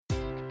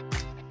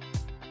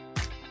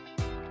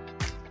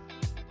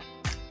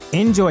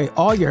Enjoy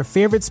all your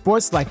favorite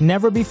sports like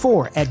never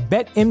before at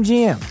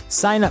BetMGM.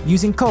 Sign up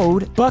using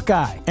code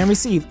Buckeye and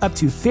receive up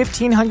to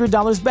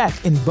 $1,500 back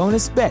in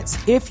bonus bets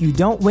if you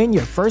don't win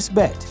your first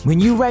bet. When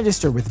you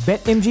register with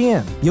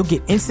BetMGM, you'll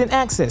get instant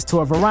access to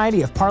a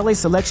variety of parlay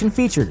selection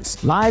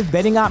features, live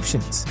betting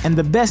options, and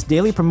the best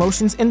daily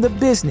promotions in the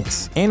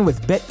business. And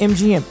with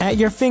BetMGM at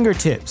your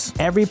fingertips,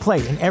 every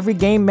play and every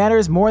game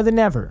matters more than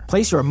ever.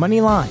 Place your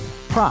money line,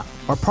 prop,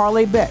 or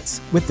parlay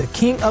bets with the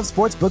king of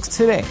sportsbooks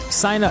today.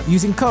 Sign up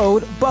using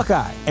code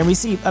Buckeye and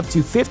receive up to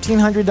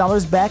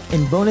 $1,500 back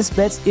in bonus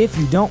bets if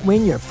you don't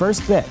win your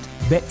first bet.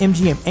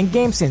 BetMGM and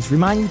GameSense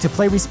remind you to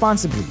play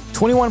responsibly.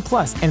 21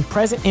 plus and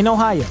present in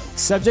Ohio,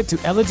 subject to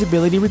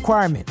eligibility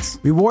requirements.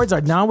 Rewards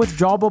are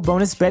non-withdrawable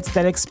bonus bets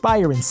that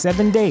expire in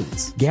 7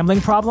 days. Gambling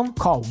problem?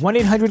 Call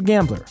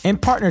 1-800-GAMBLER. In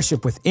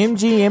partnership with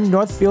MGM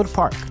Northfield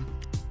Park.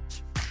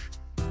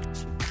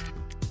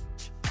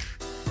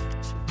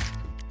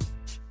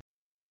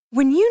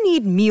 When you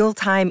need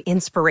mealtime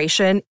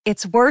inspiration,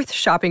 it's worth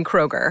shopping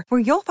Kroger, where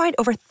you'll find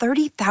over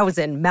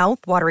 30,000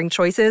 mouth-watering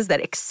choices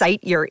that excite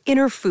your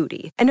inner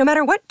foodie. And no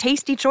matter what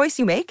tasty choice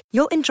you make,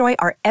 you'll enjoy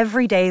our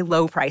everyday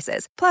low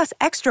prices, plus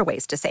extra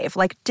ways to save,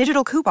 like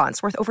digital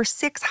coupons worth over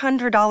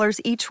 $600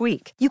 each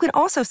week. You can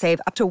also save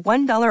up to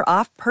 $1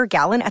 off per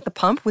gallon at the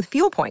pump with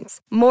fuel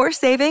points. More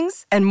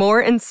savings and more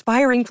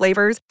inspiring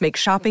flavors make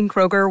shopping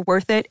Kroger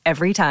worth it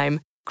every time.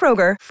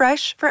 Kroger,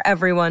 fresh for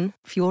everyone.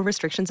 Fuel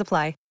restrictions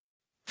apply.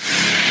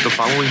 The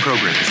following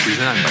program is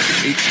presented by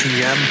the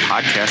HTM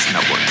Podcast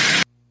Network.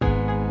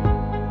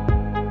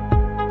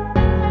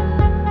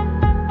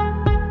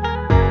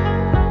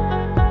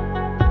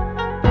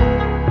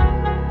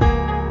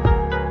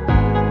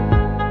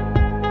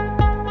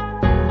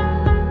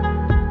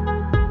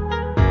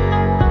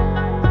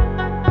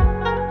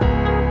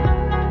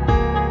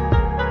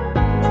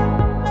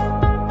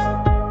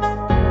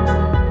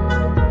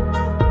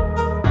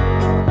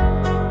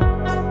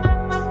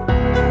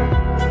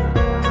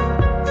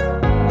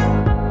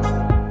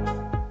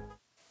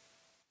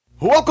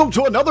 Welcome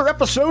to another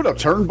episode of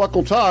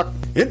Turnbuckle Talk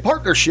in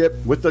partnership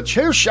with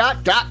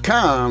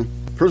thechairshot.com,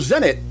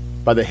 presented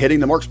by the Hitting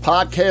the Marks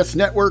Podcast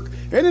Network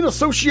and in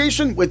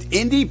association with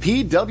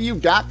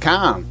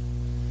IndyPW.com.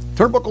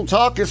 Turnbuckle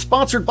Talk is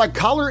sponsored by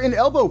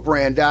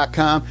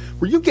collarandelbowbrand.com,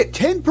 where you get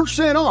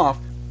 10% off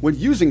when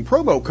using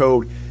promo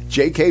code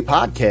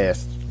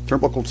JKPodcast.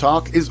 Turnbuckle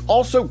Talk is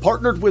also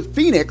partnered with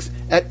Phoenix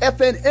at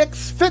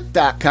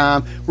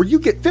FNXFit.com, where you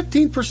get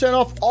 15%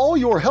 off all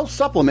your health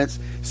supplements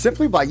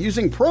simply by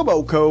using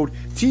promo code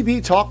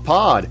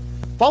TBTalkPod.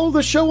 Follow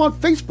the show on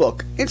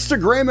Facebook,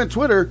 Instagram, and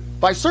Twitter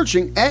by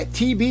searching at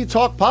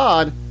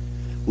TBTalkPod.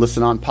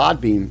 Listen on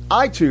Podbean,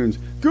 iTunes,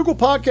 Google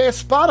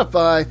Podcasts,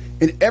 Spotify,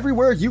 and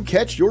everywhere you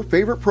catch your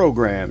favorite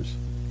programs.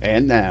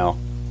 And now,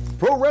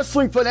 pro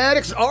wrestling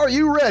fanatics, are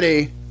you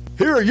ready?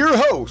 Here are your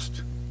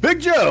hosts,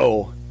 Big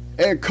Joe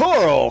and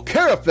Carl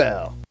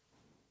Carafel.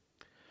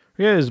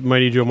 Yeah, it's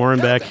Mighty Joe Morin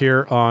back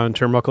here on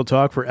Turnbuckle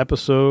Talk for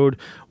episode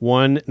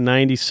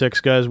 196,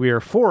 guys. We are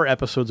 4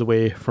 episodes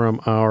away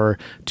from our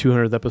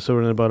 200th episode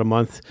in about a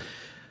month.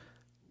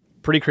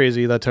 Pretty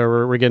crazy. That's how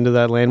we're getting to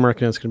that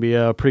landmark, and it's going to be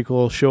a pretty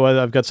cool show.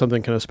 I've got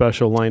something kind of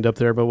special lined up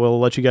there, but we'll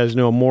let you guys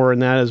know more on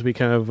that as we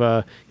kind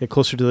of get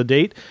closer to the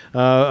date.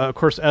 Of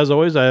course, as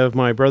always, I have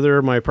my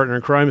brother, my partner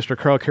in crime, Mr.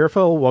 Carl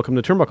Carafel. Welcome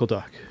to Turnbuckle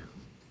Talk.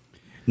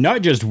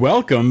 Not just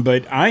welcome,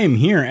 but I am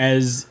here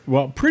as,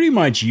 well, pretty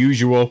much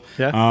usual.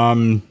 Yeah.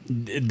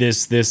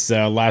 This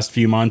last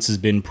few months has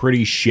been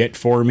pretty shit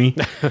for me.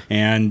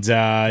 And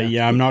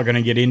yeah, I'm not going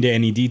to get into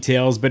any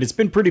details, but it's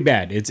been pretty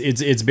bad.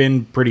 It's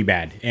been pretty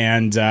bad.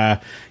 And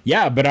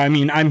yeah, but I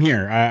mean, I'm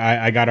here.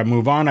 I got to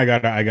move on. I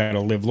got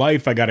to live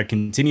life. I got to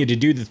continue to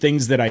do the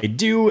things that I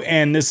do.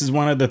 And this is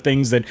one of the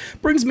things that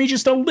brings me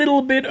just a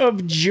little bit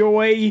of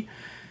joy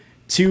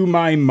to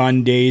my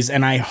Mondays.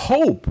 And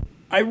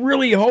I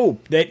really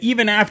hope that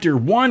even after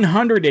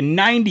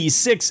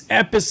 196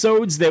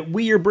 episodes that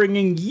we are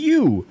bringing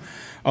you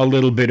a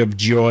little bit of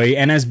joy.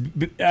 And as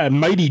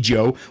Mighty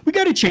Joe, we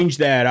got to change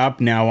that up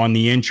now on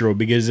the intro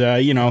because,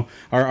 you know,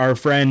 our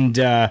friend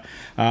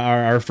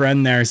our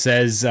friend there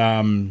says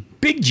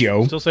Big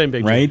Joe. Still saying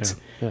Big right? Joe.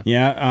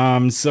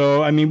 Yeah.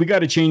 So, I mean, we got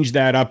to change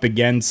that up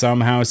again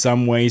somehow,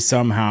 some way,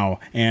 somehow,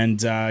 and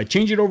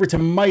change it over to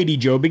Mighty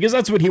Joe because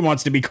that's what he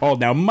wants to be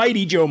called now,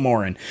 Mighty Joe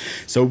Morin.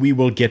 So we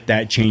will get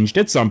that changed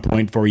at some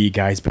point for you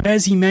guys. But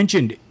as he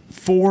mentioned,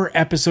 4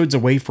 episodes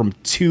away from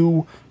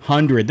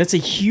 200. That's a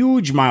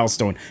huge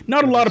milestone.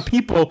 Not a lot of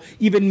people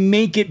even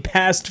make it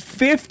past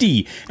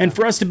 50. And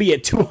for us to be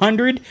at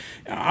 200,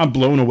 I'm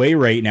blown away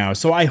right now.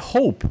 So I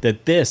hope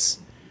that this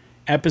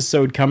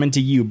episode coming to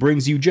you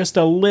brings you just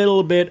a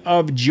little bit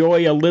of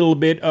joy, a little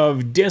bit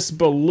of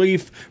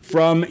disbelief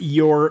from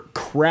your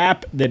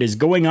crap that is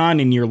going on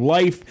in your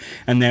life,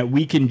 and that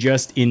we can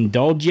just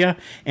indulge you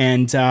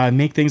and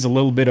make things a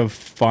little bit of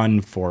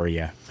fun for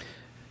you.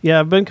 Yeah,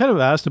 I've been kind of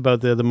asked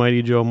about the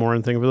Mighty Joe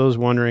Morin thing. For those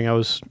wondering, I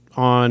was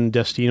on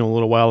Destino a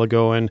little while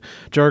ago, and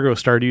Jargo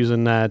started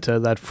using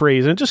that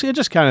phrase, and it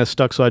just kind of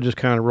stuck, so I just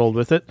kind of rolled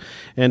with it.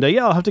 And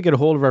I'll have to get a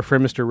hold of our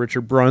friend Mr.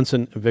 Richard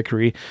Bronson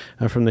Vickery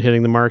from the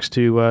Hitting the Marks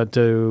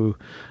to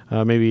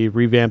maybe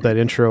revamp that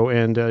intro.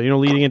 And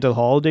leading into the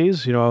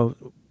holidays,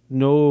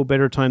 no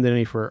better time than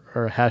any for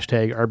our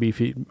hashtag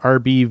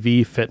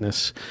RBV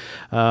Fitness.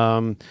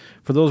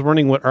 For those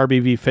wondering what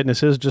RBV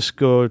Fitness is, just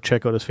go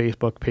check out his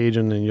Facebook page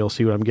and then you'll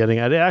see what I'm getting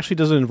at. It actually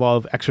doesn't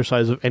involve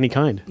exercise of any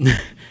kind.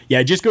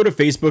 Yeah, just go to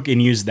Facebook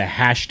and use the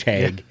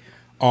hashtag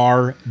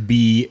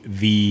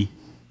RBV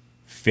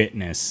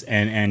Fitness.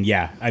 And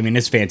yeah, I mean,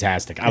 it's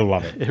fantastic. I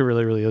love it. It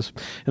really, really is.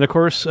 And of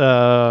course,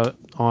 on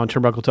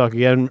Turnbuckle Talk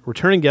again,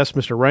 returning guest,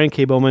 Mr. Ryan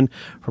K. Bowman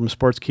from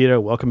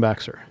Sportskeeda. Welcome back,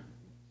 sir.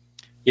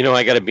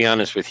 I got to be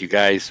honest with you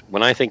guys.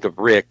 When I think of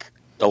Rick,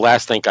 the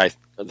last thing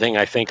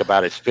I think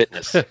about is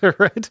fitness.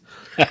 Right?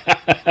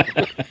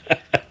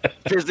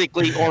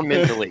 Physically or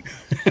mentally.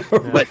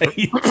 But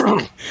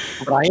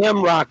I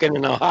am rocking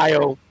an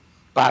Ohio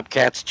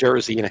Bobcats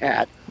jersey and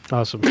hat.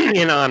 Awesome.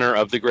 In honor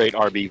of the great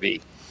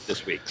RBV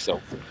this week.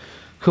 So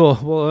cool.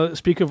 Well,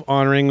 speak of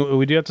honoring,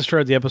 we do have to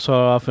start the episode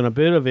off in a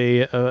bit of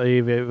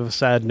a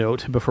sad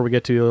note before we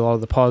get to a lot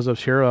of the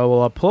positives here. I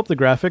will pull up the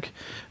graphic,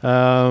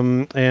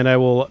 and I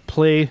will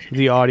play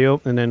the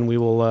audio, and then we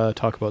will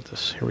talk about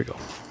this. Here we go.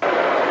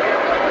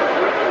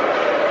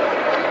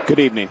 Good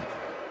evening.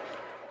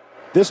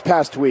 This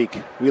past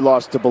week, we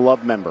lost a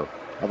beloved member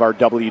of our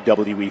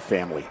WWE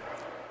family,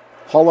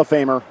 Hall of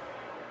Famer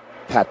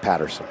Pat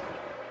Patterson.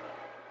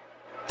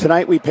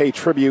 Tonight, we pay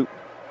tribute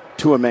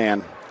to a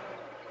man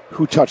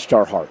who touched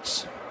our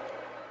hearts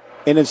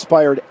and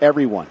inspired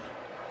everyone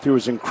through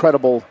his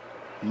incredible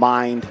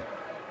mind,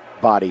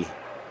 body,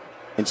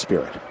 and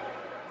spirit.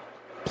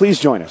 Please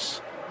join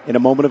us in a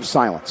moment of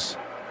silence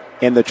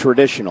and the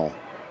traditional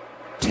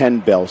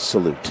 10-bell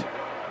salute.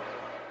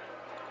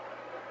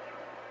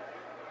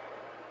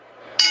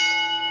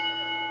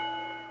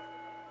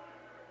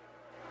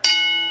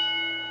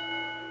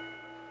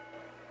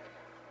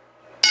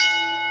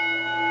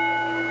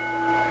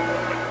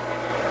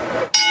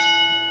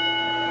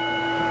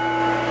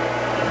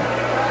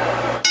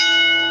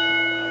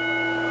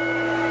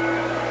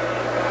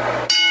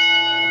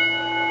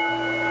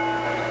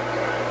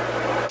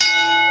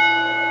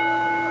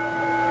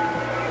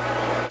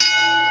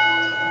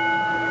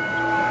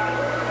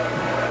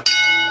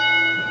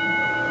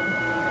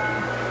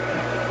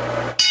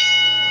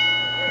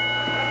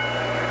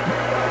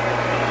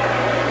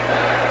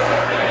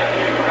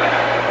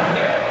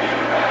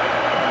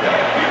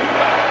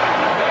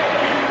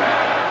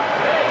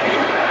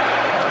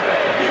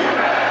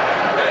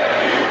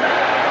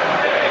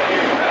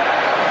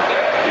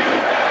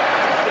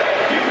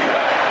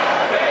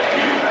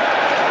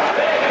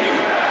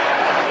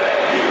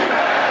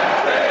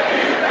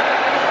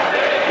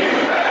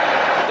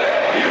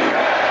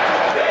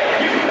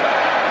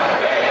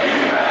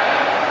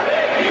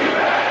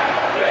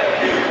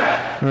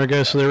 All right,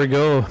 guys, so there we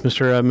go.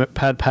 Mr.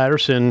 Pat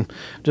Patterson,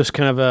 just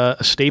kind of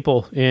a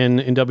staple in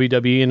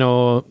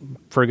WWE,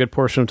 for a good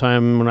portion of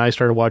time when I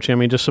started watching. I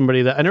mean, just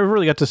somebody that I never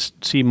really got to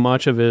see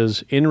much of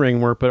his in-ring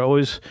work, but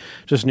always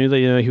just knew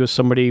that, he was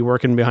somebody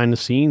working behind the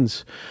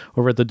scenes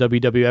over at the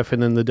WWF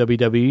and then the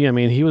WWE. I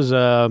mean, he was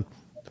a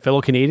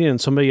fellow Canadian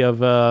and somebody of,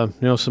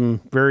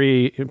 some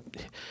very...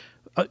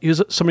 he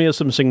was somebody of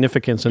some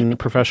significance in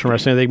professional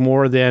wrestling, I think,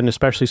 more than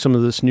especially some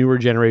of this newer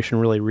generation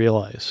really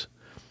realize.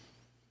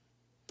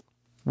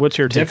 What's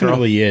your take?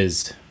 Definitely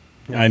is.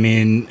 I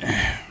mean,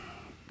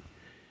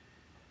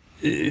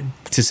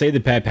 to say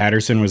that Pat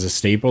Patterson was a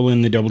staple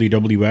in the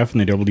WWF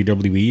and the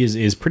WWE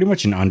is pretty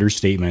much an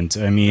understatement.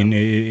 I mean,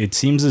 it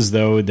seems as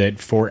though that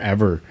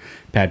forever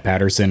Pat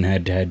Patterson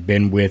had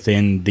been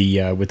within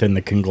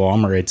the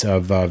conglomerate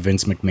of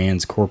Vince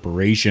McMahon's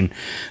corporation.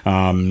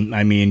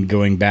 I mean,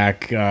 going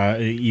back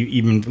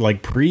even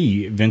like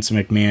pre Vince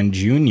McMahon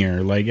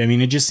Jr.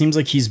 It just seems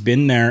like he's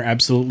been there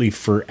absolutely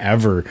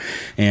forever.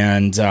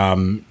 And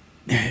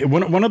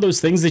one of those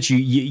things that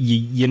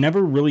you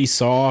never really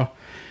saw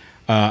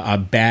a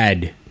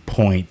bad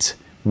point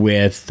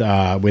with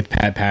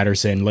Pat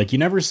Patterson. Like you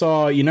never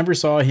saw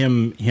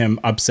him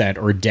upset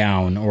or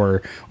down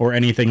or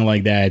anything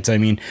like that. I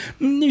mean,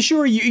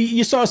 sure,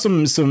 you saw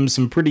some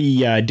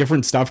pretty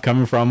different stuff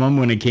coming from him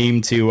when it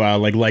came to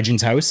like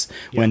Legends House,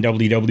 when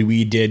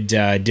WWE did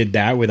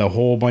that with a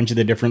whole bunch of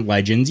the different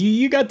legends.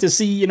 You got to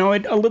see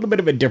a little bit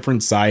of a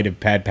different side of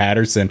Pat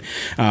Patterson,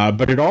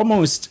 but it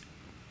almost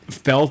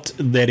felt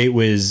that it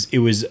was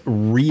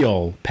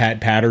real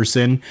Pat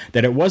Patterson,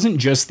 that it wasn't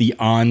just the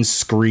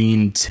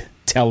on-screen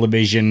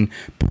television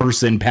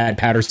person Pat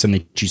Patterson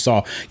that you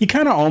saw. You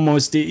kind of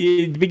almost,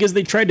 because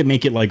they tried to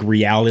make it like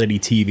reality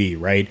TV,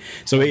 right?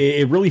 So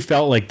it really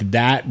felt like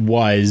that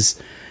was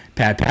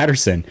Pat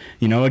Patterson,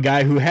 a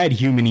guy who had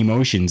human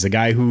emotions, a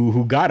guy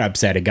who got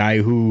upset, a guy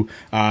who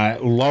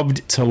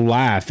loved to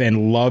laugh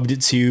and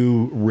loved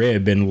to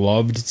rib and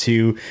loved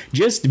to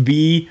just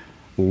be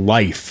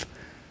life.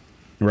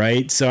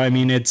 right? So I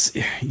mean, it's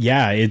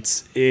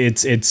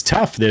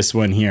tough, this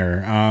one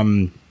here.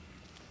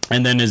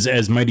 And then,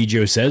 as Mighty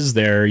Joe says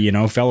there,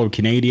 fellow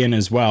Canadian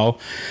as well.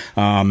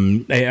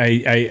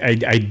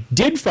 I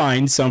did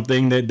find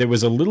something that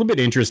was a little bit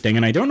interesting,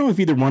 and I don't know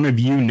if either one of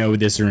you know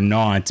this or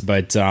not,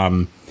 but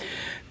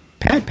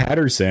Pat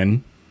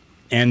Patterson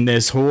and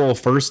this whole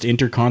first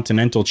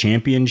Intercontinental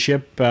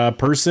Championship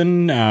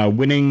person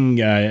winning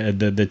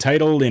the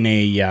title in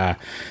a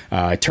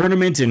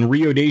tournament in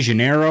Rio de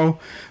Janeiro.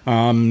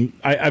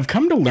 I've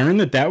come to learn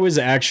that was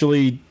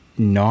actually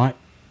not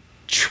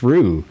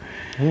true.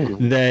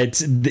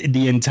 That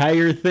the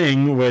entire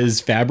thing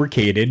was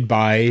fabricated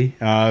by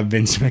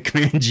Vince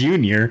McMahon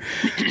Jr.,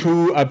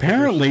 who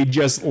apparently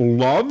just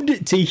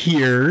loved to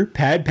hear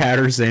Pat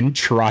Patterson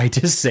try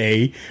to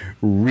say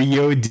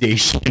Rio de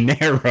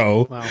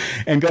Janeiro. Wow.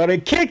 And got a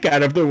kick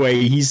out of the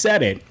way he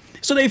said it.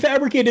 So they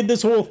fabricated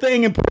this whole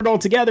thing and put it all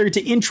together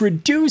to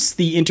introduce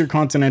the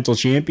Intercontinental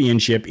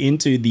Championship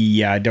into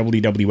the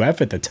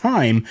WWF at the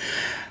time.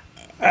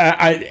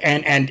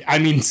 I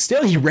mean,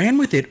 still, he ran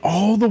with it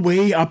all the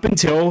way up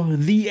until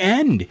the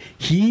end.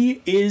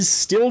 He is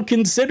still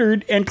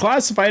considered and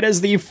classified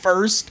as the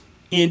first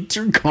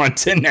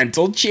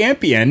Intercontinental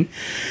Champion.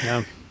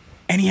 Yeah.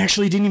 And he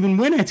actually didn't even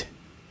win it.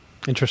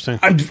 Interesting.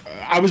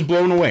 I was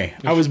blown away.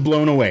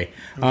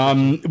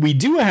 We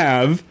do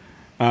have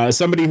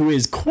somebody who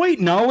is quite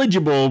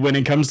knowledgeable when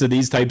it comes to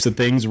these types of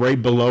things right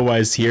below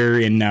us here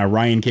in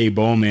Ryan K.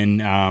 Bowman,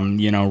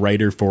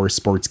 writer for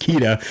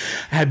Sportskeeda.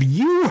 Have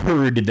you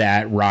heard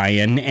that,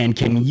 Ryan? And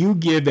can you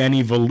give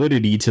any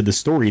validity to the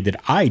story that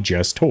I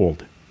just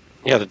told?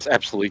 Yeah, that's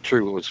absolutely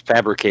true. It was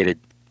fabricated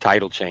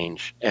title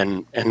change.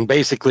 And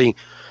basically,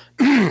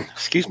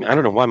 excuse me, I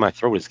don't know why my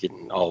throat is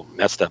getting all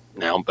messed up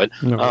now, but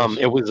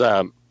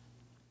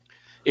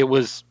it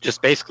was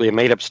just basically a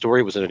made-up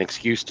story. It was an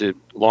excuse to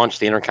launch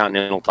the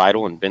Intercontinental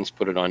title, and Vince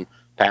put it on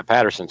Pat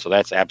Patterson. So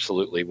that's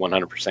absolutely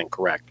 100%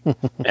 correct.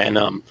 And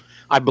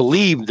I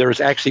believe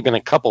there's actually been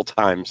a couple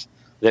times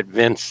that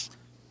Vince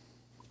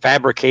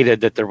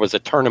fabricated that there was a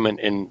tournament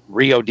in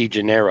Rio de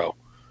Janeiro.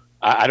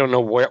 I don't know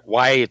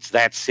why it's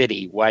that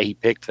city, why he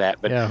picked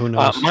that. But who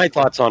knows? My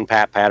thoughts on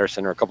Pat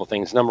Patterson are a couple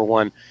things. Number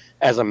one,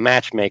 as a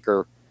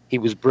matchmaker, he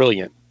was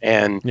brilliant.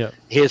 And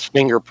his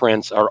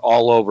fingerprints are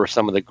all over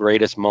some of the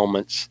greatest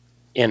moments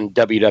in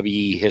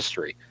WWE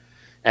history.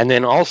 And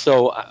then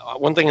also,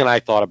 one thing that I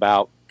thought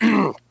about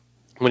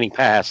when he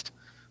passed,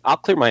 I'll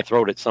clear my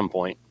throat at some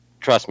point.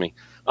 Trust me.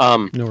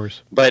 No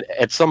worries. But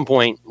at some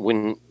point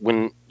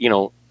when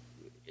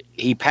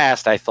he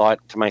passed, I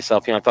thought to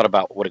myself, I thought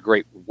about what a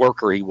great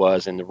worker he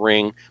was in the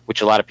ring,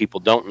 which a lot of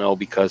people don't know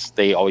because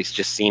they always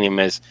just seen him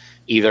as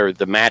either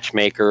the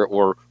matchmaker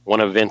or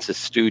one of Vince's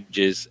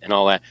stooges and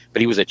all that.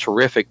 But he was a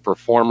terrific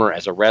performer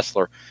as a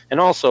wrestler. And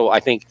also, I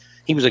think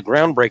he was a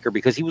groundbreaker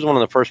because he was one of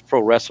the first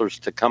pro wrestlers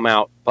to come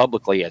out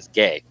publicly as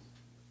gay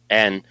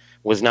and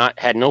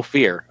had no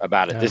fear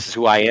about it. Yeah. This is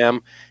who I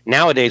am.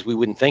 Nowadays, we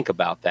wouldn't think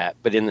about that.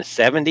 But in the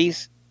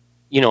 70s,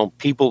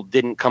 people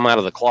didn't come out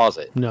of the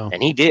closet. No.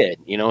 And he did,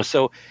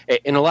 So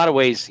in a lot of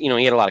ways, he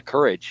had a lot of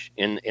courage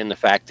in the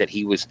fact that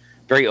he was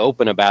very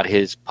open about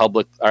his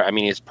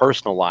his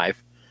personal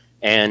life.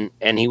 And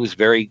he was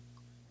very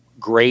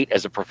great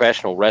as a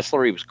professional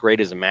wrestler. He was great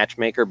as a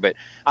matchmaker. But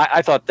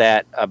I thought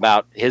that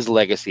about his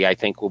legacy, I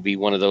think, will be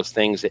one of those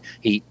things that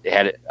he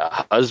had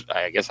a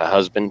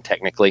husband,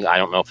 technically. I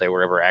don't know if they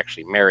were ever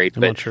actually married.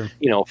 I'm but, not sure.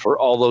 For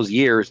all those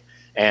years.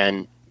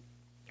 And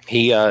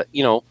he,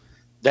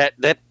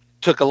 that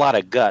took a lot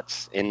of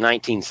guts in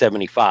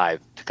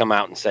 1975 to come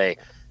out and say,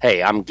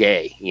 hey, I'm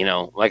gay.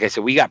 Like I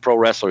said, we got pro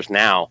wrestlers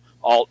now,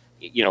 all,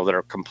 that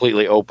are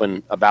completely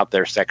open about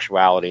their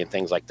sexuality and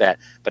things like that.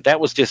 But that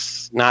was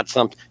just not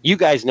something, you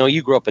guys know,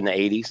 you grew up in the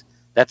 80s.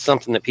 That's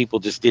something that people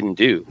just didn't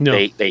do. No.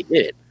 They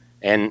did.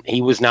 And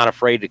he was not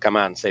afraid to come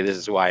out and say, this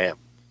is who I am.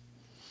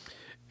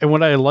 And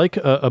what I like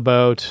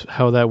about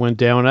how that went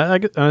down, I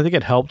think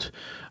it helped,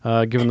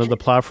 given the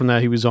platform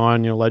that he was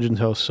on, Legends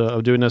House,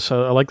 of doing this.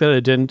 I like that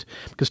it didn't,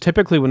 because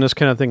typically when this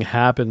kind of thing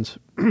happens,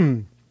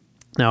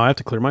 now I have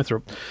to clear my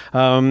throat,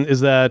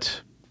 is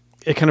that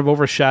it kind of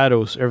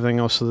overshadows everything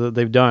else that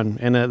they've done.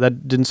 And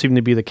that didn't seem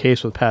to be the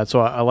case with Pat. So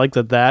I like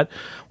that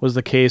was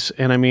the case.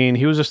 And I mean,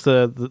 he was just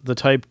the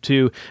type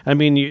to, I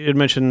mean, you had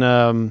mentioned,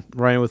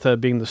 Ryan, with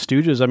being the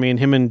Stooges. I mean,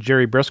 him and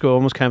Jerry Briscoe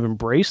almost kind of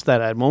embraced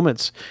that at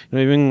moments,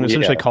 even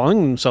essentially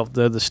calling himself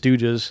the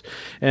Stooges.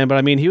 But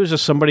I mean, he was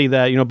just somebody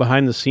that,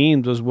 behind the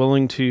scenes was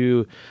willing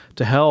to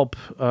help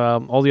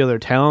all the other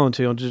talent,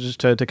 just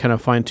to kind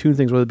of fine tune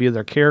things, whether it be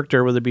their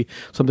character, whether it be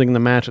something in the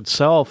match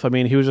itself. I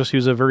mean, he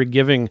was a very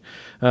giving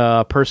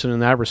person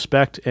in that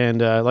respect.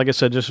 And like I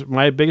said, just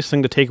my biggest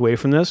thing to take away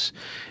from this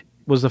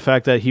was the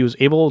fact that he was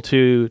able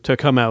to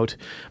come out,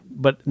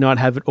 but not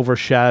have it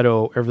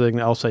overshadow everything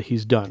else that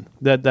he's done.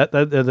 That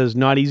is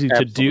not easy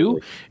to do.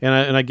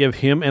 And I give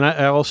him, and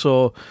I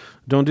also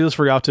don't do this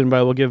very often, but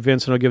I will give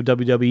Vince and I'll give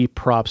WWE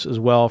props as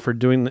well for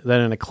doing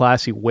that in a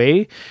classy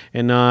way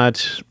and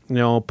not,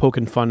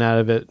 poking fun out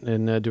of it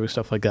and doing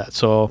stuff like that.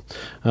 So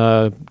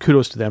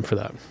kudos to them for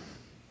that.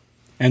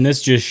 And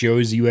this just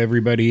shows you,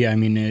 everybody. I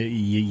mean,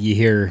 you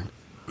hear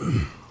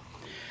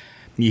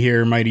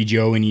Mighty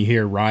Joe and you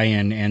hear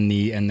Ryan and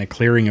the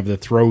clearing of the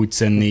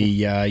throats and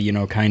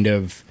the kind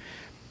of.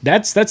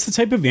 That's the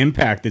type of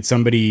impact that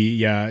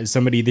somebody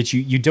that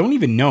you don't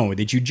even know,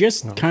 that you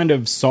just kind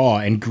of saw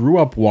and grew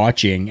up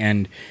watching,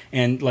 and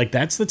like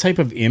that's the type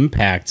of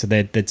impact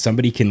that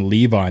somebody can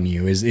leave on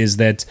you is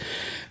that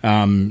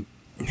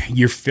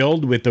you're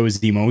filled with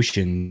those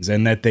emotions,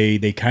 and that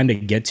they kind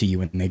of get to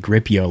you and they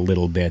grip you a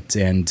little bit.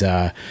 And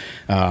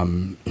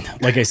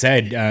like I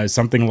said,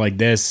 something like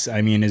this,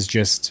 I mean, is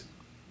just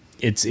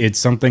it's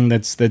something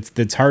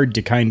that's hard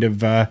to kind of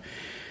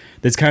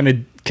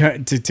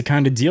to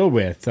kind of deal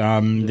with.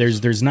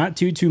 There's not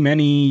too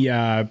many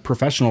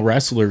professional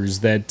wrestlers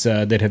that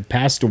have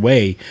passed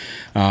away.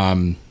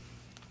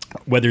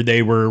 Whether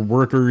they were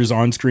workers,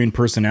 on-screen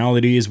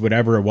personalities,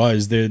 whatever it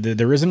was,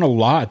 there isn't a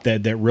lot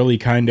that really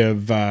kind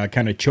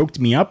of choked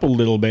me up a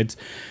little bit.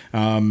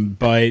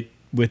 But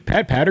with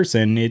Pat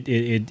Patterson,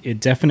 it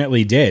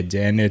definitely did,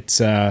 and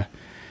it's I'm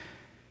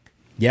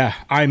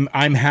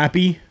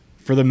happy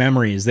for the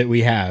memories that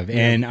we have,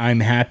 and I'm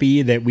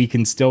happy that we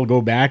can still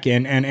go back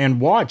and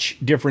watch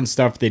different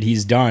stuff that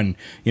he's done,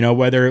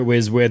 whether it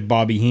was with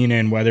Bobby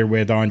Heenan, whether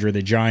with Andre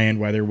the Giant,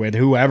 whether with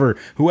whoever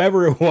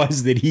it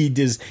was that he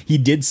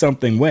did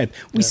something with.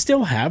 We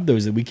still have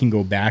those that we can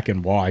go back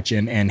and watch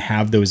and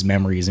have those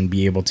memories and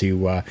be able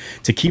to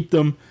keep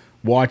them,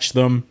 watch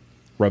them,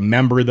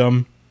 remember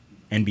them,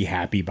 and be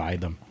happy by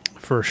them.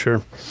 For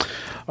sure.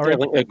 All right.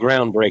 A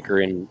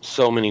groundbreaker in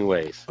so many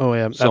ways. Oh,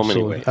 yeah, so absolutely.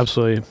 many ways.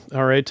 Absolutely.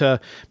 All right.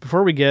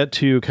 Before we get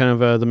to kind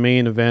of the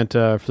main event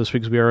for this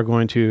week, we are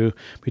going to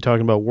be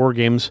talking about War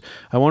Games.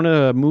 I want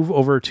to move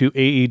over to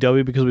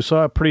AEW because we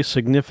saw a pretty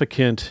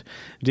significant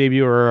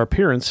debut or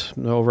appearance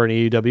over in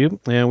AEW,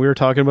 and we were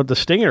talking about the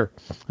Stinger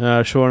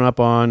showing up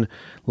on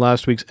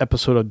last week's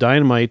episode of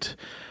Dynamite.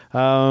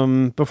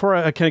 Before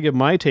I kind of give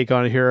my take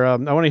on it here, I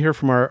want to hear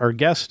from our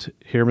guest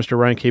here, Mr.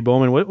 Ryan K.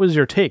 Bowman. What was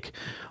your take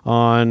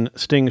on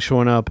Sting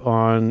showing up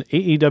on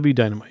AEW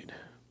Dynamite?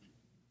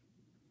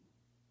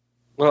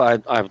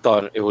 Well, I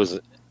thought it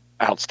was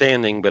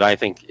outstanding, but I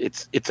think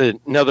it's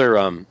another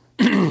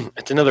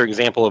it's another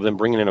example of them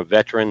bringing in a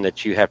veteran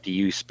that you have to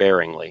use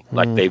sparingly,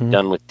 like they've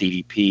done with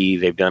DDP,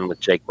 they've done with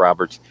Jake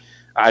Roberts.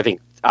 I think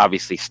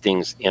obviously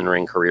Sting's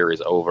in-ring career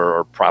is over,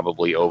 or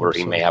probably over.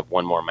 He may have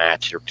one more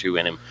match or two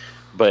in him.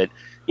 But,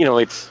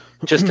 it's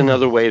just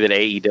another way that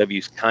AEW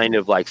is kind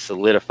of like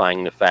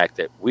solidifying the fact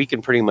that we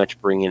can pretty much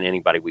bring in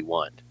anybody we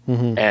want.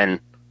 And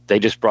they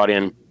just brought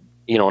in,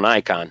 an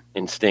icon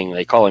in Sting.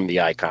 They call him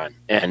the Icon.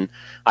 And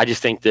I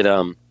just think that,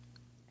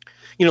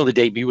 the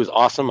debut was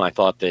awesome. I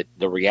thought that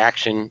the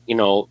reaction,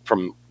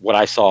 from what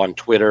I saw on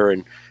Twitter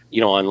and,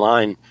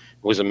 online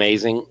was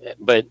amazing.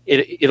 But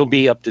it'll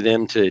be up to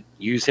them to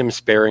use him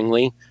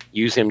sparingly,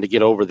 use him to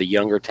get over the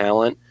younger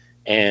talent.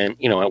 And,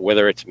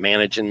 whether it's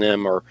managing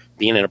them or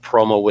being in a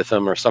promo with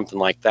them or something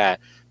like that.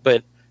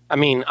 But, I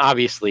mean,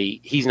 obviously,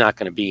 he's not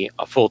going to be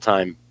a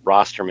full-time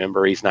roster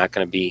member. He's not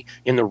going to be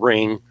in the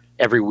ring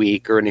every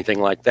week or anything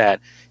like that.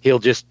 He'll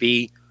just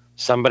be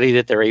somebody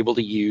that they're able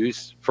to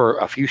use for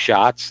a few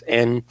shots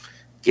and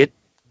get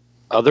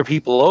other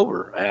people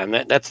over. And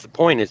that's the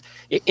point is,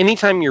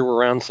 anytime you're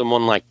around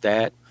someone like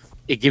that,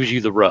 it gives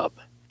you the rub,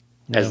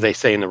 as they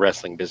say in the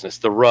wrestling business,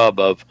 the rub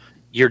of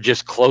you're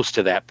just close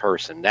to that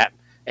person,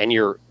 and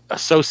you're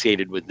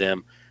associated with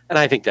them. And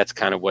I think that's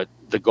kind of what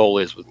the goal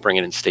is with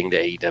bringing in Sting to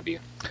AEW.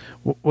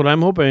 What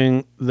I'm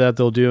hoping that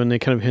they'll do, and they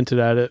kind of hinted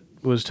at it,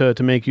 was to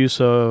make use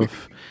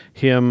of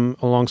him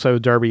alongside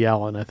with Darby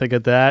Allin. I think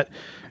that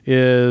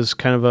is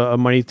kind of a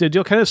money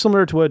deal, kind of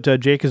similar to what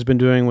Jake has been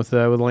doing with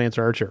Lance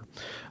Archer.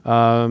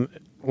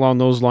 Along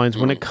those lines,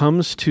 when it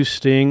comes to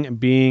Sting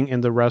being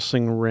in the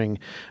wrestling ring,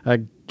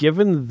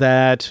 given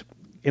that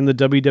in the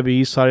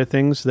WWE side of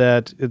things,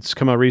 that it's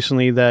come out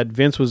recently that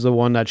Vince was the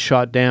one that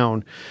shot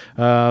down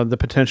the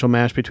potential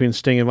match between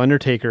Sting and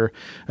Undertaker.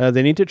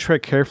 They need to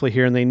tread carefully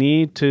here, and they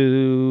need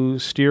to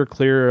steer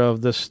clear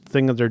of this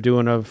thing that they're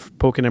doing of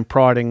poking and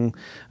prodding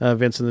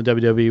Vince in the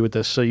WWE with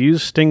this. So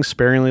use Sting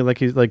sparingly,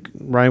 like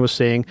Ryan was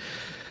saying.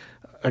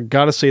 I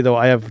gotta say though,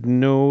 I have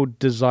no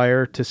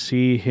desire to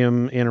see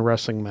him in a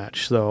wrestling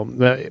match. So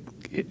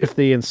if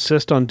they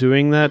insist on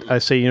doing that, I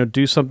say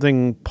do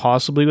something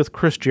possibly with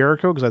Chris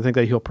Jericho, because I think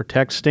that he'll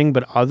protect Sting.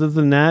 But other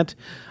than that,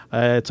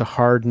 it's a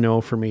hard no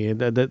for me.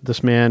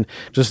 This man,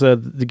 just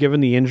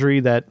given the injury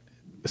that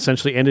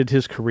essentially ended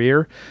his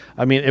career,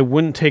 I mean, it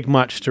wouldn't take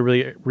much to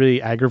really,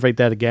 really aggravate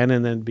that again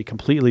and then be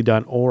completely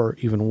done, or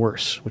even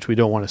worse, which we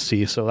don't want to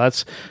see. So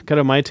that's kind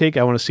of my take.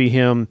 I want to see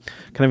him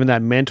kind of in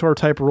that mentor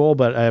type role,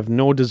 but I have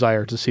no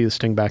desire to see the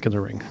Sting back in the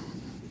ring.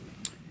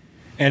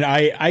 And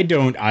I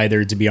don't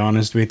either, to be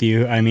honest with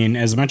you. I mean,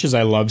 as much as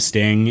I love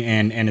Sting,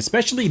 and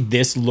especially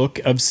this look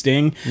of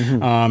Sting,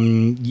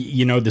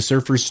 the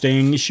Surfer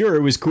Sting, sure, it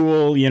was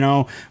cool,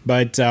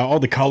 but all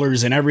the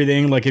colors and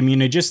everything,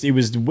 it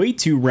was way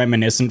too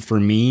reminiscent for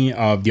me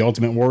of the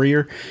Ultimate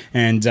Warrior,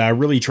 and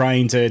really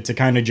trying to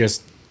kind of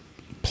just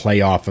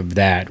play off of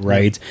that,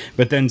 right?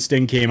 But then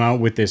Sting came out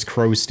with this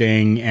Crow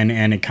Sting,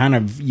 and it kind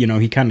of,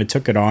 he kind of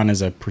took it on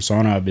as a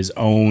persona of his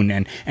own,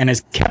 and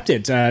has kept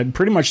it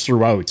pretty much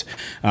throughout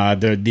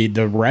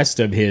the rest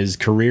of his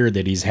career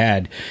that he's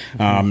had.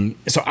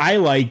 So I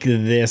like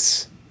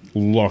this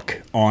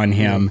look on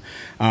him.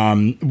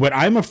 What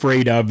I'm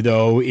afraid of,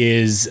 though,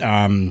 is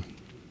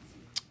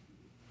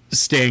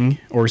Sting,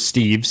 or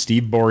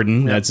Steve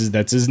Borden. Yep.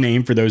 That's his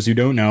name for those who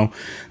don't know.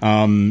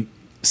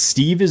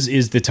 Steve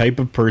is the type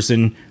of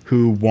person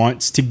who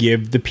wants to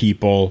give the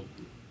people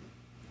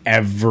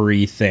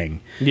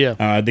everything.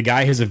 Yeah. The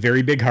guy has a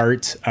very big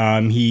heart.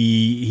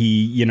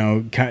 He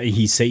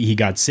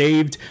got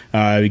saved,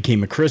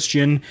 became a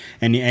Christian,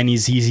 and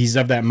he's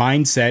of that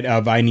mindset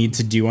of, I need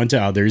to do unto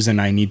others, and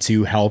I need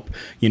to help,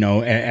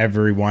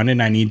 everyone,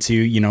 and I need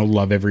to,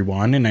 love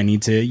everyone, and I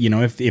need to,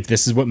 if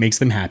this is what makes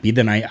them happy,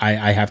 then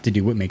I have to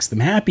do what makes them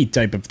happy,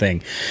 type of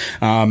thing.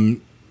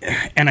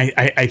 And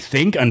I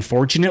think,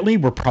 unfortunately,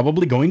 we're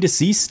probably going to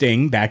see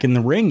Sting back in the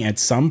ring at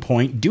some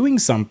point doing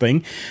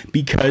something,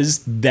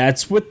 because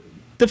that's what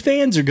the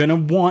fans are going to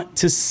want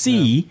to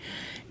see.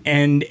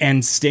 Yeah.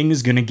 And Sting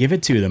is going to give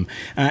it to them.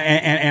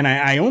 And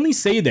I only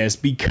say this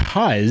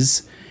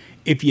because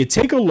if you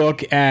take a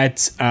look at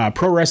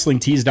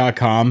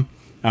ProWrestlingTees.com,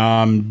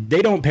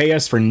 they don't pay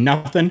us for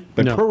nothing,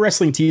 but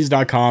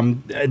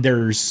ProWrestlingTees.com,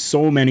 there's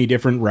so many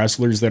different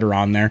wrestlers that are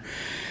on there.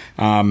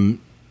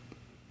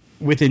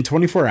 Within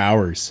 24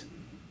 hours,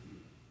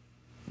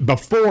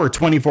 before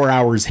 24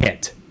 hours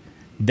hit,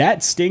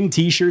 that Sting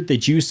t-shirt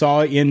that you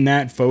saw in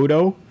that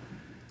photo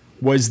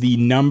was the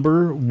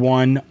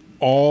 #1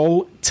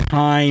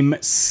 all-time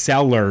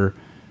seller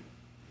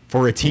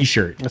for a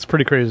t-shirt. That's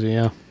pretty crazy,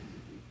 yeah.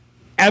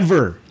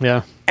 Ever.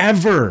 Yeah.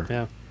 Ever.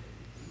 Yeah.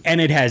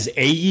 And it has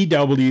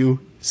AEW,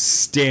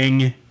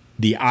 Sting,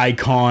 the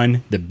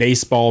icon, the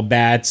baseball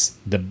bats,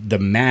 the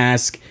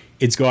mask.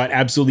 It's got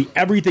absolutely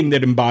everything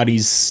that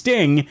embodies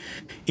Sting,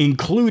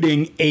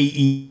 including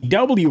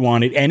AEW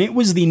on it. And it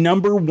was the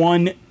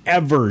 #1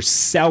 ever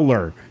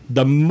seller,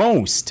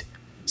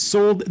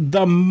 sold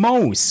the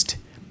most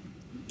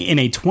in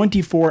a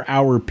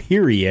 24-hour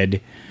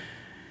period.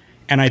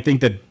 And I think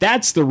that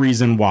that's the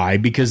reason why,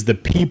 because the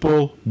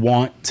people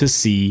want to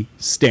see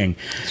Sting.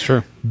 It's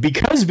true.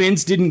 Because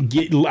Vince didn't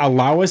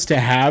allow us to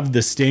have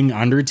the Sting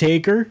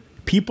Undertaker,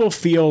 people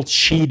feel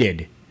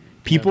cheated.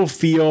 People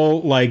feel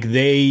like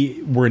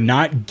they were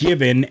not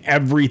given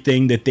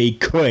everything that they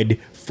could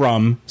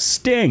from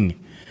Sting.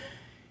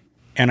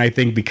 And I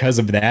think because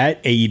of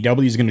that,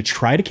 AEW is going to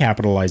try to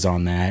capitalize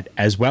on that,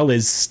 as well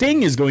as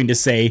Sting is going to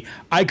say,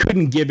 I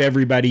couldn't give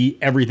everybody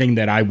everything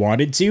that I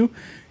wanted to.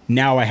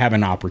 Now I have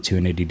an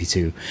opportunity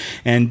to.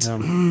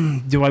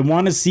 And do I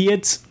want to see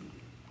it?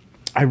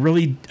 I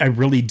really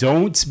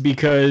don't,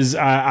 because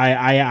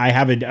I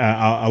have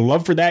a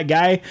love for that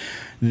guy,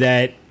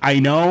 that I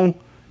know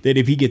that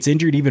if he gets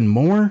injured even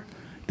more,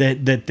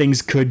 that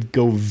things could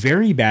go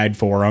very bad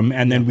for him,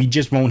 and then we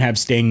just won't have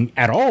Sting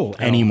at all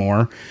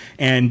anymore.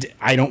 And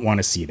I don't want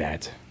to see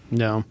that.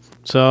 No.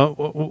 So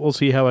we'll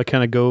see how it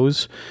kind of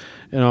goes.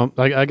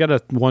 I got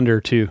to wonder,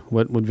 too,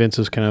 what Vince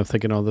is kind of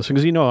thinking of all this.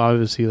 Because,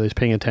 obviously he's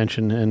paying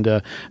attention. And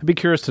I'd be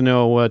curious to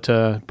know what,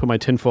 put my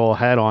tinfoil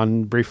hat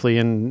on briefly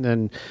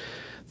and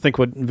think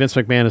what Vince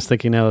McMahon is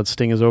thinking now that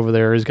Sting is over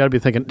there. He's got to be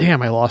thinking,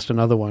 damn, I lost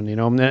another one.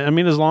 I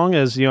mean, as long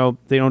as, they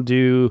don't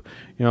do,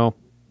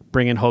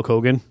 bring in Hulk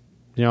Hogan,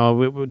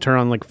 we turn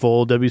on like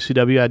full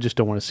WCW. I just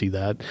don't want to see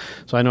that.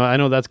 So I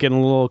know that's getting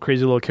a little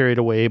crazy, a little carried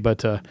away,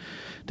 but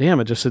damn,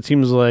 it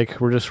seems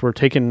like we're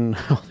taking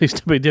all these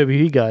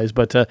WWE guys.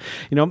 But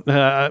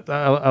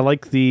I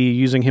like the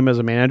using him as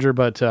a manager,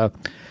 but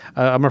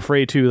I'm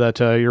afraid too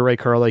that you're right,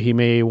 Carla. He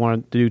may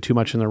want to do too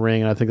much in the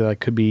ring, and I think that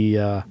could be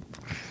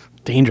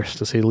dangerous,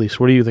 to say the least.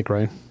 What do you think,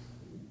 Ryan?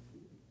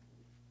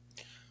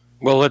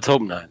 Well, let's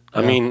hope not. Yeah.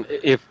 I mean,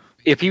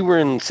 if he were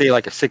in, say,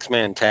 like a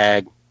 6-man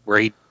tag where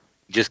he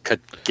just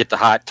could get the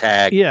hot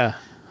tag,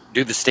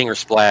 do the Stinger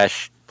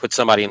splash, put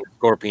somebody in the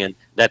Scorpion,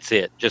 that's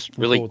it. Just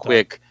really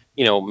quick,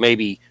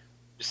 maybe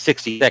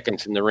 60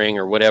 seconds in the ring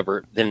or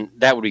whatever, then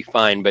that would be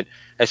fine. But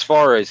as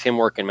far as him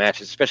working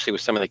matches, especially with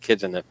some of the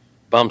kids and the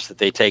bumps that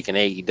they take in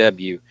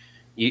AEW,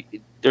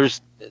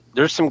 there's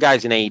some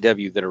guys in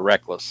AEW that are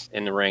reckless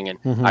in the ring, and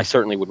I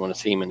certainly would want to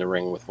see him in the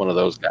ring with one of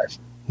those guys.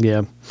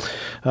 Yeah.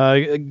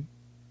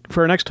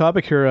 For our next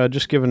topic here,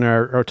 just given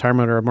our time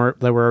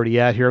that we're already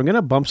at here, I'm going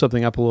to bump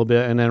something up a little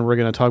bit, and then we're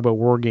going to talk about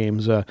War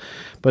Games.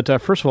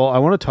 But first of all, I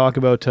want to talk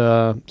about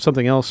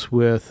something else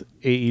with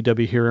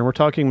AEW here, and we're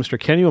talking Mr.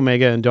 Kenny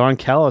Omega and Don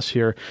Callis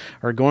here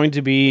are going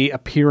to be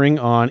appearing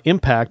on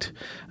Impact.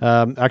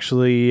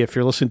 Actually, if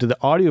you're listening to the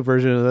audio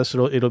version of this,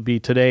 it'll be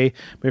today.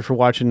 But if you're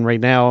watching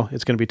right now,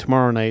 it's going to be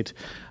tomorrow night.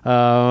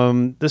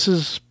 This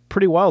is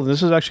pretty wild.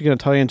 This is actually going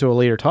to tie into a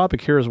later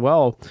topic here as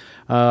well.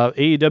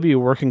 AEW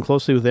working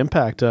closely with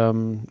Impact.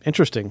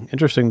 Interesting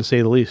to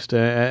say the least.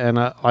 And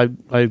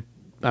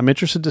I'm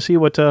interested to see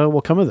what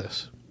will come of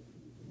this.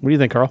 What do you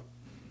think, Carl?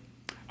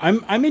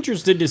 I'm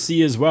interested to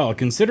see as well,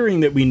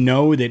 considering that we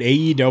know that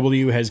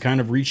AEW has kind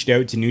of reached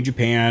out to New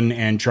Japan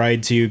and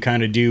tried to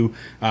kind of do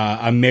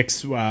a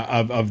mix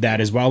of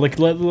that as well,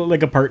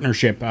 like a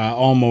partnership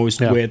almost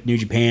with New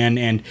Japan,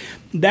 and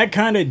that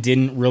kind of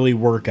didn't really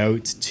work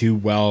out too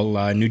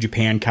well. New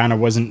Japan kind of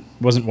wasn't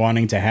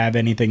wanting to have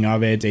anything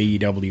of it.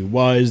 AEW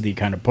was. They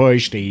kind of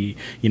pushed.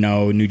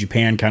 New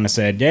Japan kind of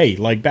said, "Hey,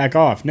 like back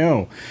off."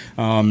 No.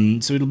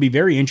 So it'll be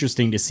very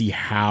interesting to see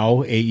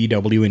how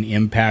AEW and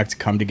Impact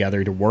come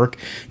together to work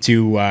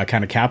to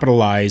kind of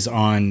capitalize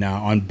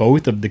on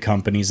both of the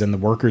companies and the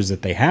workers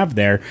that they have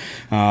there.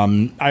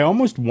 I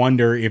almost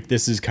wonder if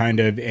this is kind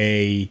of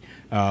a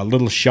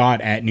little shot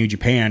at New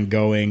Japan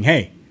going,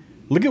 "Hey,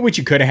 look at what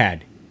you could have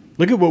had.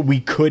 Look at what we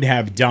could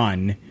have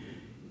done.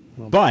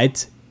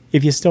 But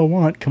if you still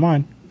want, come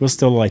on, we'll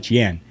still let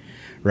you in,"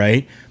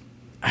 right?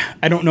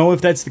 I don't know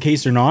if that's the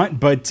case or not,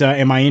 but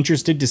am I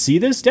interested to see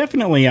this?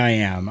 Definitely I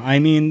am. I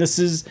mean,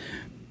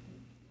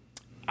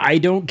 I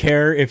don't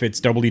care if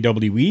it's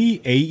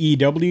WWE,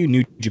 AEW,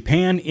 New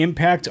Japan,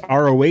 Impact,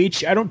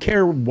 ROH. I don't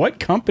care what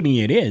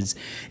company it is.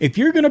 If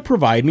you're going to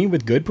provide me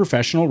with good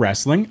professional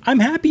wrestling, I'm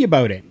happy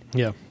about it.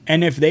 Yeah.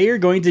 And if they are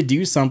going to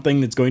do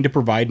something that's going to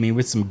provide me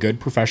with some good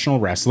professional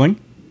wrestling,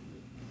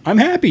 I'm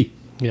happy.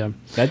 Yeah.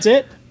 That's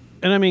it.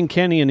 And I mean,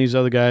 Kenny and these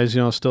other guys,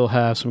 still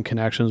have some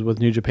connections with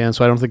New Japan,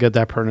 so I don't think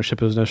that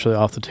partnership is necessarily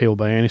off the table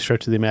by any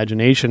stretch of the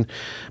imagination.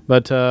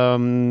 But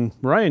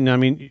Ryan, I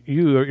mean,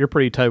 you're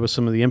pretty tight with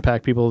some of the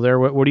Impact people there.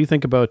 What do you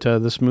think about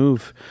this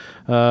move,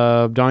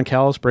 Don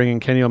Callis bringing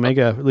Kenny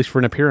Omega, at least for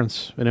an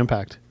appearance in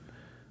Impact?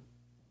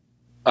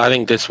 I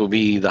think this will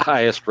be the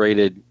highest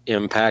rated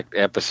Impact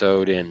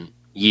episode in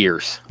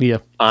years. Yeah,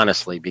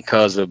 honestly,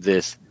 because of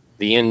the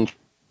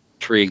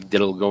intrigue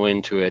that'll go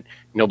into it.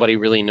 Nobody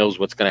really knows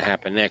what's going to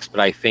happen next,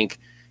 but I think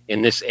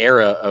in this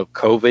era of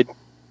COVID,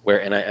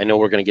 and I know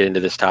we're going to get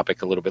into this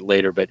topic a little bit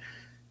later, but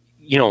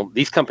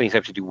these companies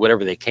have to do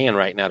whatever they can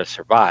right now to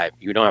survive.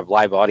 You don't have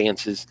live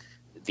audiences.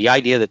 The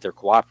idea that they're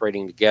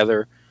cooperating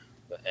together,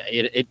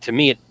 to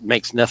me, it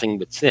makes nothing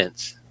but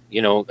sense.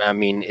 I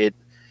mean,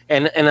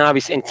 and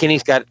obviously, and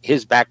Kenny's got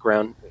his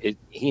background.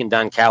 He and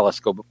Don Callis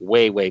go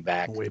way, way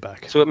back. Way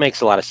back. So it makes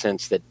a lot of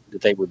sense that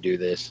they would do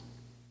this.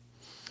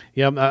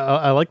 Yeah,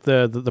 I like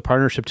the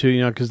partnership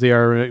too, because they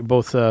are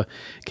both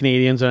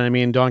Canadians, and I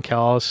mean Don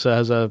Callis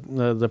has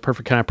the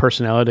perfect kind of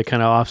personality to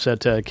kind of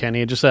offset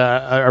Kenny.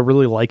 I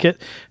really like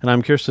it, and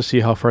I'm curious to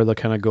see how far they'll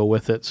kind of go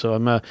with it. So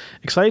I'm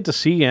excited to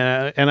see,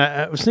 and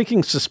I was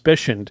thinking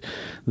suspicion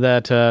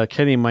that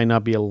Kenny might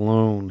not be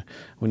alone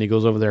when he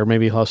goes over there.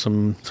 Maybe he'll have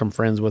some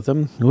friends with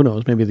him. Who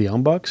knows? Maybe the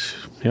Young Bucks.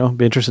 Be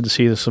interested to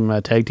see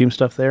some tag team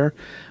stuff there.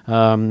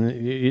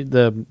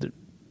 The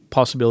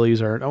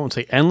possibilities are, I won't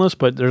say endless,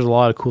 but there's a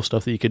lot of cool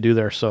stuff that you could do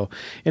there. So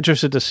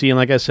interested to see. And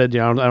like I said,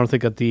 I don't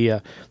think that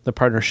the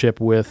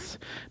partnership with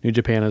New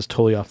Japan is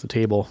totally off the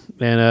table.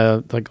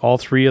 And like all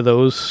three of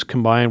those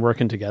combined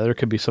working together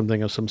could be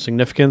something of some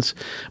significance.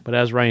 But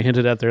as Ryan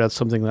hinted at there, that's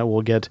something that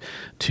we'll get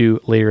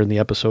to later in the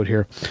episode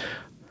here.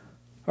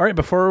 All right,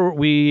 before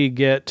we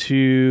get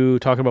to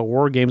talking about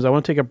War Games, I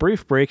want to take a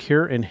brief break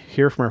here and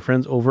hear from our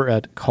friends over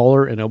at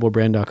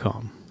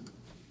collarandelbowbrand.com.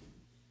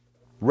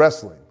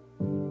 Wrestling.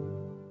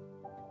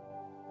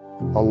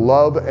 A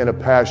love and a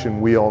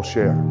passion we all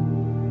share.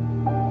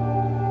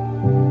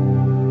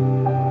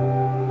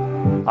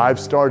 I've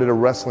started a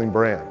wrestling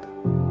brand.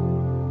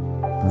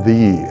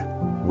 The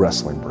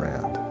wrestling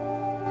brand.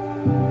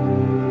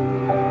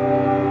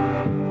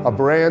 A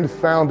brand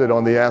founded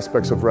on the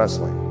aspects of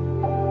wrestling.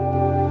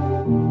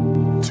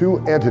 Two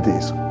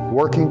entities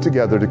working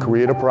together to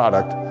create a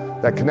product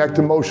that connect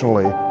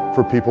emotionally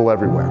for people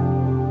everywhere.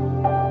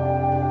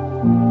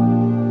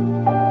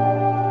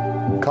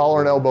 Collar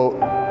and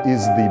Elbow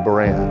is the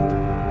brand.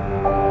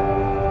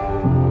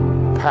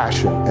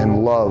 Passion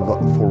and love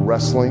for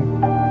wrestling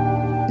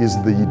is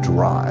the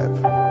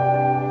drive.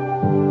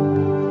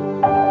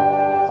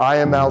 I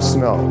am Al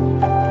Snow,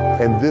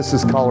 and this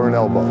is Collar and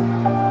Elbow,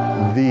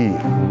 the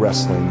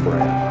wrestling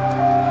brand.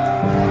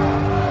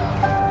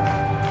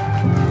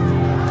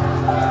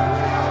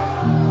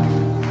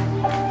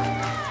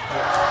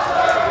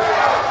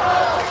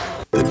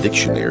 The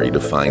dictionary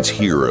defines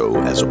hero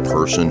as a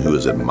person who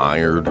is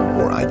admired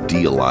or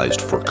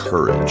idealized for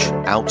courage,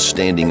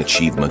 outstanding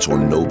achievements, or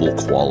noble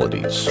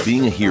qualities.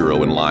 Being a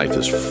hero in life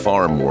is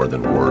far more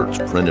than words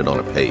printed on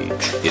a page.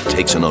 It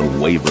takes an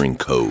unwavering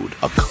code,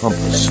 a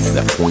compass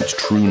that points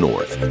true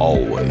north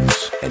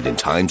always. And in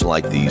times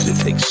like these,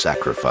 it takes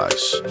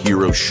sacrifice.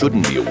 Hero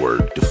shouldn't be a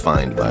word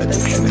defined by a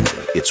dictionary.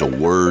 It's a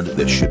word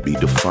that should be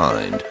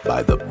defined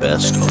by the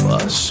best of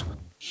us.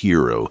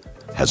 Hero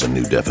has a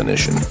new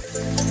definition.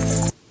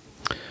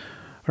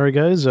 All right,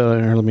 guys,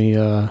 let me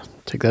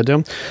Take that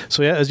down.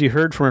 So yeah, as you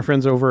heard from our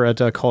friends over at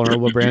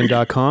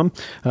ColoradoBrand.com,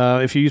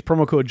 if you use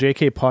promo code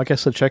JK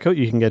Podcast at checkout,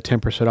 you can get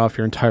 10% off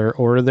your entire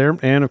order there.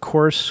 And of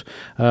course,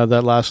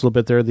 that last little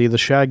bit there, the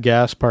Shad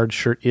Gaspard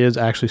shirt is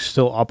actually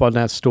still up on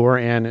that store,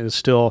 and it is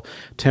still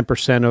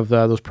 10% of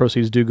those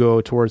proceeds do go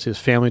towards his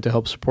family to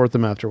help support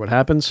them after what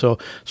happens. So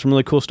some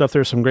really cool stuff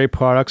there, some great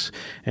products,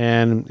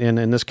 and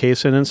in this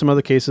case, and in some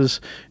other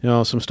cases,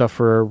 some stuff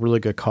for a really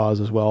good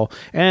cause as well.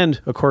 And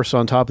of course,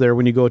 on top there,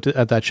 when you go at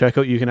that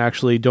checkout, you can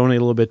actually donate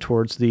a little bit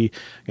towards the,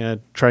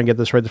 try and get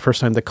this right the first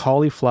time, the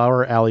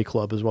Cauliflower Alley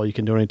Club as well. You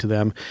can donate to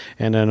them,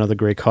 and another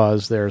great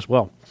cause there as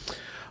well.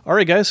 All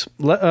right, guys,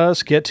 let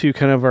us get to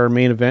kind of our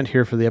main event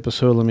here for the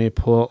episode. Let me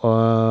pull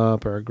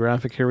up our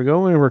graphic. Here we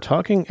go. And we're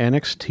talking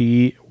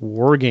NXT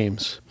War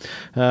Games.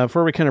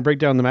 Before we kind of break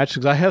down the matches,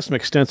 because I have some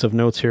extensive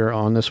notes here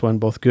on this one,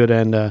 both good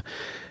and well,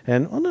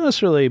 not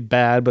necessarily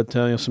bad, but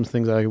some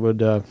things I would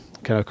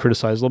kind of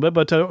criticize a little bit.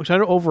 But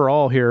kind of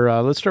overall here,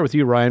 let's start with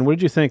you, Ryan. What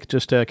did you think,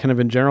 just kind of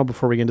in general,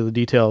 before we get into the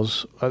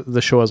details,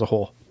 the show as a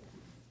whole?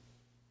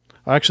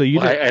 Actually,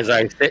 as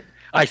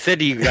I said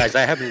to you guys,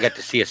 I haven't got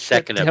to see a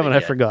second of it yet. I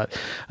forgot.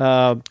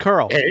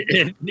 Carl.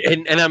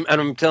 And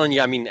I'm telling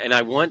you, I mean, and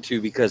I want to,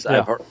 because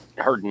I've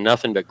heard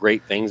nothing but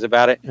great things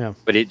about it. Yeah.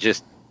 But it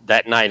just,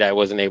 that night I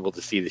wasn't able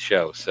to see the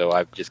show. So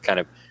I've just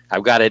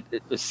I've got it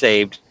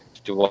saved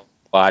to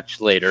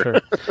watch later.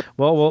 Sure.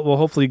 Well, we'll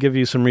hopefully give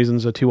you some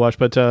reasons to watch.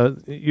 But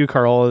you,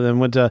 Carl, and then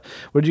what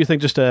did you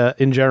think, just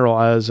in general,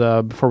 as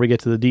before we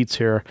get to the deets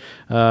here,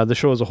 the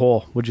show as a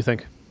whole? What did you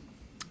think?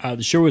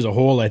 The show as a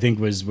whole, I think,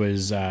 was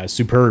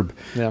superb.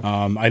 Yeah.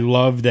 I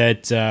love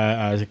that.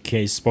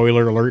 Okay,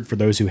 spoiler alert for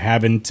those who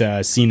haven't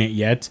seen it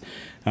yet.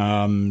 They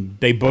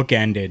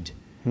bookended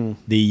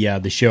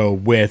the show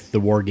with the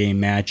War Game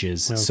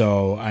matches. Okay.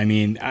 So, I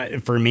mean,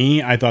 for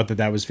me, I thought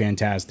that was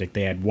fantastic.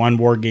 They had one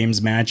War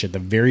Games match at the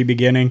very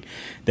beginning,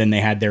 then they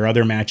had their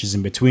other matches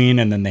in between,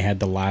 and then they had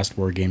the last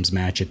War Games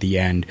match at the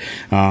end.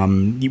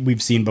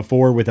 We've seen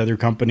before with other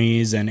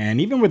companies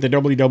and even with the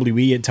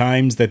WWE at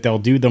times that they'll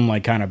do them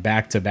like kind of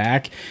back to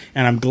back,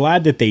 and I'm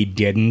glad that they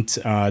didn't.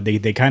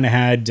 They kind of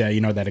had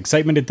that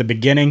excitement at the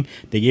beginning.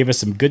 They gave us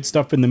some good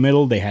stuff in the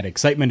middle. They had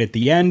excitement at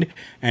the end,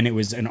 and it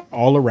was an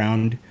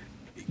all-around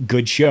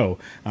good show.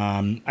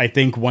 I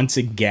think once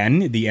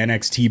again the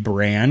NXT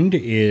brand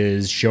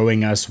is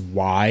showing us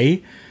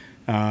why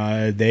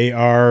they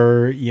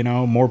are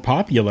more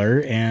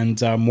popular and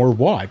more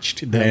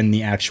watched than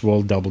the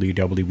actual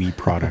WWE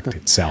product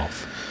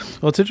itself.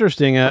 Well, it's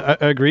interesting. I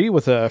agree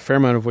with a fair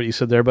amount of what you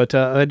said there, but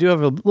I do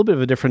have a little bit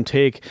of a different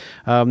take.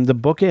 The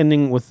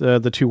bookending with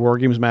the two War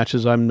Games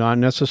matches, I'm not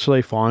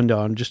necessarily fond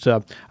on. Just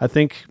I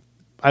think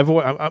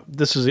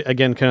this is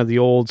again kind of the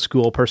old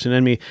school person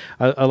in me.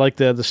 I like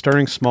the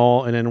starting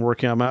small and then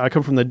working on. I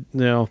come from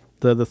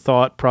the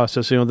thought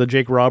process, the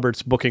Jake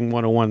Roberts booking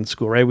 101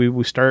 school, right?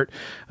 We start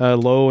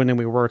low and then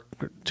we work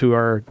to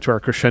our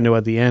crescendo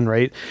at the end,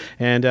 right?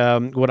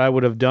 And what I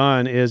would have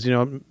done is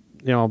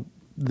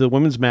the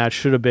women's match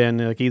should have been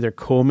like either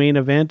co-main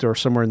event or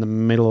somewhere in the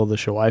middle of the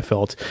show. I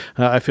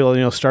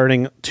feel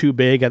starting too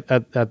big at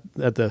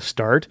the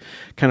start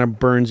kind of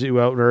burns you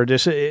out, or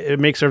just it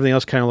makes everything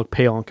else kind of look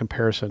pale in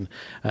comparison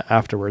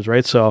afterwards,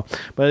 right? So,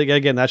 but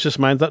again, that's just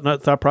my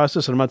thought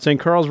process, and I'm not saying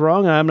Carl's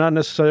wrong. I'm not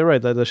necessarily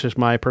right. That's just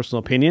my personal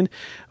opinion.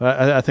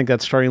 I think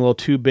that starting a little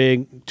too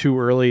big too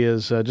early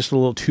is just a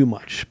little too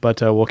much.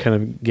 But we'll kind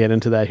of get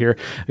into that here,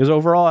 because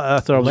overall, I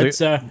thought it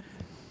was.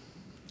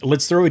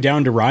 Let's throw it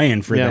down to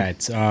Ryan for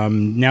that.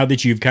 Now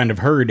that you've kind of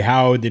heard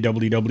how the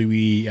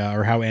WWE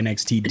or how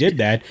NXT did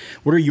that,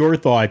 what are your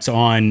thoughts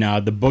on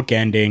the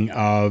bookending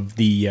of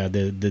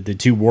the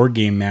two War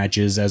Game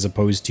matches as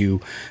opposed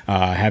to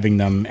having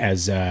them,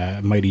 as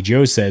Mighty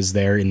Joe says,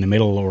 there in the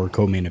middle or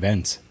co-main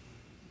events?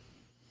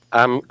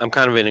 I'm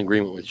kind of in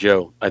agreement with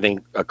Joe. I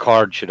think a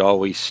card should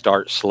always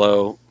start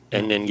slow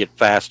and then get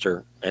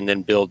faster and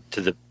then build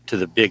to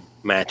the big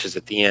matches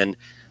at the end.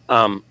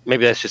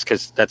 Maybe that's just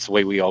because that's the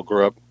way we all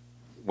grew up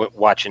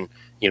watching,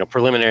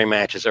 preliminary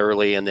matches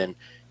early, and then,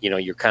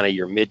 you're kind of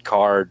your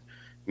mid-card,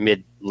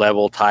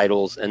 mid-level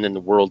titles, and then the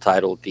world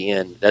title at the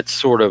end. That's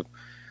sort of,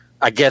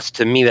 I guess,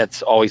 to me,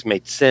 that's always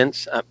made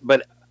sense.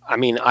 But, I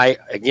mean, I,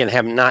 again,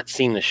 have not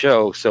seen the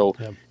show, so,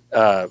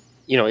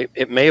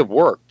 it may have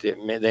worked.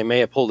 They may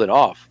have pulled it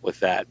off with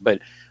that. But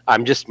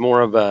I'm just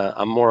more of,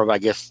 I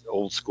guess,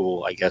 old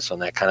school, I guess, on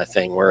that kind of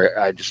thing, where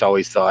I just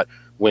always thought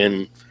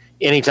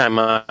anytime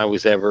I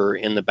was ever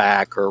in the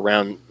back or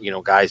around,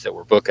 guys that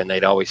were booking,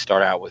 they'd always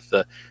start out with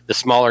the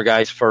smaller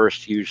guys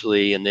first,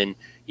 usually, and then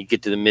you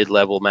get to the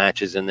mid-level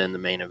matches and then the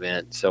main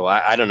event. So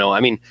I don't know.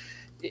 I mean,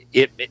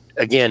 it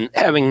again,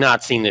 having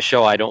not seen the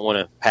show, I don't want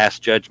to pass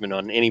judgment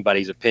on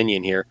anybody's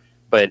opinion here,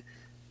 but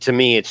to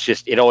me, it's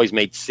just, it always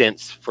made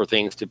sense for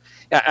things to,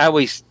 I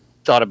always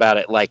thought about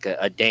it like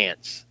a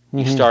dance. Mm-hmm.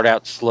 You start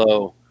out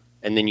slow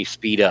and then you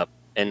speed up.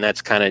 And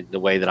that's kind of the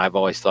way that I've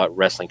always thought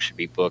wrestling should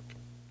be booked.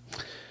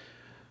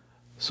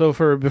 So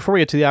before we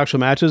get to the actual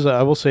matches,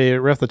 I will say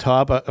right off the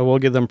top, I will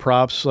give them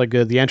props, like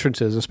the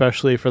entrances,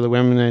 especially for the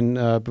women.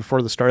 And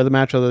before the start of the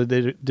match, although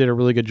they did a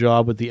really good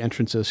job with the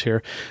entrances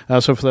here.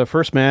 So for the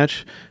first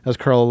match, as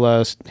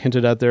Carl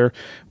hinted at there,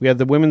 we had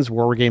the women's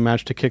War Game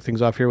match to kick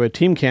things off here with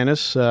Team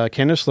Candice,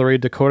 Candice LeRae,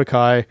 Dakota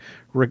Kai,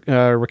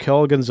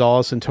 Raquel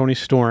Gonzalez, and Toni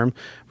Storm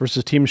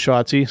versus Team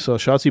Shotzi. So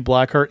Shotzi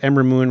Blackheart,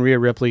 Ember Moon, Rhea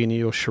Ripley, and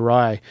Io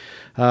Shirai.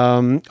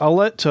 I'll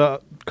let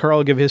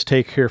Carl give his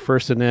take here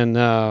first, and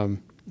then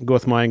go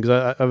with mine,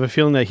 because I have a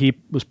feeling that he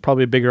was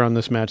probably bigger on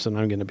this match than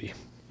I'm going to be.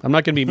 I'm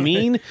not going to be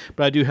mean,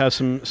 but I do have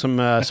some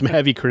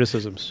heavy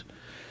criticisms.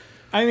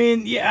 It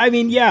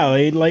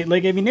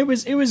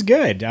was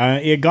good.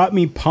 It got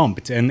me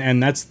pumped,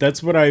 and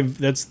that's what I've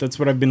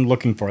been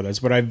looking for.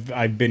 That's what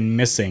I've been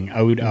missing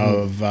out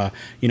of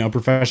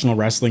professional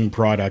wrestling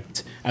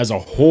product as a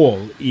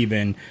whole.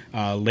 Even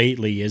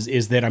lately,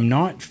 is that I'm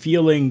not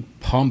feeling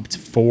pumped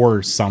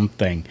for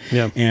something.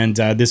 Yeah. And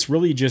this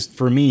really just,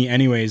 for me,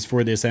 anyways,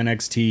 for this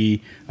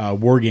NXT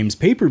War Games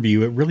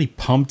pay-per-view, it really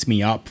pumped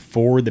me up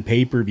for the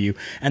pay-per-view,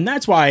 and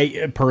that's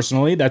why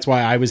personally,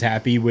 I was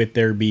happy with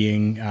there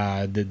being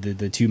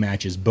the two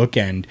matches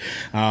bookend.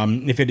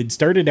 If it had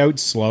started out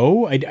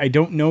slow, I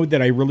don't know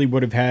that I really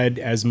would have had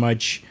as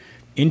much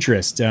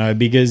interest,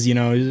 because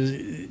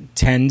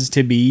tends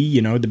to be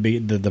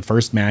the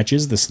first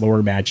matches, the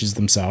slower matches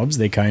themselves,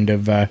 they kind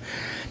of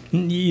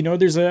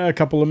there's a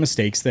couple of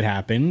mistakes that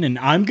happen, and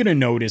I'm gonna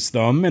notice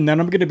them, and then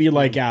I'm gonna be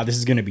like, this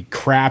is gonna be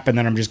crap, and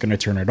then I'm just gonna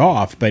turn it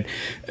off. But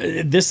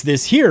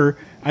this here,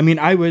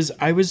 I was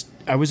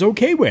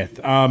okay with.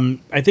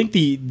 I think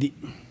the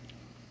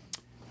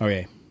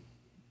okay.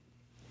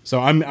 So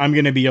I'm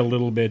going to be a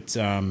little bit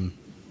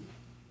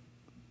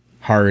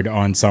hard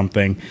on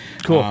something.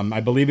 Cool. I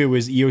believe it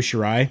was Io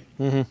Shirai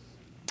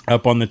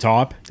up on the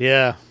top.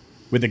 Yeah.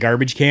 With the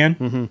garbage can.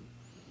 Mm-hmm.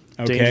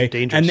 Okay.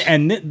 Dangerous.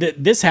 And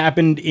this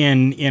happened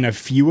in a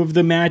few of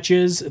the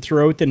matches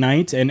throughout the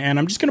night, and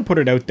I'm just going to put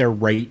it out there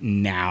right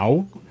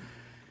now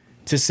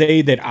to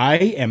say that I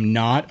am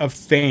not a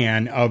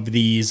fan of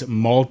these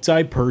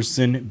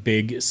multi-person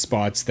big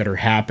spots that are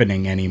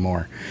happening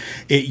anymore.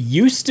 It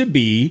used to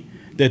be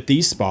that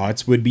these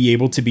spots would be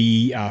able to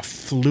be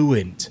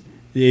fluent.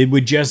 It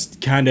would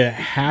just kind of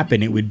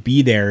happen. It would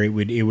be there. It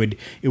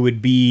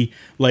would be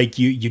like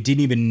you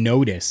didn't even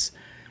notice.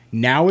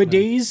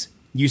 Nowadays,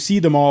 you see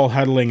them all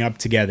huddling up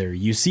together.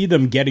 You see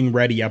them getting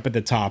ready up at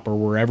the top or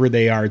wherever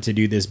they are to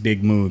do this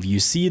big move.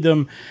 You see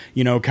them,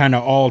 kind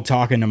of all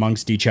talking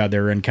amongst each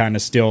other and kind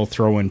of still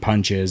throwing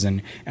punches.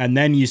 And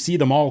then you see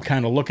them all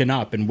kind of looking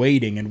up and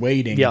waiting and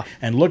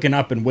looking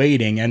up and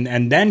waiting.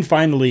 And then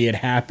finally it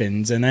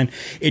happens. And then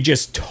it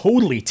just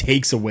totally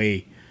takes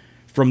away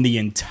from the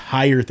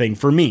entire thing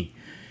for me.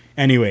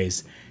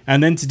 Anyways.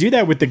 And then to do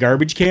that with the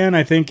garbage can,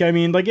 I think,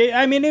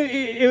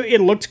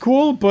 it looked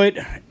cool, but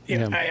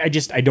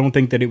I don't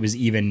think that it was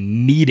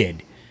even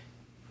needed.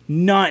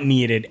 Not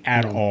needed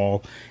at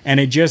all.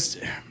 And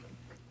that's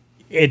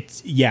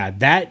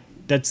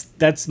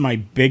my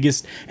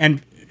biggest,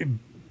 and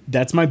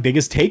that's my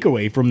biggest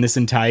takeaway from this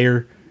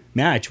entire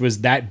match, was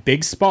that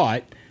big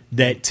spot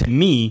that to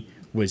me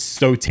was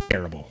so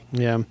terrible.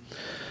 Yeah.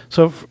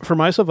 So for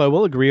myself, I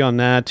will agree on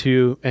that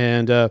too,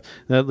 and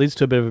that leads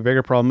to a bit of a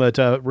bigger problem. But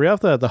right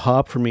off the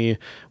hop, for me,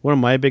 one of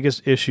my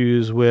biggest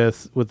issues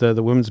with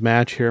the women's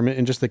match here,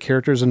 and just the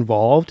characters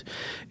involved,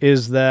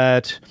 is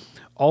that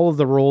all of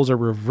the roles are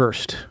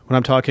reversed. When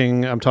I'm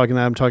talking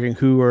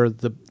who are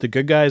the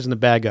good guys and the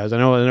bad guys. I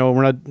know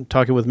we're not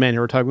talking with men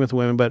here, we're talking with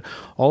women, but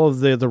all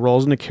of the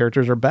roles and the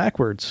characters are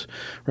backwards,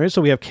 right?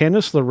 So we have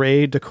Candice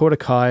LeRae, Dakota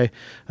Kai,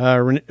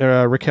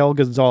 Raquel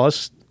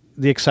Gonzalez,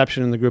 the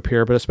exception in the group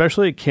here, but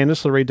especially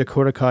Candice LeRae,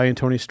 Dakota Kai, and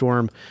Toni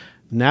Storm,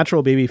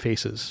 natural baby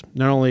faces,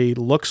 not only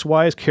looks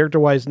wise, character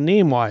wise,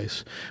 name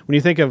wise. When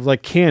you think of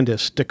like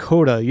Candice,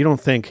 Dakota, you don't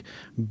think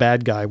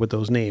bad guy with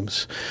those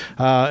names.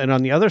 And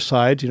on the other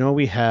side,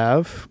 we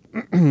have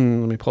let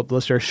me pull up the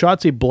list here.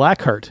 Shotzi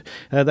Blackheart.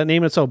 That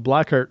name itself,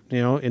 Blackheart,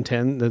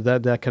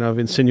 that kind of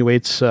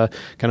insinuates kind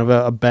of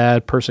a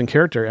bad person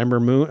character. Ember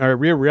Moon, or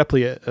Rhea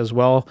Ripley as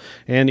well,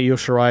 and Io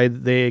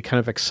Shirai, they kind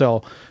of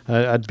excel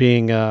at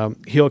being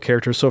heel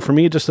characters. So for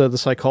me, just the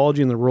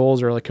psychology and the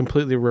roles are like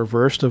completely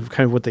reversed of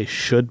kind of what they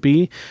should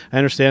be. I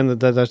understand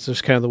that's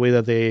just kind of the way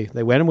that they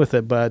went with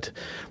it, but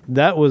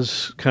that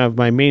was kind of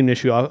my main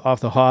issue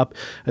off the hop.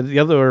 The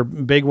other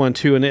big one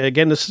too, and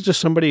again, this is just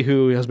somebody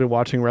who has been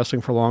watching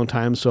wrestling for a long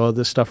time, so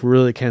this stuff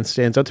really can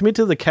stand out to me.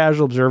 To the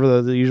casual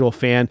observer, the usual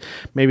fan,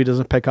 maybe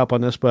doesn't pick up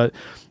on this, but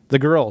the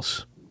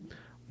girls,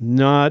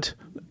 not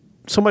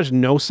so much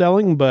no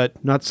selling, but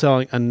not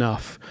selling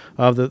enough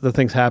of the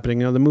things happening.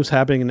 The moves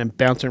happening and then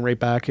bouncing right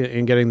back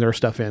and getting their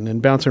stuff in,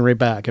 and bouncing right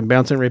back and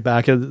bouncing right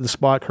back. The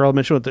spot Carl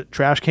mentioned with the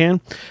trash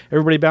can,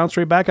 everybody bounced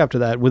right back after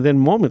that within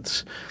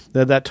moments.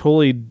 That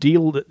totally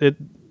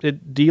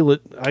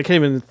I can't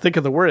even think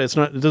of the word. It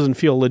doesn't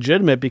feel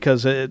legitimate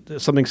because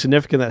it's something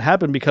significant that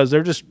happened, because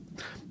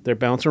they're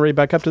bouncing right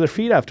back up to their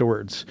feet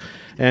afterwards.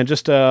 And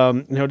just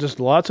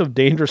lots of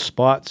dangerous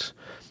spots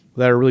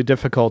that are really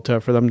difficult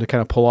for them to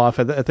kind of pull off.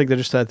 I think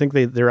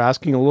they're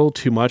asking a little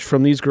too much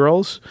from these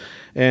girls,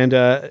 and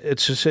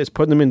it's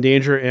putting them in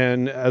danger.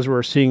 And as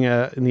we're seeing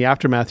in the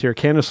aftermath here,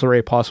 Candice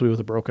LeRae possibly with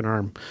a broken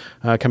arm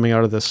coming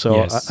out of this. So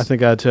Yes. I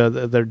think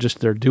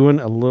they're doing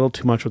a little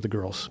too much with the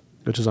girls,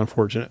 which is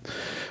unfortunate.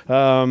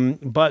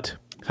 But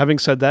having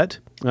said that,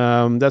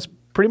 that's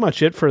pretty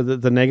much it for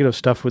the negative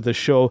stuff with the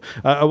show.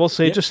 I will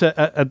say just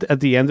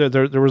at the end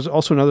there was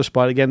also another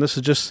spot. Again, this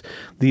is just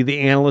the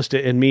analyst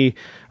and me.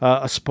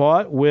 A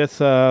spot with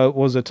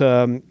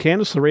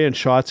Candice LeRae and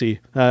Shotzi.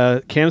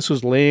 Candice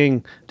was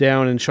laying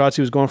down and Shotzi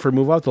was going for a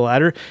move off the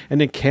ladder, and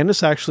then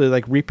Candice actually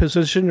like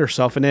repositioned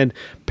herself and then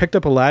picked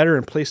up a ladder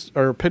and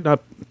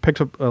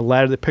picked up a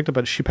ladder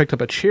that she picked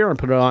up a chair and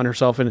put it on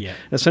herself and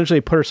essentially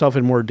put herself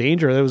in more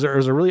danger. It was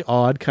a really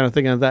odd kind of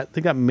thing. And I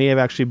think that may have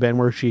actually been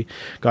where she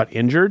got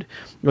injured.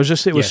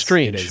 It was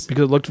strange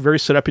because it looked very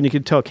set up, and you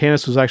could tell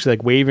Candice was actually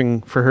like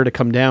waving for her to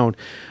come down.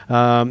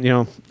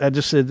 I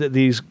just said that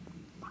these.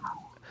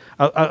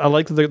 I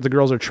like that the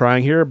girls are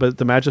trying here, but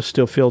the matches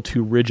still feel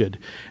too rigid.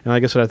 And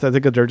like I said, I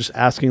think that they're just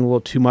asking a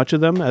little too much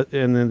of them,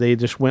 and then they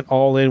just went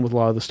all in with a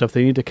lot of the stuff.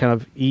 They need to kind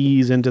of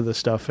ease into the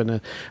stuff. And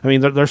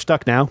they're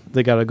stuck now.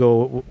 They got to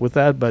go with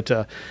that. But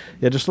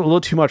just a little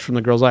too much from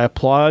the girls. I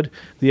applaud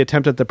the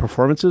attempt at the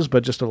performances,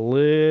 but just a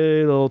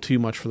little too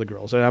much for the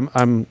girls. And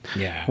I'm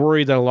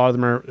worried that a lot of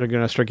them are going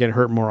to start getting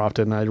hurt more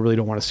often. I really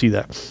don't want to see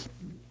that.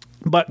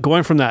 But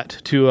going from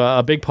that to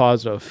a big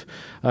positive,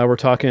 we're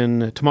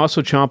talking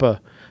Tommaso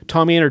Ciampa,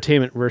 Tommy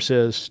Entertainment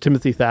versus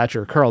Timothy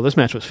Thatcher. Carl, this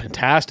match was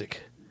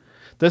fantastic.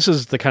 This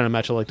is the kind of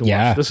match I like to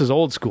watch. This is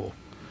old school.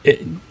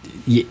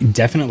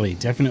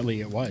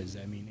 Definitely it was.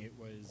 I mean,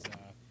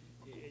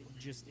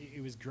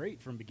 it was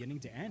great from beginning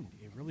to end.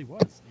 It really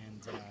was,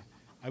 and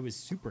I was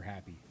super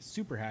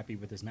happy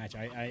with this match.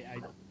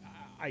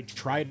 I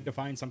tried to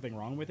find something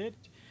wrong with it,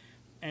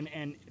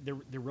 and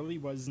there really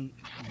wasn't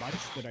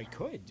much that I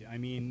could. I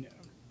mean,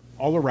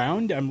 all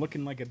around, I'm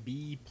looking like a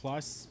B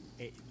plus.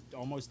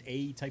 Almost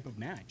A type of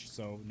match.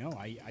 So no,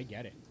 I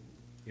get it.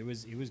 It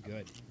was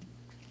good.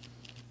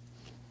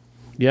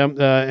 Yeah,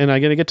 and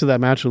I'm gonna get to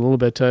that match in a little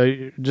bit.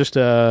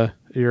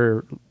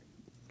 Your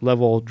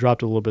level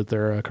dropped a little bit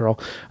there, Carl,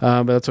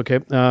 but that's okay.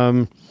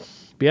 I'll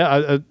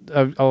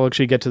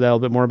actually get to that a little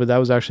bit more. But that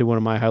was actually one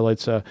of my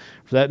highlights for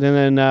that. And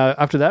then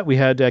after that, we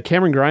had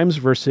Cameron Grimes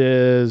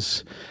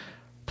versus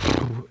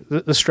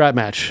the strap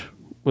match.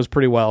 Was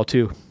pretty wild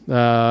too.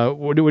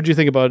 What did you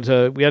think about?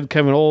 We had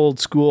kind of an old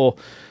school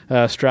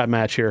strap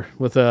match here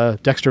with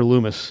Dexter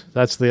Lumis.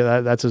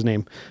 That's his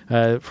name.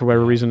 For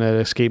whatever reason, it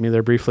escaped me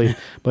there briefly.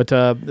 But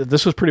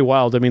this was pretty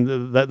wild. I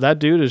mean, that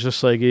dude is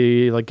just like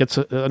he gets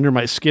under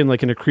my skin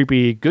like in a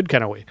creepy good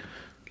kind of way.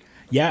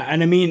 Yeah,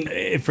 and I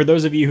mean, for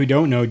those of you who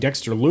don't know,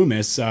 Dexter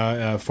Lumis,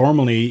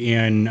 formerly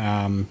in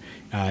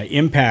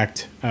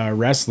Impact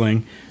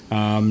Wrestling,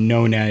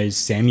 known as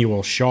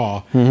Samuel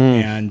Shaw,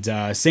 and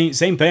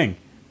same thing.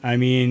 I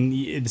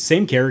mean, the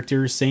same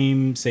character,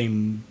 same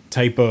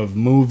type of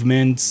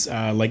movements,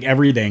 like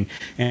everything.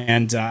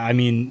 And I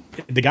mean,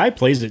 the guy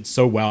plays it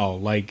so well,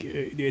 like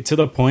to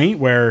the point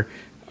where,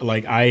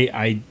 like,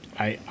 I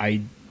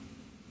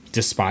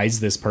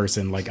despise this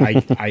person. Like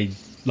I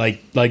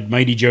like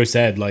Mighty Joe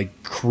said,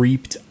 like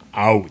creeped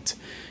out.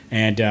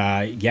 And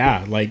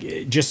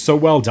like just so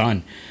well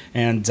done.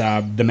 And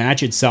the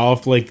match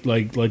itself, like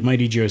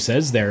Mighty Joe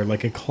says there,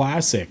 like a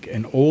classic,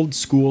 an old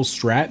school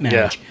strap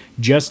match,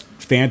 just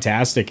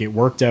fantastic. It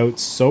worked out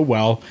so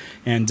well,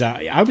 and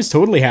I was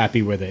totally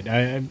happy with it.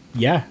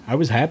 I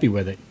was happy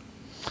with it.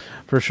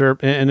 For sure.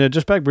 And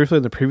just back briefly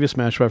in the previous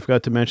match, I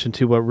forgot to mention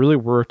too, what really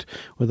worked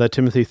with that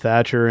Timothy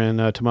Thatcher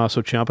and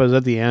Tommaso Ciampa is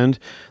at the end,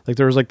 like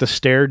there was like the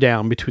stare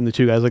down between the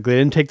two guys. Like they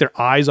didn't take their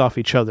eyes off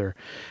each other.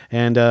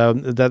 And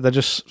that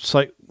just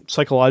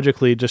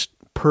psychologically just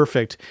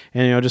perfect,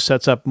 and just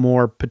sets up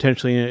more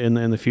potentially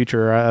in the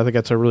future. I think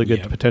that's a really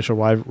good potential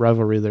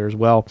rivalry there as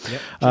well. Yep.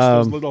 Just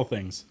those little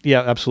things.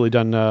 Yeah, absolutely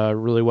done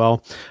really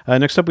well.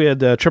 Next up, we had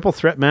the triple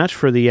threat match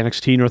for the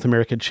NXT North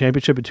American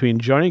Championship between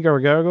Johnny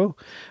Gargano,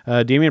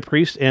 Damian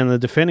Priest, and the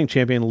defending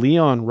champion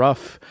Leon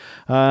Ruff.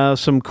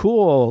 Some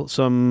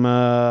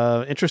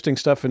interesting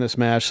stuff in this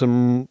match.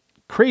 Some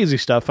crazy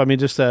stuff. I mean,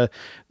 just kind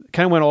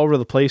of went all over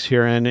the place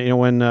here. And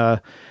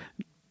when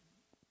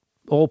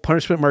old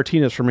Punishment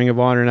Martinez from Ring of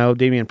Honor, now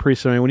Damian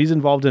Priest. I mean, when he's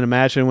involved in a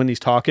match and when he's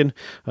talking,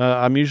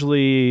 I'm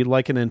usually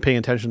liking and paying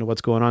attention to what's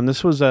going on.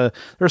 This was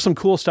there's some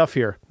cool stuff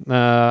here.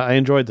 I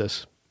enjoyed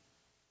this.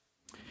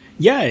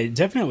 Yeah,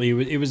 definitely.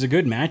 It was a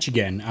good match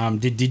again.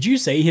 Did you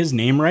say his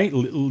name right?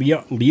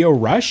 Leo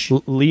Rush?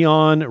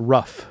 Leon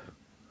Ruff.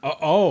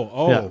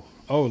 Oh,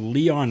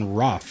 Leon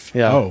Ruff.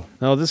 Yeah. Oh.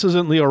 No, this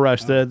isn't Leo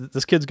Rush.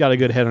 This kid's got a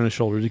good head on his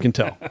shoulders. You can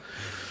tell.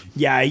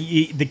 Yeah,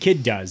 the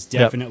kid does,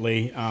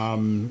 definitely.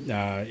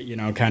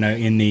 Yep. Kind of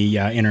in the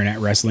internet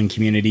wrestling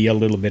community, a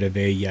little bit of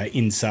a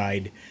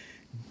inside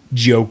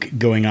joke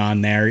going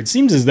on there. It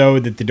seems as though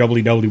that the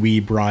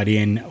WWE brought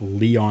in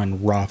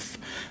Leon Ruff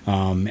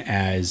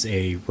as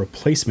a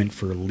replacement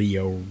for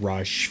Lio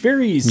Rush.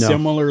 Very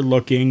similar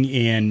looking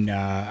in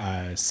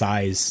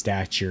size,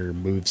 stature,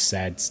 move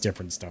sets,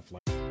 different stuff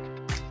like that.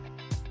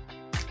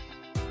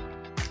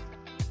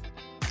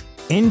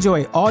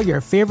 Enjoy all your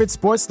favorite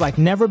sports like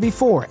never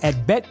before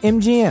at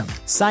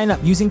BetMGM. Sign up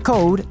using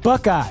code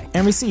Buckeye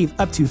and receive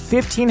up to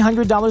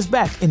 $1,500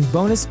 back in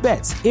bonus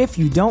bets if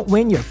you don't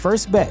win your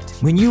first bet.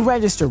 When you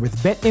register with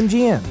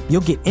BetMGM, you'll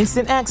get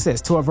instant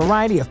access to a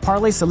variety of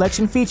parlay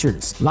selection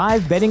features,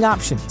 live betting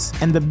options,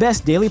 and the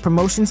best daily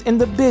promotions in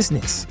the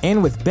business.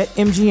 And with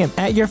BetMGM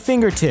at your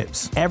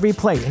fingertips, every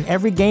play and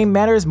every game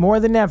matters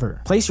more than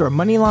ever. Place your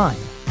money line,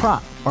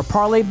 prop, or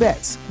parlay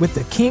bets with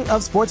the king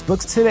of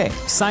sportsbooks today.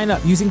 Sign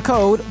up using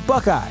code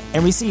Buckeye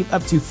and receive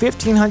up to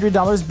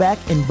 $1,500 back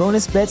in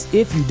bonus bets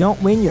if you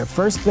don't win your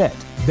first bet.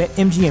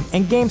 BetMGM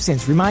and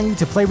GameSense remind you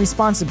to play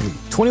responsibly.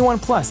 21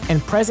 plus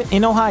and present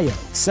in Ohio,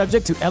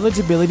 subject to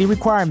eligibility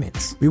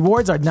requirements.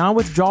 Rewards are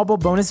non-withdrawable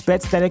bonus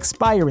bets that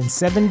expire in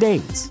 7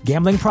 days.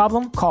 Gambling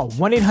problem? Call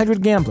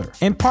 1-800-GAMBLER.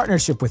 In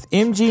partnership with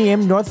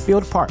MGM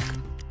Northfield Park.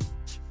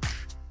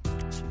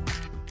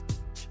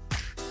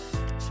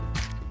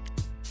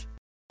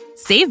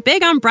 Save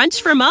big on brunch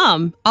for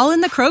mom, all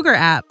in the Kroger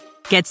app.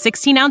 Get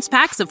 16-ounce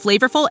packs of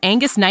flavorful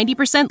Angus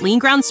 90% lean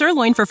ground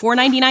sirloin for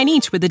 $4.99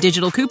 each with a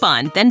digital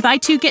coupon. Then buy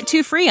 2, get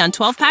 2 free on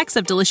 12 packs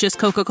of delicious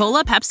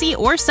Coca-Cola, Pepsi,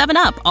 or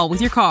 7-Up, all with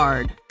your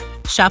card.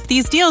 Shop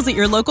these deals at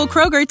your local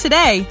Kroger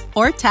today,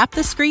 or tap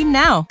the screen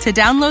now to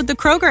download the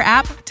Kroger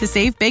app to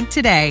save big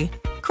today.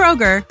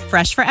 Kroger,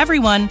 fresh for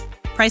everyone.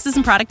 Prices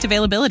and product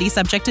availability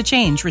subject to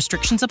change.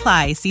 Restrictions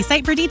apply. See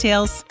site for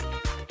details.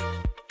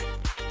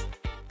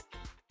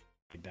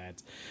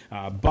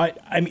 But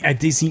I mean, a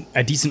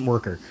decent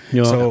worker.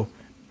 So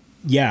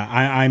yeah,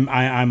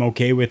 I'm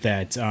okay with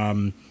that.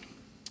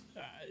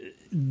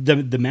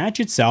 The match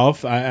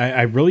itself,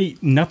 I really,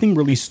 nothing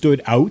really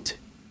stood out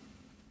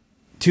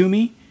to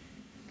me.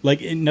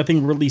 Like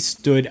nothing really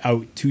stood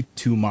out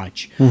too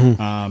much.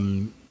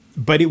 Mm-hmm.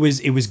 But it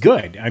was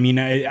good. I mean,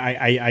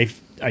 I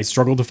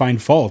struggled to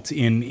find fault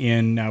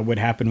in what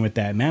happened with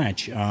that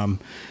match.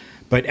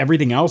 But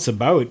everything else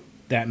about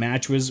that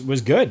match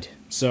was good.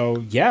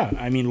 So yeah,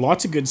 I mean,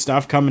 lots of good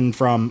stuff coming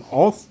from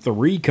all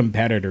three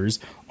competitors.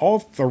 All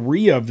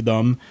three of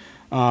them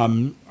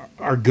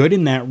are good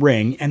in that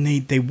ring, and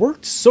they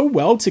worked so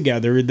well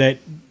together that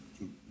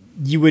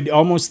you would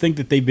almost think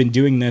that they've been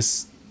doing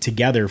this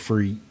together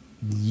for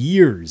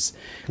years,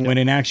 when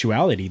in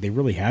actuality they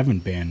really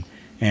haven't been,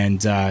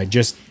 and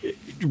just it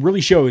really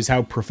shows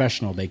how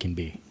professional they can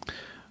be.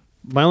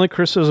 My only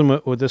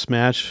criticism with this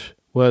match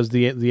was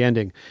the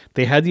ending.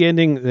 They had the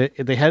ending.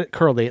 They had it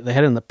curled. They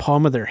had it in the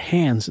palm of their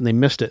hands, and they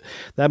missed it.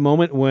 That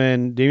moment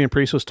when Damian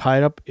Priest was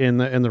tied up in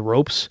the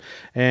ropes,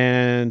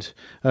 and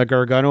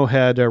Gargano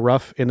had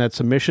Ruff in that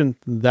submission.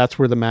 That's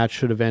where the match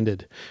should have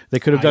ended. They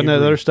could have done that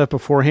other stuff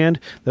beforehand.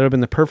 That would have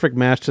been the perfect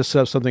match to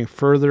set up something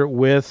further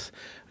with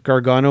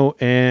Gargano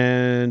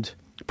and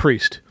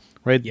Priest.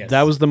 Right. Yes.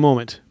 That was the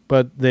moment.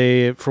 But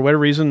they, for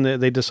whatever reason,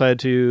 they decided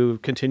to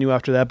continue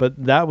after that.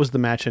 But that was the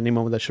match ending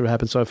moment that should have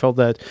happened. So I felt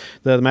that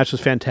the match was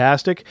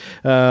fantastic.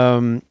 You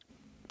know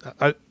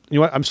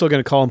what? I'm still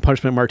going to call him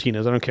Punishment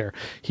Martinez. I don't care.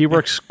 He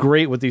works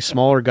great with these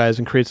smaller guys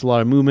and creates a lot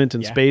of movement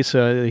and space.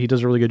 He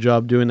does a really good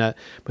job doing that.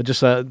 But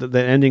just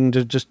the ending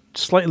just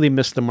slightly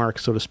missed the mark,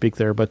 so to speak,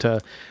 there. But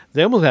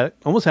they almost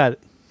had it.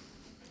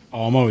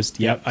 Almost.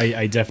 Yep.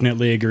 I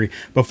definitely agree.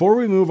 Before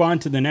we move on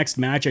to the next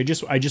match, I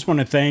just want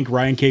to thank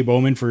Ryan K.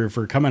 Bowman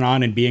for coming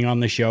on and being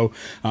on the show.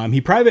 He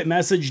private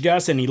messaged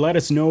us and he let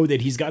us know that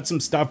he's got some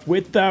stuff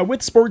with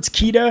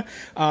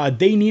Sportskeeda.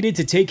 They needed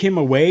to take him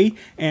away,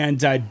 and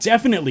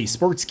definitely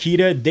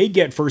Sportskeeda, they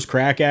get first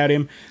crack at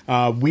him.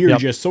 We are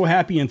just so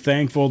happy and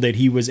thankful that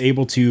he was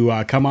able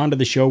to come onto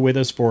the show with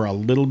us for a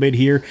little bit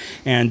here.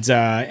 And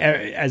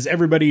as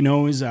everybody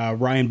knows,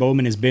 Ryan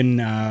Bowman has been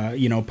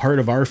part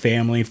of our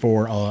family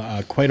for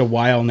quite a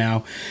while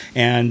now.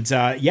 And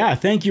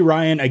thank you,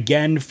 Ryan,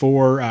 again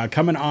for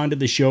coming on to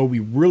the show. We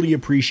really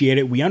appreciate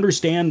it. We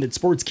understand that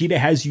Sportskeeda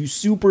has you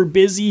super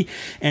busy,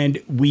 and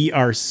we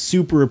are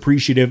super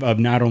appreciative of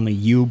not only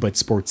you, but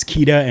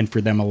Sportskeeda, and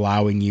for them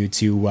allowing you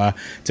to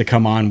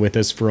come on with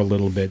us for a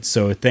little bit.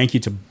 So thank you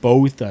to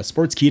both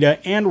Sportskeeda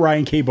and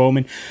Ryan K.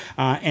 Bowman.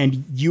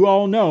 And you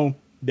all know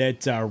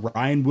that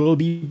Ryan will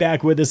be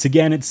back with us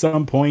again at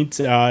some point.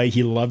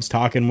 He loves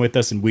talking with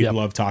us, and we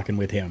love talking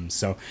with him.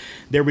 So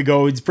there we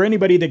go. It's for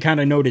anybody that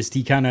kind of noticed,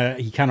 he kind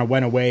of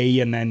went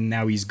away and then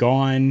now he's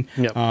gone.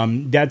 Yep.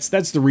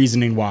 That's the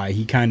reasoning why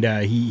he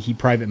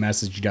private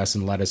messaged us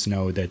and let us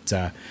know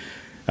that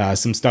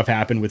some stuff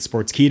happened with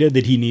Sportskeeda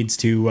that he needs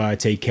to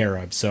take care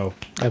of. So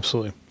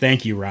absolutely,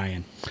 thank you,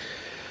 Ryan.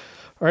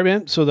 All right,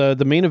 man. So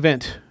the main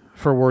event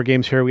for War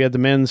Games here, we had the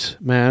men's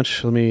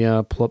match. Let me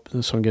pull up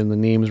so I'm getting the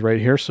names right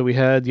here. So we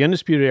had the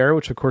Undisputed Era,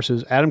 which of course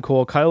is Adam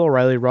Cole, Kyle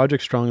O'Reilly,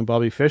 Roderick Strong, and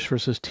Bobby Fish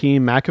versus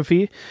Team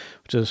McAfee,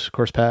 which is of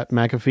course Pat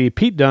McAfee,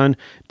 Pete Dunne,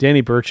 Danny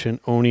Burch, and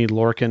Oney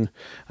Lorcan.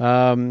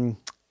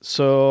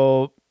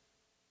 So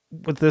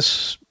with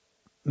this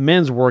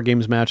men's War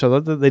Games match, I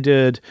thought that they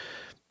did.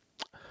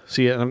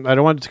 See, I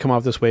don't want it to come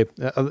off this way.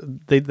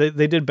 They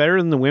did better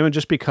than the women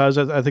just because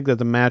I think that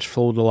the match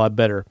flowed a lot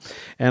better.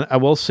 And I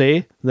will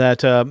say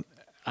that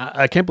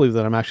I can't believe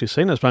that I'm actually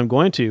saying this, but I'm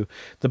going to.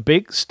 The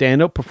big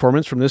standout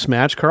performance from this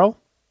match, Carl,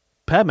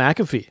 Pat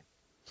McAfee.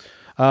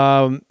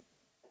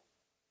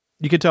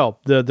 You could tell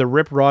the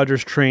Rip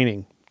Rogers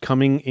training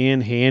coming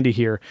in handy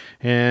here,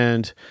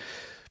 and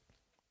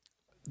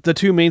the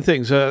two main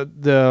things.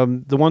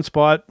 The one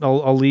spot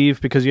I'll leave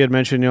because you had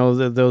mentioned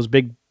those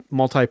big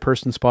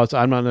multi-person spots.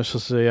 I'm not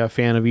necessarily a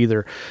fan of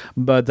either,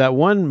 but that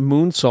one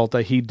moonsault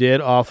that he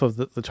did off of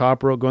the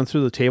top rope going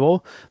through the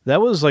table,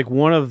 that was like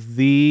one of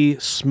the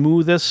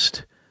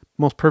smoothest,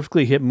 most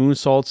perfectly hit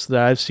moonsaults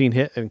that I've seen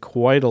hit in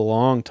quite a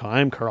long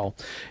time, Carl.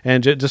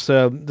 And just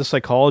the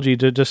psychology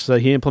to just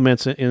he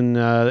implements in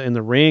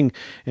the ring,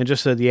 and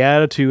just the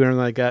attitude and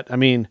like that. I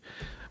mean,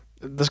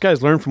 this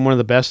guy's learned from one of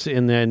the best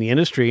in the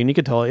industry, and you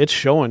can tell it's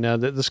showing now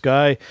that this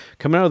guy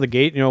coming out of the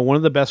gate, one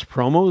of the best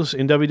promos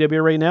in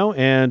WWE right now,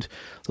 and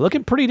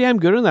looking pretty damn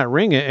good in that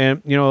ring,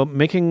 and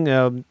making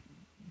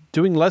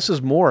doing less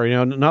is more.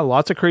 Not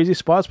lots of crazy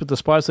spots, but the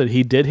spots that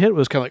he did hit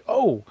was kind of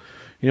like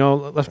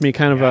left me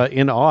kind of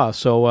in awe.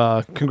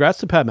 So congrats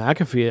to Pat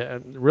McAfee, a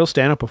real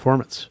stand-up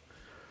performance.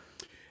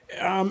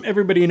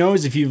 Everybody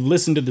knows, if you've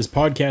listened to this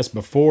podcast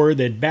before,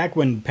 that back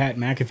when Pat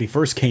McAfee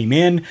first came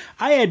in,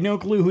 I had no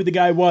clue who the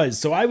guy was,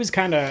 so I was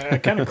kind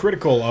of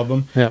critical of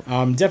him. Yep.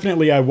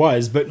 Definitely I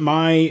was, but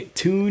my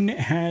tune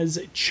has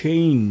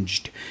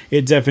changed.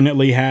 It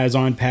definitely has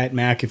on Pat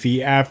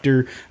McAfee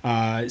after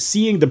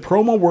seeing the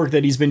promo work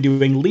that he's been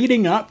doing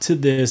leading up to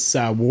this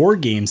War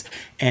Games,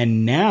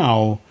 and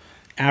now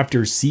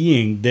after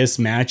seeing this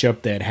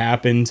matchup that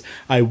happened.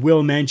 I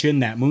will mention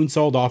that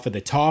moonsault off of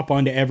the top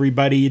onto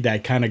everybody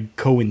that kind of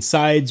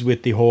coincides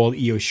with the whole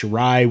Io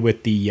Shirai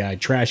with the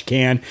trash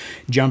can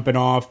jumping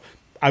off.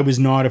 I was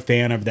not a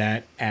fan of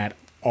that at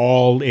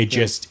all. It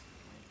just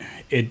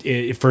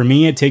it for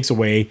me, it takes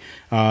away.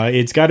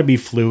 It's got to be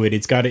fluid.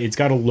 It's got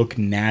to look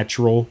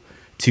natural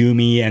to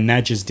me, and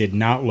that just did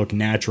not look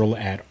natural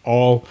at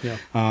all. Yeah.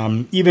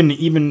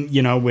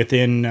 Even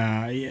within.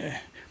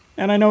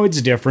 And I know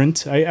it's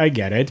different. I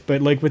get it,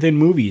 but like within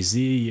movies,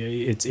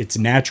 it's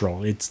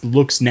natural. It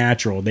looks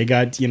natural. They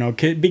got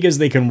because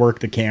they can work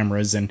the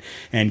cameras and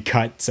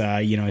cut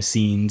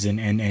scenes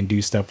and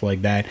do stuff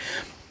like that.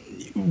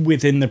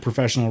 Within the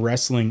professional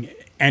wrestling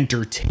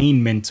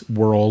entertainment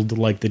world,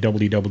 like the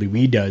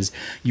WWE does,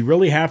 you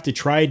really have to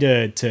try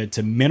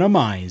to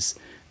minimize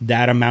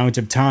that amount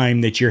of time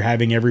that you're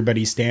having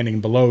everybody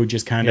standing below,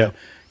 just kind of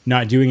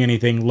not doing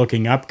anything,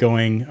 looking up,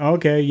 going,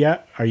 okay, yeah,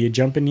 are you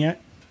jumping yet?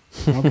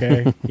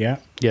 Okay, yeah.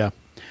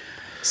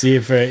 See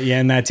if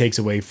and that takes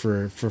away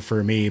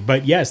for me.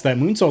 But yes, that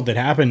moonsault that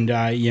happened,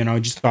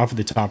 just off of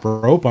the top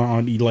rope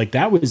on like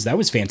that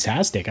was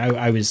fantastic.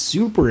 I was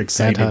super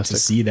excited to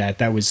see that.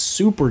 That was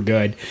super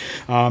good.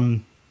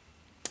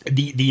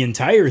 The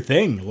entire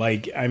thing,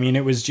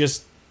 it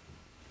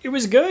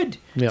was good.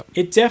 Yeah,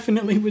 it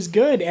definitely was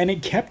good, and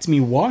it kept me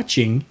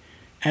watching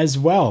as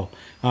well.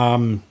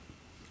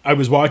 I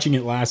was watching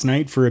it last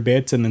night for a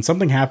bit, and then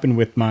something happened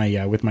with my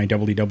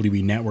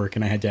WWE Network,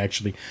 and I had to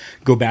actually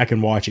go back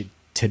and watch it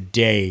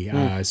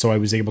today. So I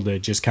was able to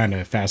just kind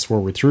of fast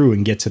forward through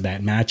and get to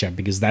that matchup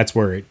because that's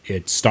where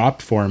it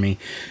stopped for me.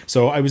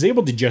 So I was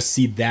able to just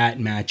see that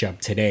matchup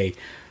today.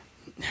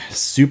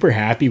 Super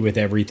happy with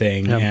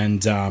everything,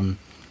 and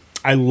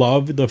I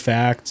love the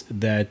fact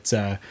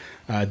that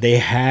they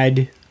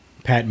had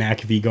Pat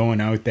McAfee going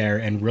out there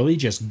and really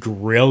just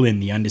grilling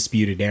the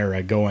Undisputed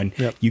Era, going,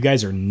 you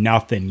guys are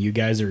nothing. You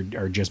guys are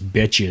just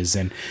bitches.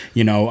 And,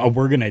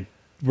 we're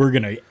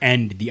going to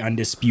end the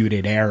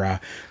Undisputed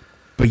Era.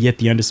 But yet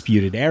the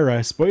Undisputed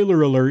Era,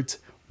 spoiler alert,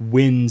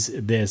 wins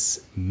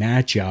this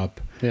matchup.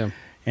 Yeah.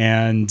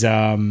 And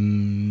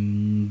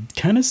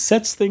kind of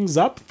sets things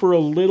up for a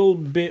little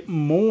bit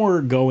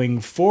more going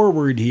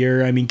forward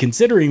here. I mean,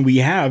 considering we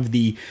have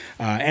the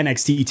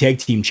NXT Tag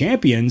Team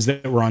Champions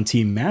that were on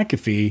Team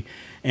McAfee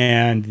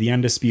and the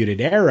Undisputed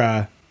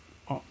Era,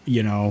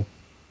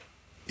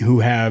 who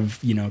have,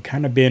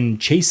 kind of been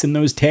chasing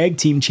those Tag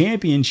Team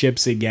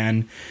Championships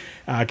again,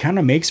 kind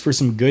of makes for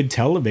some good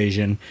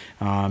television.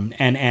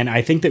 And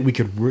I think that we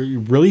could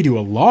really do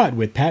a lot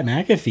with Pat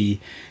McAfee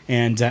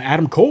and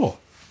Adam Cole.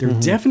 There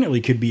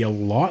definitely could be a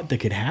lot that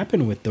could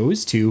happen with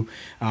those two,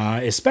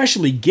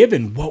 especially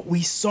given what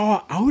we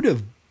saw out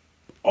of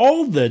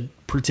all the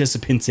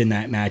participants in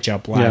that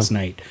matchup last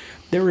night.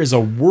 There is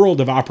a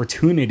world of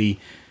opportunity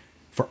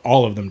for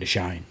all of them to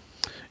shine.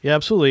 Yeah,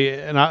 absolutely.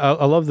 And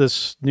I love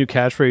this new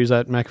catchphrase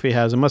that McAfee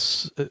has.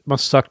 It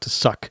must suck to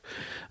suck.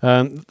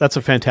 That's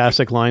a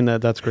fantastic line.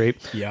 That's great.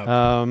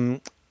 Yeah.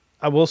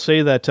 I will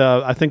say that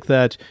I think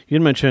that you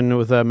mentioned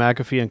with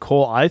McAfee and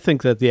Cole, I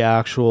think that the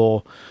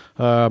actual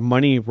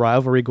money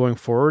rivalry going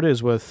forward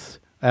is with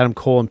Adam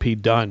Cole and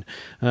Pete Dunne.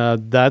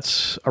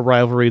 That's a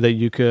rivalry that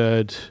you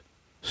could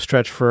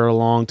stretch for a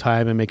long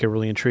time and make it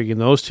really intriguing.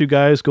 Those two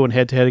guys going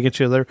head to head against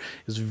each other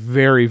is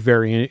very,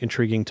 very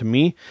intriguing to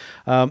me.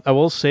 I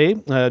will say,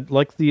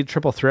 like the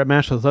triple threat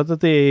match, I thought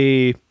that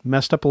they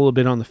messed up a little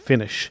bit on the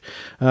finish.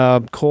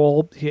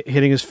 Cole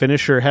hitting his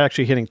finisher,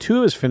 actually hitting two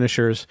of his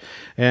finishers,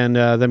 and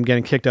them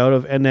getting kicked out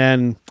of, and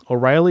then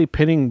O'Reilly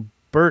pinning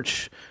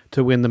Burch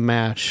to win the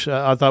match.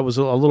 I thought it was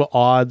a little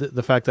odd,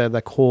 the fact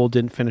that Cole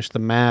didn't finish the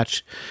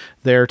match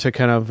there to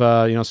kind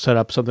of set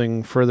up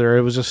something further.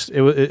 It was just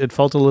it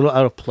felt a little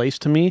out of place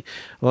to me.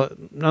 Well,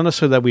 not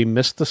necessarily that we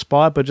missed the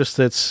spot, but just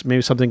that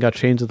maybe something got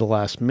changed at the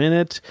last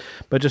minute.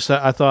 But just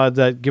I thought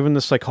that given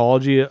the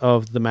psychology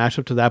of the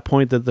matchup to that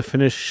point, that the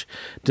finish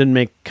didn't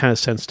make kind of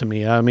sense to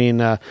me. I mean,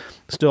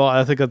 still,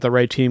 I think that the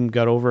right team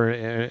got over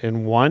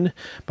and won,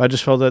 but I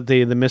just felt that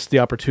they missed the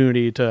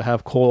opportunity to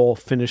have Cole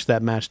finish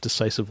that match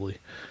decisively.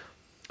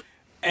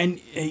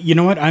 And you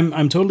know what?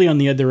 I'm totally on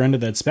the other end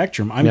of that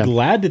spectrum. I'm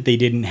glad that they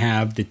didn't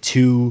have the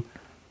two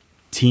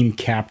team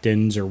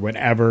captains or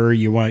whatever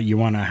you want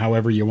to,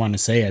 however you want to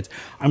say it.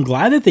 I'm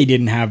glad that they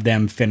didn't have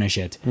them finish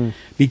it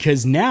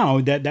because now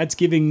that's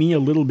giving me a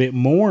little bit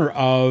more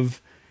of,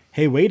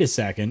 hey, wait a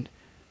second.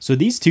 So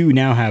these two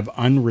now have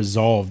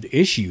unresolved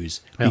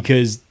issues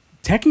because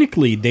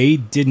technically they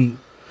didn't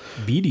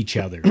beat each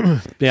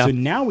other. So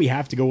now we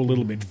have to go a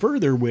little bit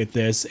further with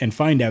this and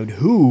find out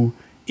who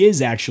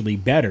is actually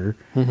better,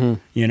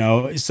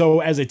 so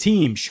as a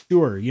team,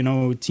 sure,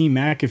 Team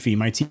McAfee,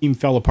 my team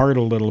fell apart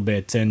a little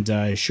bit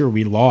and sure,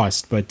 we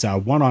lost, but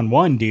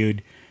one-on-one,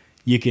 dude,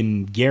 you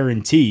can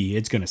guarantee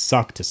it's going to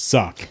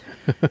suck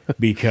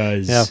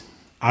because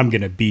I'm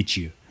going to beat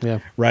you.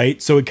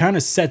 Right. So it kind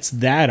of sets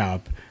that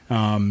up.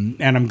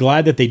 And I'm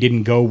glad that they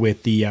didn't go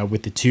with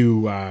the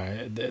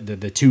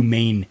two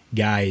main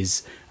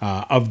guys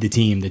of the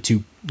team, the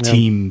two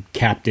team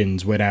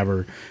captains,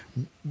 whatever,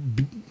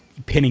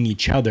 pinning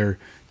each other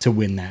to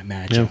win that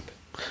matchup.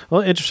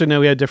 Well, interesting.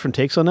 Now we had different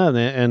takes on that,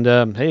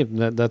 and hey,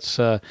 that's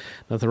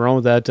nothing wrong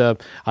with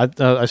that.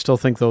 I still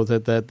think though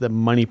that the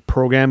money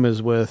program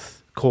is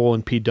with Cole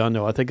and Pete Dunne.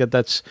 I think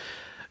that's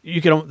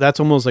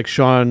almost like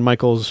Shawn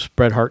Michaels,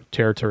 Bret Hart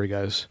territory,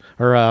 guys.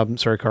 Or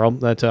sorry, Carl.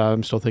 That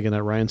I'm still thinking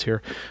that Ryan's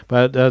here,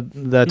 but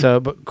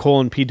but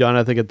Cole and Pete Dunne,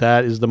 I think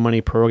that is the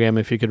money program.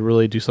 If you could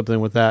really do something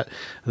with that,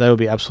 that would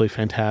be absolutely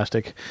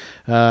fantastic.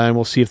 And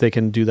we'll see if they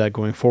can do that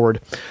going forward.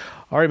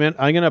 All right, man,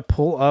 I'm going to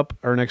pull up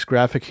our next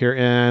graphic here,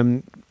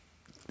 and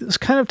this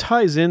kind of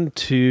ties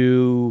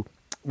into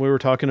what we were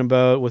talking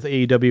about with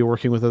AEW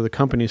working with other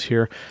companies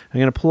here. I'm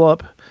going to pull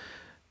up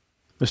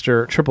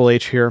Mr. Triple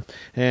H here,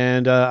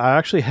 and I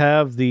actually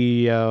have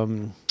the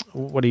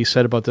what he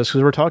said about this,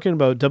 because we're talking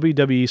about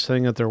WWE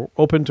saying that they're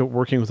open to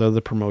working with other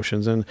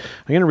promotions, and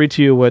I'm going to read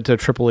to you what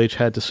Triple H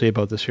had to say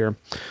about this here.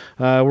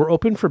 We're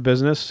open for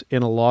business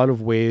in a lot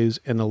of ways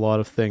and a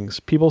lot of things.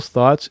 People's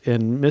thoughts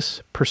and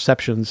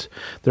misperceptions,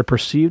 their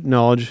perceived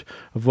knowledge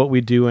of what we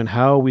do and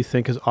how we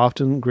think is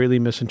often greatly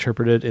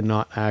misinterpreted and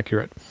not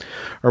accurate.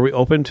 Are we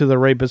open to the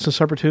right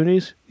business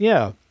opportunities?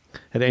 Yeah.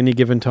 At any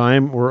given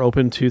time, we're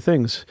open to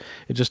things.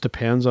 It just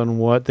depends on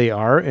what they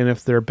are and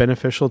if they're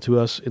beneficial to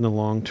us in the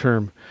long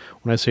term.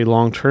 When I say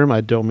long term, I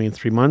don't mean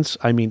 3 months.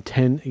 I mean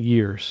 10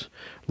 years.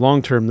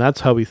 Long term,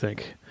 that's how we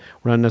think.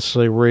 We're not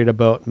necessarily worried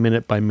about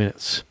minute by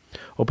minutes.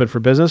 Open for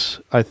business,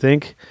 I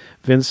think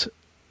Vince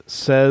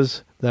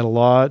says that a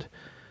lot,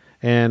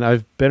 and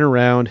I've been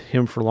around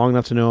him for long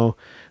enough to know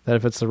that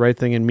if it's the right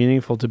thing and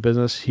meaningful to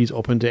business, he's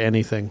open to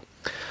anything.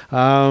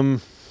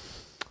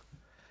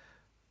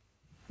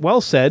 Well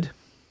said,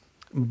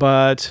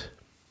 but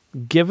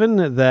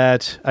given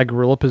that a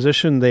Gorilla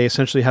position, they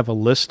essentially have a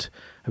list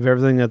of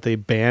everything that they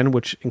ban,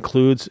 which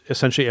includes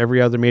essentially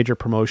every other major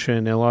promotion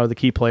and a lot of the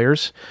key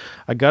players.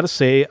 I got to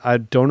say, I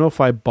don't know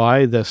if I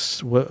buy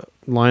this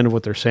line of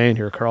what they're saying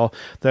here, Carl.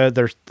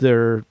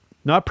 They're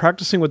not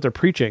practicing what they're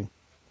preaching.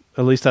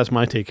 At least that's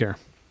my take here.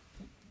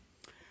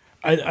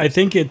 I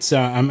think it's.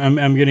 I'm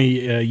going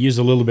to use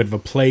a little bit of a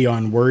play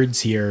on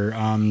words here.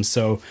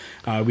 So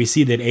we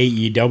see that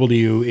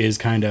AEW is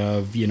kind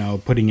of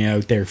putting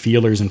out their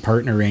feelers and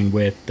partnering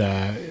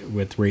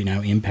with right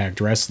now Impact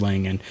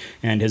Wrestling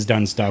and has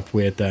done stuff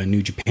with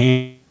New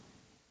Japan.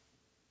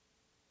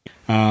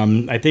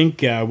 I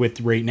think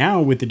with right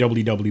now with the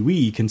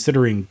WWE,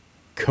 considering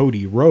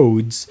Cody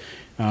Rhodes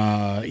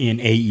in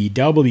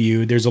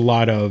AEW, there's a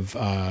lot of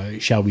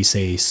shall we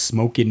say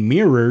smoke and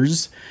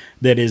mirrors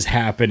that is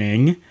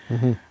happening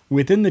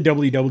within the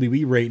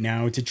WWE right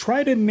now to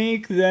try to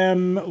make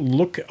them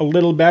look a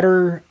little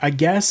better, I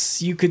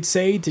guess you could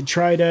say, to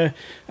try to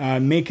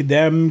make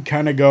them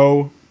kind of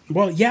go,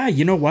 well, yeah,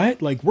 you know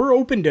what? Like we're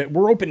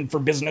open for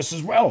business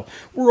as well.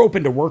 We're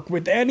open to work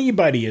with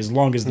anybody as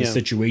long as the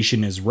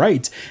situation is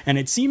right. And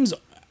it seems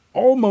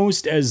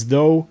almost as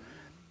though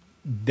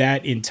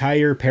that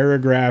entire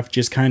paragraph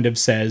just kind of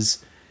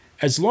says,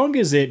 as long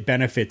as it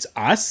benefits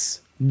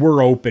us,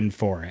 we're open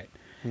for it.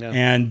 Yeah.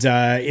 And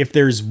if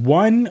there's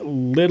one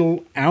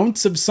little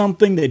ounce of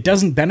something that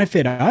doesn't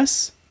benefit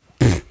us,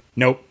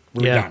 nope,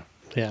 we're done.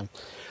 Yeah.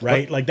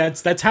 right? Like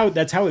that's how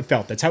it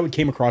felt. That's how it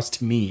came across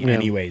to me,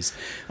 anyways.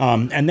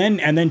 And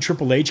then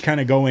Triple H kind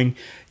of going,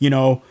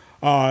 kind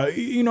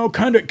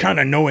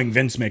of knowing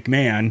Vince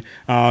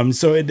McMahon.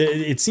 So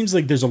it seems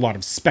like there's a lot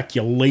of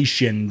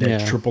speculation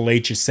that Triple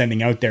H is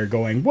sending out there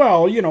going,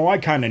 well, I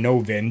kind of know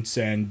Vince,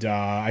 and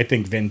I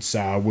think Vince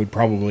would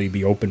probably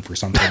be open for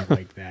something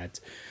like that.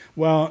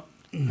 Well,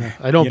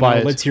 I don't buy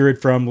it. Let's hear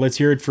it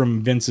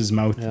from Vince's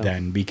mouth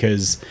then,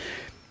 because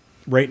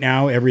right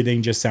now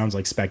everything just sounds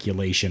like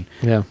speculation.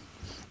 Yeah.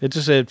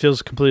 It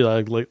feels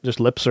completely like just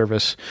lip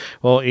service.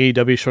 Well,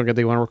 AEW is showing that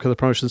they want to work with the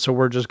promotion, so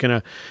we're just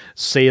going to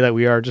say that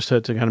we are, just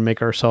to kind of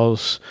make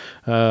ourselves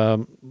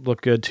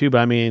look good too. But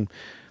I mean,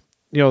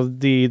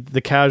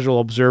 the casual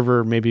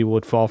observer maybe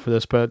would fall for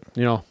this, but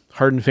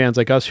hardened fans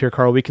like us here,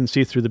 Carl, we can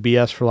see through the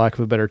BS, for lack of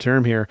a better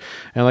term here.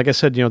 And like I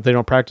said, they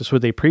don't practice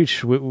what they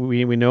preach.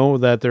 We know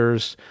that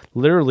there's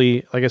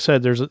literally, like I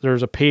said,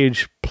 there's a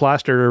page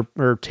plastered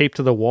or taped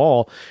to the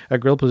wall, a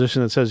grill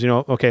position that says,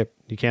 okay,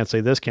 you can't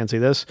say this, can't say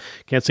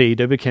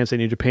AEW, can't say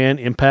New Japan,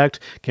 Impact,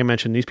 can't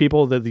mention these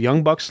people. The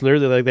Young Bucks,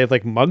 literally, they have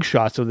like mug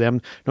shots of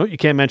them. No, you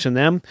can't mention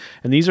them.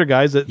 And these are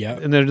guys that,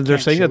 and they're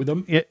saying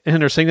that,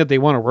 and they're saying that they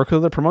want to work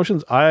with the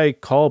promotions. I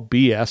call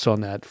BS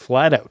on that,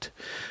 flat out.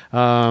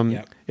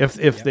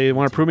 If they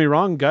want to prove me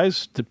wrong,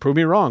 guys, to prove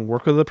me wrong,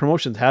 work with the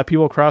promotions, have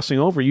people crossing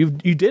over. You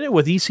did it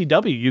with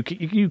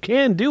ECW. You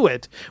can do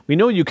it. We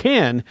know you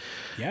can.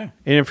 Yeah.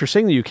 And if you're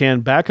saying that you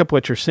can, back up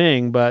what you're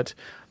saying, but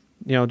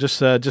just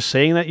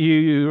saying that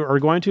you are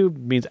going to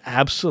means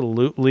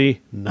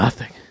absolutely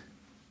nothing.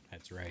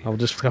 That's right. I'll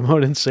just come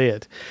out and say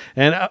it.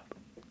 And I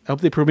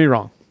hope they prove me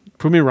wrong.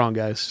 Prove me wrong,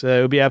 guys.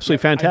 It would be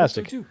absolutely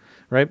fantastic. I hope so too.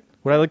 Right?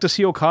 Would I like to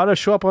see Okada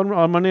show up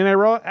on Monday Night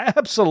Raw?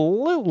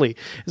 Absolutely.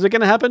 Is it going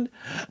to happen?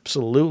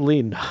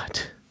 Absolutely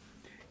not.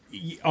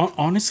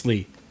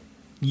 Honestly,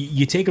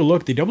 you take a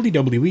look, the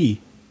WWE,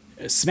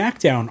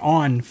 SmackDown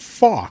on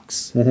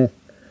Fox.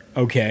 Mm-hmm.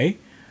 Okay?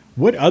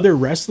 What other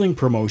wrestling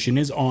promotion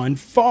is on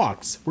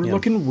Fox? We're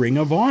looking Ring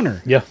of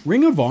Honor. Yeah.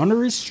 Ring of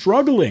Honor is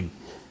struggling.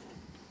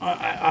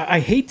 I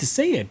hate to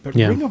say it, but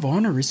Ring of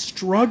Honor is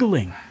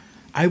struggling.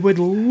 I would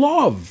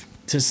love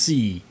to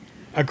see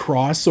a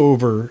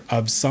crossover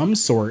of some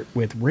sort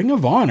with Ring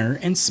of Honor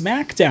and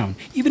SmackDown,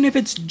 even if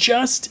it's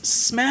just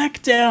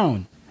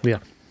SmackDown. Yeah.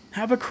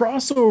 Have a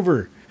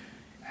crossover.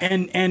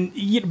 And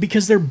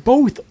because they're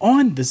both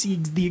on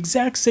the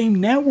exact same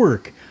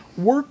network.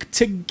 Work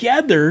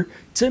together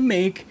to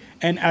make,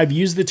 and I've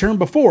used the term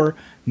before,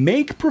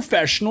 make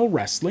professional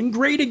wrestling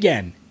great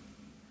again.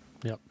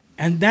 Yep.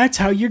 And that's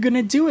how you're going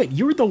to do it.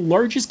 You're the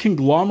largest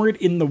conglomerate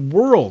in the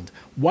world.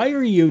 Why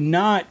are you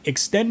not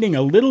extending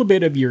a little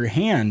bit of your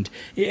hand?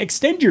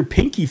 Extend your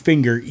pinky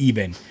finger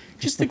even.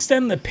 Just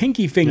extend the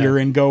pinky finger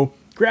and go,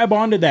 grab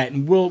onto that,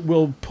 and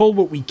we'll pull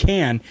what we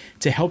can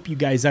to help you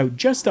guys out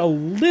just a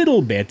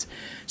little bit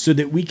so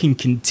that we can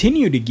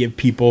continue to give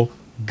people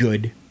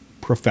good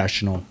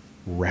professional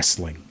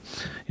wrestling.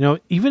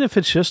 Even if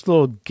it's just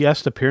little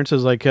guest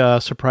appearances, like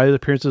surprise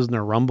appearances in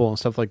the Rumble and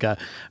stuff like that.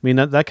 I mean,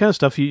 that kind of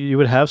stuff, you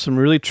would have some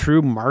really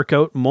true mark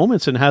out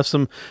moments and have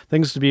some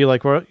things to be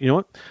like, well, you know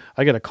what?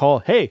 I got a call.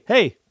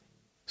 Hey,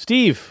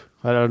 Steve.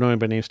 I don't know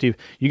anybody named Steve.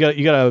 You got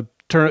to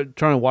turn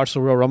and watch the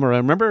Royal Rumble. I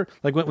remember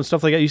like when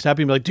stuff like that used to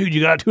happen, you'd be like, dude,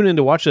 you got to tune in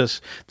to watch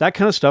this. That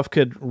kind of stuff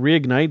could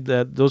reignite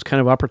those kind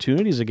of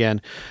opportunities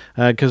again.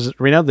 Because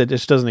right now that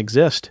just doesn't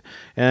exist.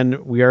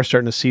 And we are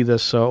starting to see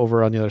this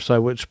over on the other side,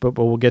 but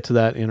we'll get to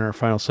that in our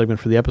final segment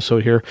for the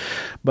episode here.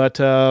 But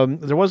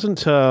there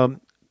wasn't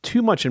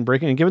too much in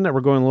breaking. And given that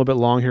we're going a little bit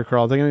long here,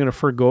 Carl, I think I'm going to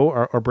forego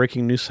our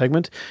breaking news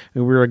segment.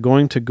 And we're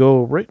going to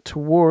go right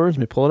towards,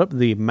 let me pull it up,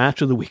 the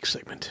Match of the Week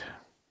segment.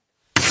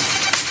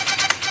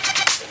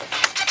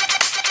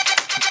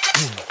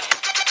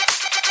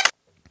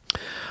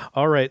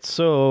 All right,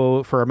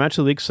 so for our Match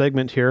of the Week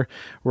segment here,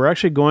 we're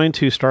actually going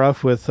to start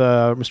off with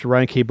Mr.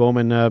 Ryan K.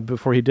 Bowman.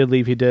 Before he did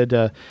leave, he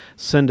did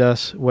send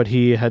us what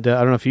he had.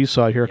 I don't know if you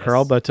saw it here,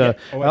 Carl, but I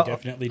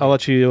definitely did. I'll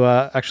let you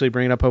actually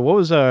bring it up. What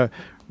was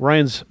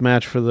Ryan's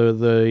match for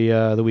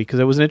the week? Because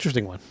it was an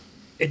interesting one.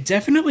 It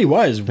definitely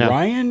was. Yeah.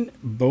 Ryan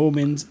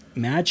Bowman's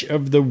Match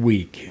of the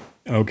Week.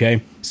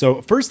 Okay,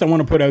 so first I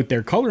want to put out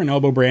there,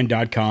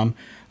 CollarandElbowBrand.com,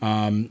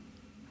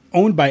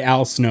 owned by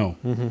Al Snow.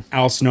 Mm-hmm.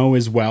 Al Snow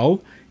as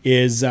well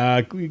is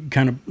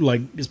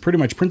is pretty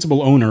much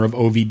principal owner of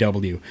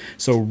OVW.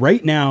 So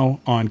right now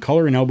on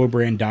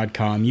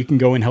CollarandElbowBrand.com, you can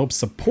go and help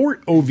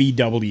support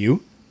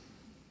OVW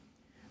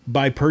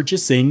by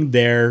purchasing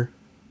their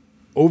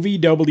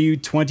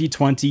OVW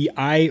 2020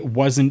 I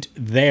Wasn't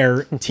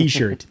There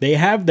t-shirt. They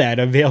have that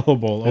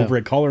available over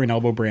at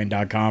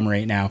CollarandElbowBrand.com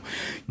right now.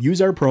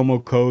 Use our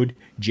promo code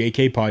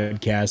JK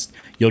Podcast.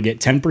 You'll get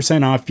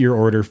 10% off your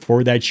order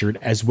for that shirt,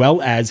 as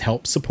well as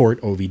help support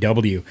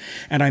OVW.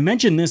 And I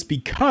mention this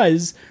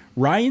because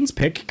Ryan's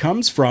pick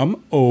comes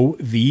from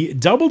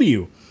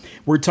OVW.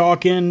 We're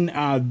talking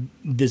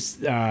this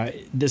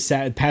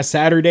past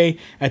Saturday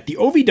at the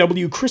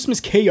OVW Christmas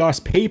Chaos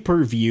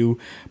pay-per-view.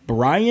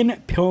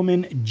 Brian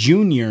Pillman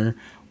Jr.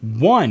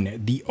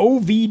 won the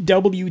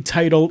OVW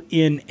title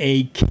in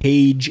a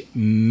cage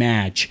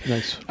match.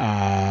 Nice.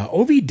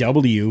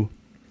 OVW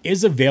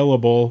is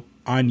available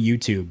on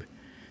YouTube.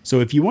 So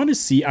if you want to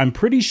see, I'm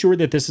pretty sure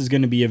that this is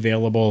going to be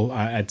available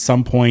at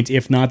some point.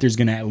 If not, there's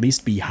going to at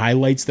least be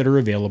highlights that are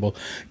available.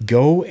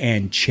 Go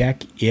and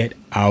check it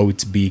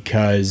out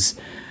because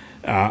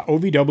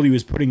OVW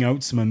is putting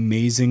out some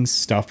amazing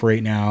stuff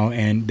right now,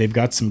 and they've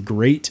got some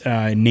great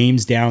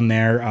names down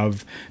there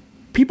of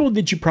people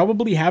that you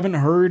probably haven't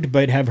heard,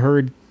 but have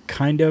heard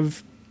kind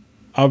of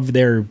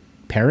their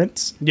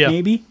parents,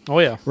 maybe. Oh,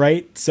 yeah.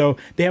 Right? So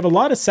they have a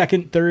lot of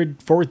second, third,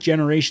 fourth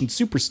generation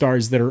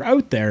superstars that are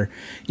out there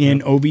in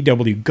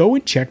OVW. Go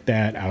and check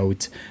that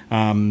out.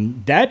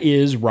 That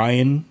is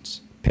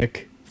Ryan's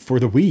pick for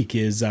the week,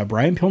 is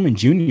Brian Pillman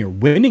Jr.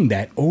 winning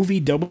that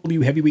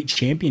OVW Heavyweight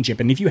Championship.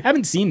 And if you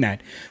haven't seen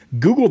that,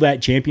 Google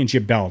that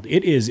championship belt.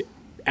 It is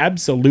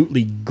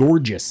absolutely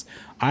gorgeous.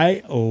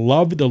 I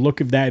love the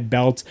look of that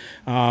belt.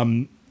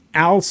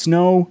 Al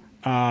Snow,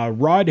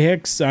 Rod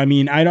Hicks, I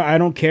mean, I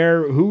don't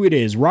care who it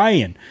is.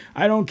 Ryan,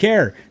 I don't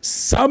care.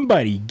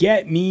 Somebody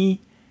get me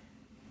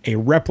a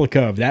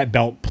replica of that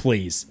belt,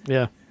 please.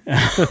 Yeah.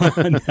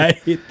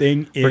 That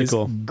thing is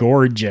cool.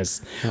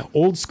 Gorgeous. Yeah.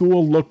 Old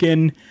school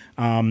looking.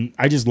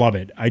 I just love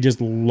it.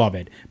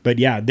 But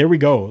yeah, there we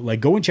go.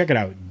 Like, go and check it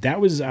out. That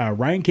was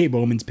Ryan K.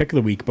 Bowman's pick of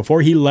the week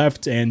before he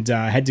left and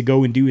had to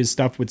go and do his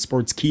stuff with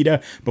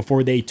Sportskeeda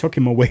before they took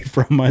him away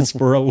from us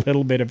for a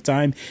little bit of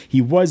time.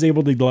 He was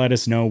able to let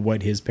us know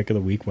what his pick of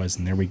the week was,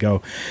 and there we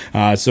go.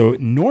 So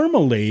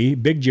normally,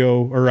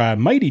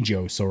 Mighty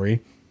Joe,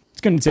 it's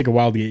going to take a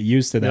while to get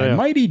used to that. Yeah.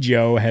 Mighty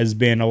Joe has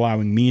been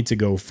allowing me to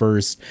go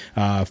first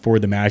for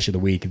the match of the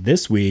week.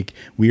 This week,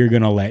 we are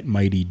going to let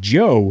Mighty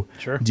Joe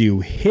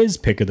do his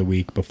pick of the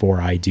week before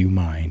I do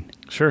mine.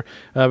 Sure.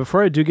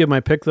 Before I do give my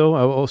pick, though,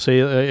 I will say,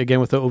 again,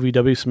 with the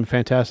OVW, some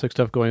fantastic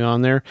stuff going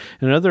on there.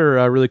 And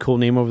another really cool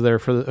name over there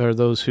for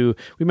those who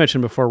we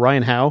mentioned before,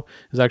 Ryan Howe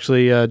is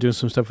actually doing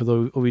some stuff with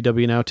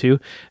OVW now,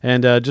 too.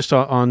 And just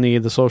on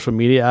the social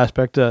media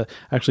aspect,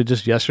 actually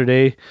just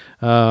yesterday,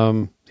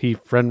 he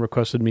friend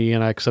requested me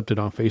and I accepted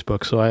on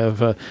Facebook. So I have,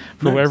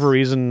 for whatever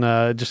reason,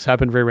 it just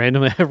happened very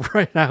randomly. I have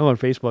right now on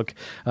Facebook.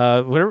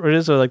 Whatever it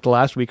is, like the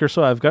last week or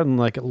so, I've gotten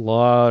like a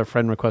lot of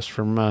friend requests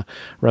from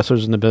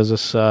wrestlers in the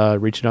business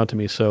reaching out to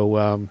me.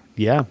 So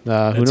who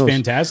knows?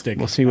 Fantastic.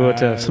 We'll see what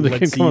something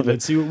can come of it.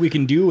 Let's see what we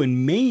can do,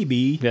 and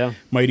maybe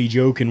Mighty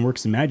Joe can work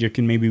some magic,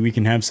 and maybe we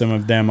can have some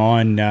of them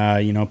on,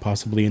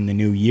 possibly in the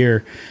new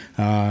year,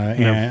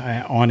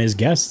 and on as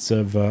guests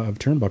of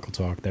Turnbuckle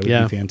Talk. That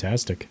would be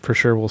fantastic for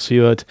sure. We'll see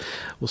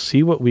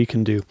what we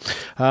can do.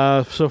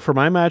 So for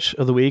my match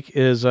of the week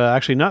is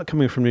actually not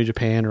coming from New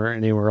Japan or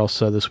anywhere else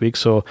this week.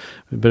 So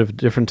a bit of a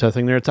different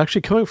thing there. It's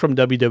actually coming from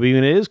WWE,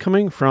 and it is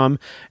coming from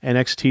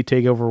NXT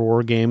TakeOver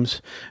War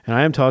Games, and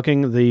I am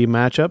talking the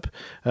matchup.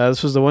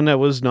 This was the one that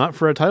was not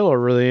for a title or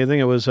really anything.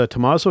 It was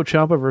Tommaso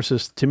Ciampa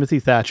versus Timothy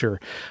Thatcher.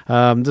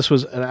 This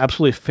was an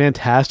absolutely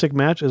fantastic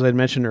match, as I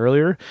mentioned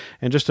earlier,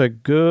 and just a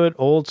good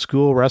old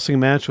school wrestling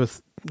match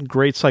with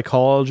great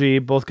psychology.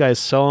 Both guys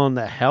selling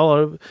the hell out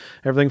of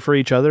everything for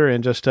each other,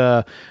 and just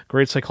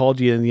great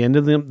psychology in the end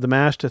of the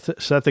match to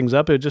set things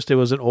up. It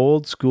was an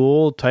old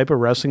school type of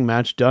wrestling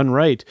match done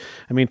right.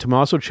 I mean,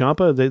 Tommaso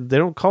Ciampa, they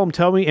don't call him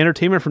Tell Me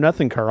Entertainment for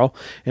nothing, Carl.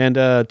 And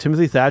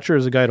Timothy Thatcher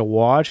is a guy to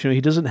watch. He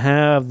doesn't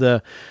have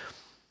the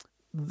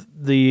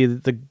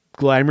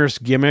glamorous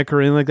gimmick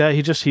or anything like that.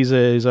 He's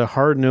a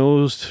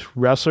hard-nosed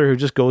wrestler who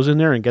just goes in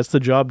there and gets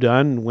the job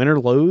done, win or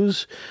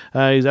lose.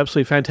 He's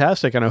absolutely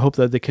fantastic, and I hope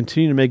that they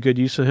continue to make good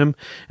use of him.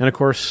 And of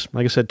course,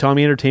 like I said,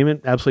 Tommy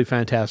Entertainment, absolutely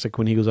fantastic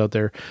when he goes out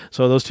there.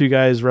 So those two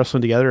guys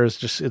wrestling together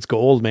it's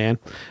gold, man.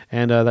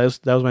 And that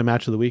was my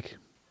match of the week.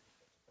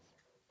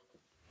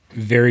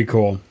 Very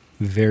cool.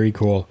 Very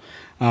cool.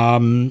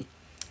 I'm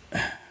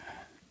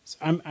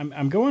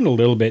going a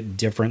little bit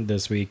different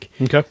this week.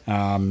 Okay.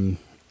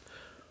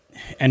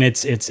 And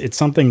it's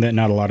something that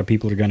not a lot of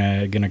people are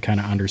gonna kind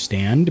of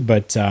understand,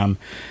 but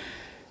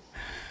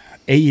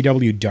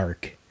AEW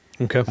Dark.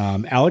 Okay.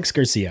 Alex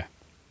Garcia,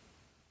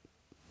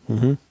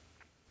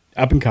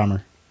 up and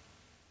comer,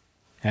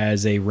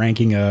 has a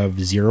ranking of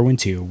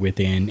 0-2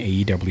 within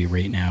AEW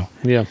right now.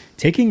 Yeah.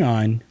 Taking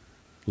on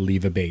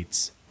Leva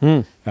Bates.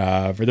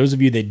 For those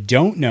of you that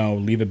don't know,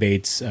 Leva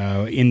Bates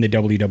in the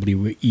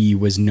WWE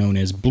was known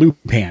as Blue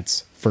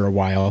Pants for a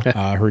while.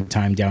 Her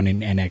time down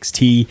in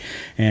NXT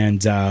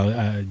and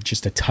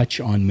just a touch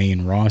on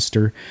main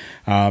roster.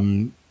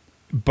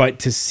 But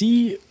to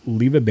see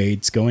Leva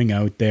Bates going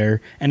out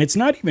there, and it's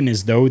not even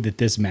as though that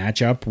this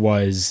matchup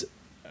was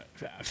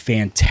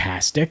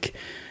fantastic,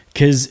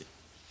 because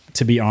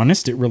to be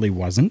honest, it really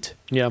wasn't.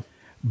 Yeah.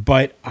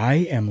 But I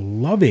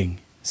am loving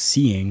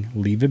seeing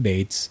Leva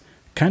Bates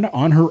kind of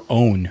on her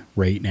own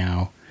right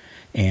now,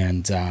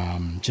 and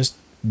just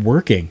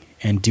working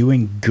and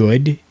doing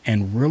good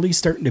and really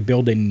starting to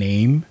build a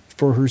name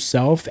for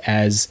herself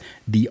as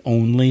the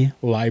only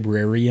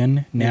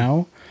librarian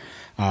now.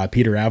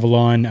 Peter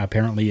Avalon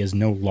apparently is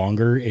no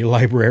longer a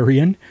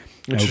librarian.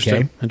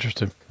 Interesting.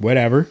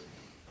 Whatever.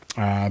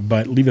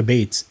 But Leva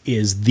Bates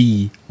is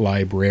the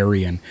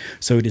librarian.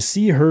 So to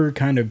see her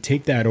kind of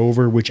take that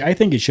over, which I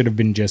think it should have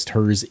been just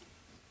hers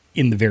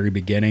in the very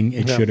beginning,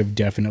 it should have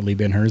definitely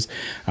been hers.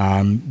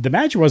 The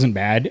match wasn't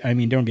bad. I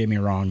mean, don't get me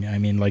wrong. I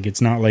mean, like, it's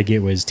not like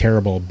it was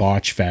terrible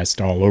botch fest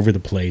all over the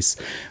place.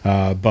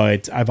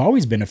 But I've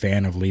always been a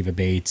fan of Leva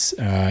Bates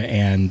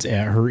and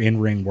her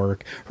in-ring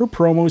work. Her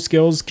promo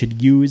skills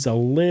could use a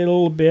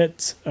little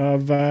bit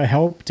of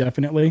help,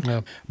 definitely.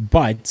 Yeah.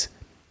 But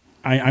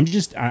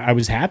I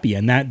was happy,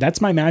 and that's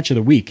my match of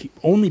the week,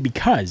 only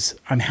because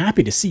I'm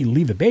happy to see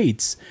Leva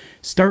Bates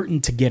starting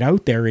to get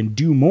out there and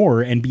do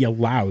more and be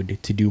allowed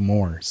to do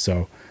more.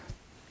 So,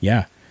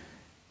 yeah.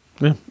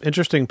 Yeah,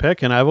 interesting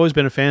pick, and I've always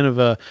been a fan of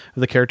the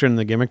character and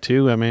the gimmick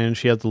too. I mean,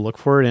 she has the look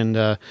for it, and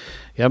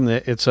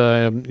it's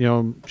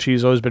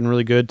she's always been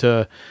really good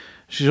to.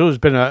 She's always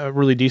been a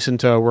really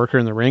decent worker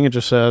in the ring, and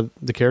just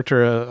the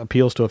character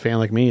appeals to a fan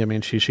like me. I mean,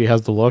 she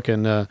has the look,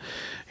 and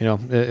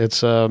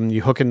it's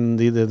you hook in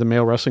the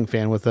male wrestling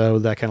fan with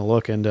that kind of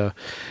look, and it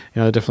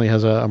definitely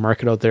has a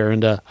market out there,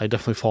 and I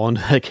definitely fall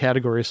into that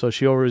category. So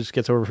she always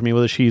gets over for me,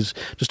 whether she's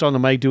just on the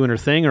mic doing her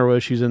thing or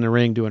whether she's in the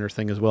ring doing her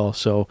thing as well.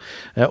 So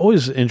I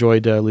always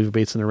enjoyed Leva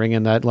Bates in the ring,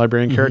 and that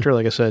librarian character,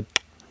 like I said,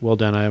 well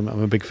done. I'm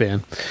a big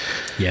fan.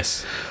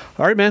 Yes.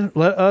 All right, man,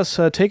 let us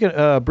take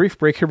a brief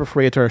break here before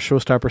we get to our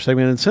showstopper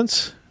segment. And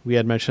since we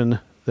had mentioned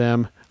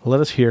them, let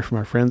us hear from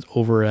our friends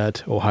over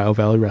at Ohio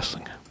Valley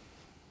Wrestling.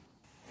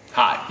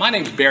 Hi, my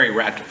name's Barry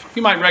Radcliffe.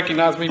 You might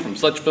recognize me from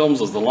such films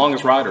as The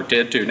Longest Ride or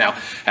Dead 2. Now,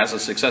 as a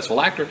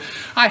successful actor,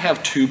 I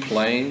have 2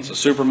 planes, a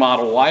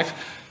supermodel wife,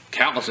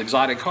 countless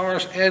exotic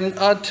cars, and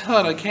a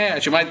ton of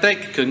cash. You might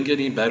think it couldn't get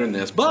any better than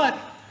this, but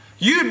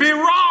you'd be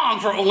wrong.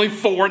 For only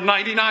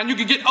 $4.99, you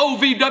can get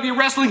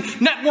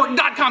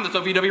OVWWrestlingNetwork.com. That's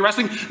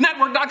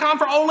OVWWrestlingNetwork.com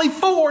for only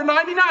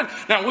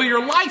 $4.99. Now, will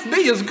your life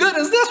be as good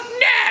as this?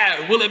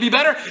 No. Will it be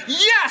better?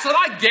 Yes, and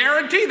I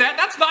guarantee that.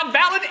 That's not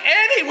valid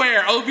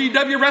anywhere.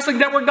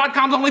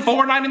 OVWWrestlingNetwork.com is only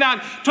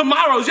 $4.99.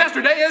 Tomorrow's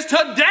yesterday is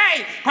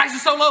today.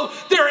 Prices so low,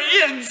 they're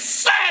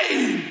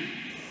insane.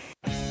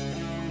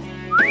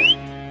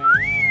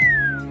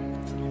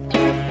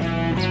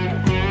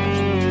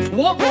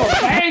 Want more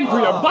bang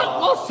for your buck?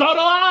 Well, so do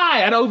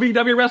I at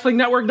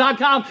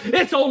OVWWrestlingNetwork.com.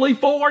 It's only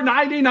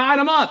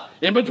 $4.99 a month.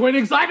 In between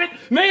excitement,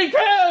 me too.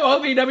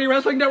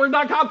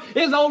 OVWWrestlingNetwork.com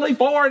is only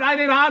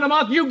 $4.99 a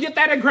month. You get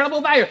that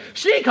incredible value.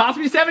 She cost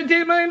me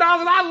 $17 million, and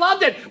I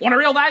loved it. Want a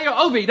real value?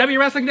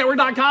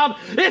 OVWWrestlingNetwork.com.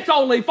 It's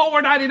only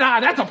 $4.99.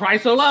 That's a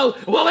price so low.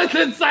 Well, it's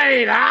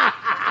insane.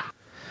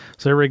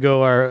 So there we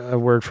go. A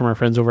word from our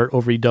friends over at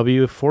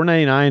OVW.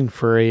 $4.99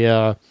 for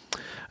a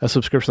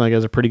subscription. Like,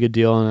 is a pretty good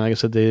deal, and like I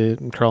said,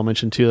 Carl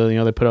mentioned too,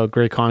 they put out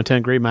great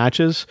content, great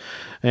matches,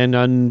 and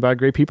done by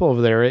great people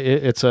over there.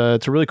 It's a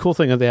really cool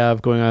thing that they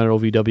have going on at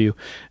OVW,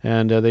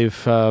 and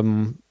they've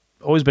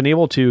always been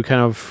able to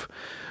kind of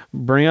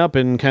bring up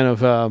and kind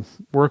of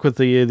work with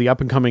the up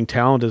and coming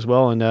talent as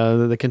well, and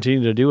they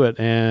continue to do it,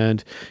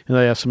 and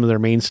they have some of their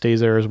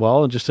mainstays there as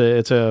well, and just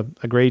it's a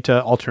great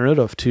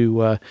alternative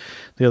to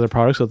the other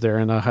products out there,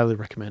 and I highly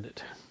recommend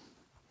it.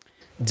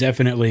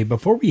 Definitely.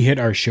 Before we hit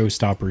our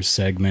showstoppers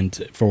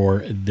segment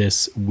for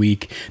this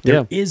week,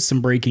 there is some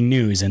breaking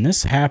news, and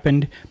this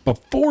happened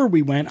before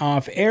we went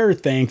off air,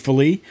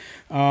 thankfully.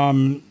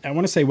 I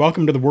want to say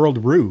welcome to the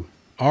world, Rue.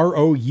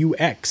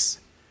 ROUX.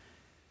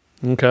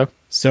 Okay.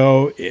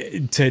 So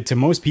to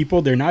most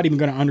people, they're not even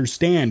going to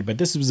understand, but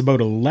this was about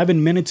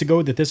 11 minutes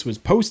ago that this was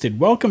posted.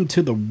 Welcome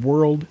to the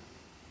world,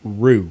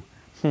 Rue.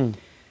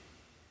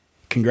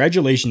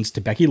 Congratulations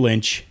to Becky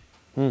Lynch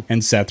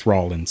and Seth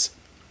Rollins.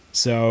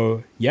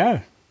 So,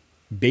 yeah,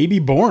 baby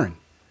born.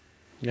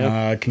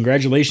 Yep.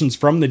 Congratulations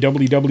from the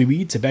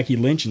WWE to Becky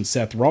Lynch and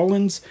Seth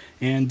Rollins.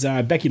 And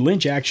Becky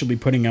Lynch actually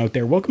putting out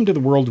there, welcome to the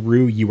world,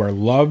 Rue. You are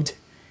loved.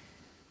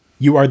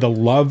 You are the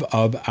love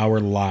of our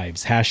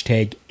lives.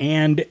 Hashtag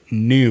and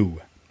new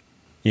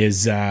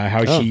is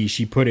how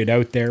she put it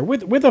out there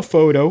with a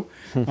photo.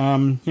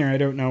 Here, I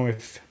don't know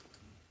if...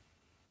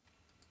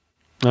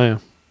 Oh, yeah.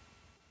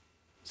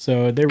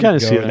 So there we go.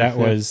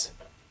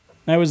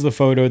 That was the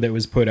photo that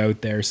was put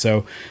out there.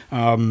 So,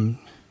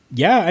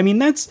 yeah, I mean,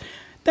 that's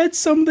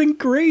something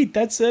great.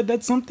 That's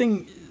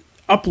something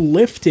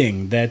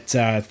uplifting that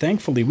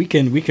thankfully we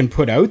can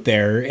put out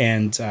there,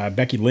 and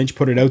Becky Lynch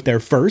put it out there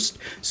first,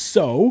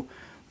 so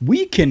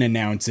we can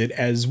announce it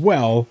as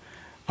well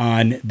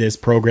on this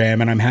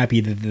program. And I'm happy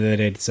that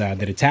it's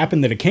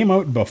happened, that it came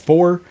out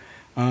before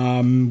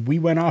we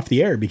went off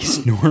the air,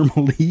 because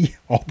normally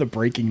all the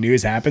breaking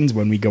news happens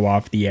when we go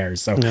off the air.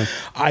 So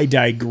I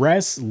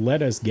digress.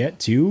 Let us get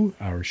to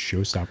our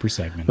showstopper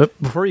segment. But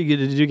before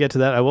you get to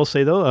that, I will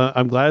say though,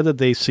 I'm glad that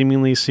they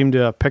seem to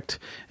have picked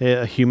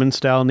a human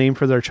style name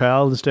for their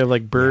child instead of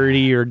like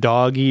Birdie or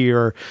Doggy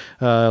or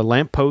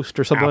Lamppost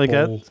or something like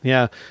that.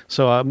 Yeah.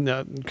 So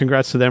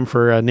congrats to them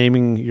for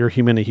naming your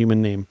human a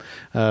human name.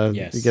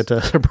 Yes. You get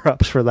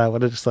props for that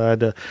one. I just thought I had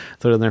to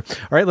throw it in there.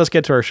 All right, let's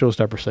get to our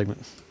showstopper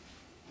segment.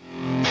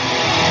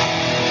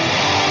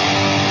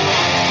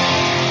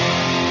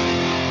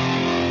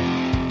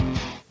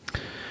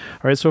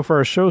 All right, so for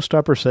our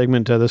showstopper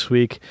segment this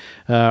week,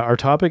 our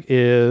topic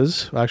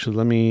is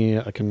actually.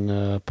 I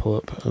can pull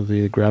up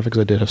the graphics.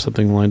 I did have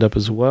something lined up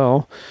as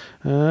well.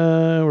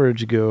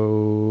 Where'd you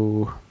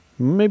go?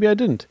 Maybe I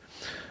didn't.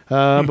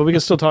 But we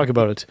can still talk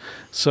about it.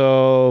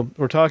 So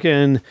we're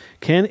talking: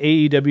 can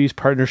AEW's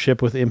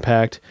partnership with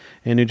Impact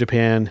and New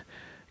Japan,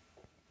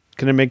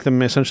 can it make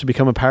them essentially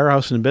become a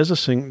powerhouse in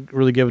business and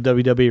really give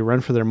WWE a run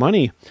for their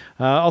money?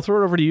 I'll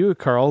throw it over to you,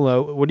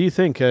 Carl. What do you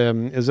think?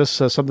 Is this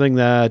something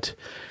that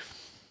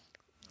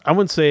I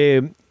wouldn't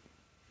say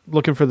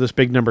looking for this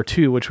big number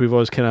 2, which we've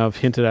always kind of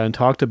hinted at and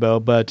talked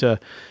about, but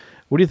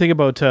what do you think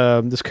about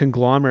this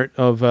conglomerate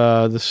of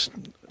this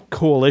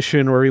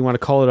coalition, or you want to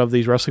call it, of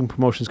these wrestling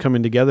promotions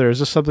coming together? Is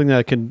this something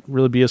that can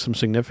really be of some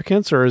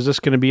significance, or is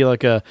this going to be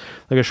like a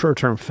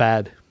short-term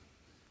fad?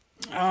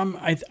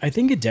 I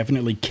think it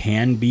definitely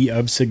can be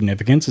of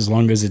significance as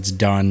long as it's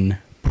done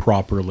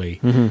properly.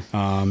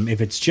 If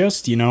it's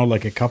just,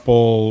 like a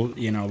couple,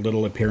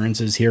 little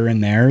appearances here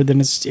and there, then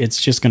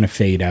it's just going to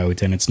fade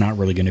out, and it's not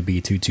really going to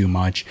be too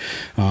much.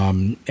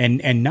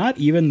 And not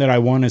even that I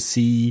want to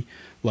see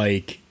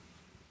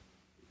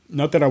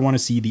not that I want to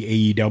see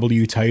the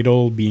AEW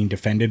title being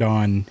defended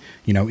on,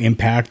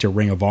 Impact or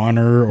Ring of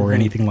Honor or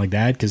anything like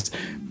that, because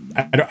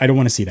I don't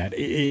want to see that.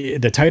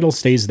 The title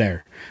stays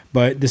there,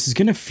 but this is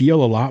going to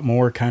feel a lot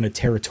more kind of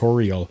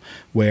territorial,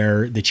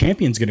 where the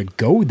champion's going to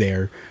go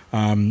there.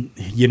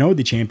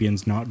 The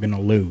champion's not going to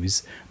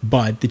lose,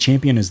 but the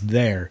champion is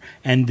there,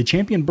 and the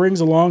champion brings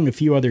along a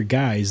few other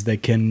guys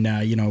that can,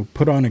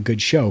 put on a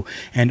good show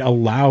and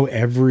allow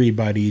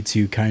everybody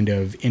to kind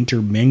of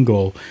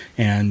intermingle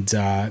and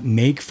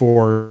make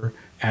for,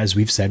 as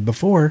we've said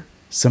before,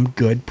 some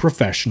good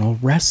professional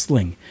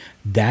wrestling.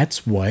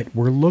 That's what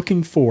we're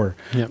looking for.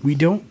 Yep. We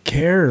don't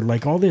care,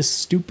 like all this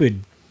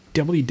stupid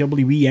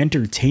WWE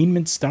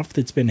entertainment stuff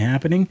that's been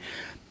happening.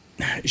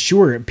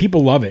 Sure,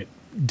 people love it.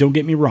 Don't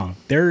get me wrong.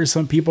 There are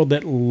some people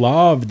that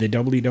love the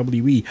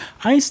WWE.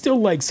 I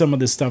still like some of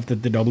the stuff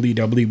that the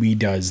WWE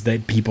does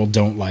that people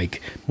don't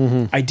like.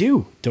 I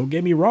do. Don't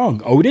get me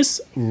wrong.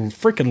 Otis,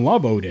 freaking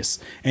love Otis.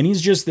 And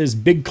he's just this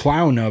big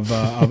clown of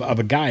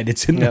a guy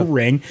that's in the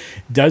ring,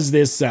 does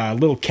this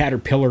little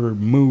caterpillar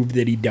move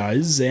that he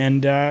does.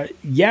 And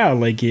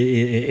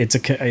it's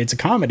a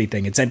comedy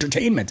thing. It's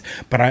entertainment.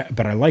 But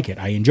I like it.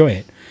 I enjoy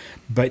it.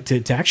 But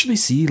to actually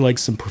see like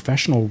some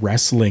professional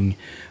wrestling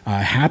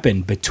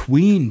happen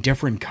between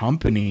different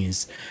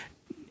companies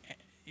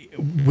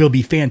will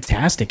be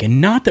fantastic. And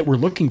not that we're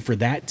looking for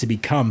that to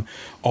become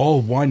all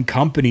one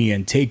company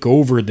and take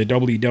over the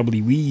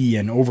WWE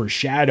and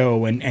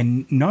overshadow,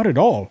 and not at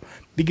all.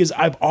 Because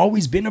I've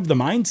always been of the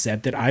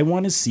mindset that I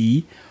want to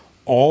see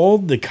all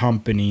the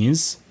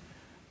companies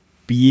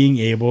being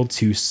able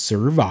to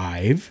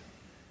survive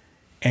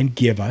and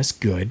give us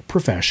good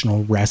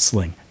professional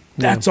wrestling.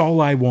 That's all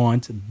I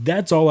want.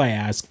 That's all I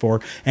ask for.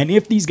 And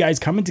if these guys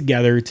coming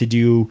together to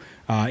do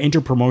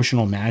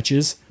interpromotional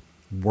matches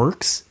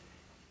works,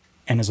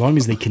 and as long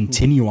as they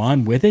continue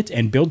on with it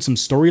and build some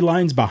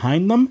storylines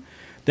behind them,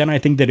 then I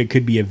think that it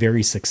could be a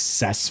very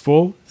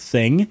successful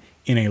thing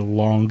in a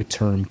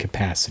long-term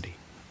capacity.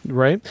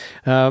 Right.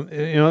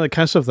 The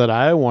kind of stuff that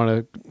I want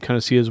to kind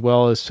of see as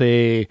well is,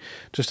 say,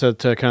 just to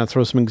kind of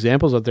throw some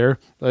examples out there.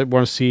 I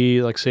want to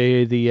see, like,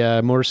 say,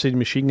 the Motor City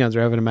Machine Guns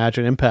are having a match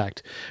at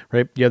Impact,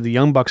 right? You have the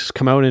Young Bucks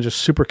come out and just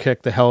super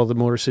kick the hell of the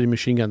Motor City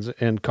Machine Guns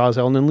and cause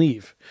hell and then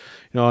leave.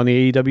 On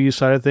the AEW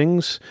side of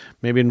things,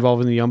 maybe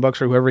involving the Young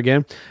Bucks or whoever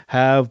again,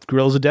 have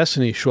Guerrillas of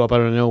Destiny show up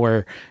out of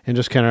nowhere and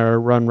just kind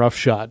of run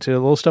roughshod. A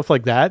little stuff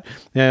like that,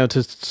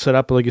 to set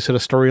up, like you said, a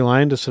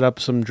storyline, to set up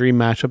some dream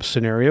matchup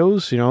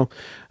scenarios,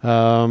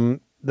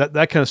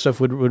 that kind of stuff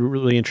would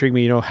really intrigue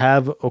me.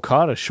 Have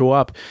Okada show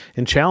up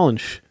and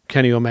challenge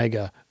Kenny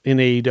Omega in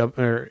AEW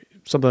or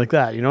something like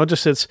that.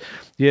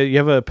 You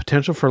have a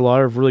potential for a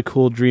lot of really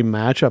cool dream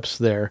matchups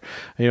there.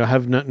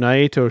 Have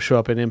Naito show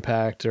up in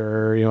Impact,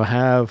 or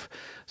have,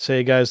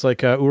 say, guys like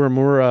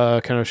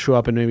Uemura kind of show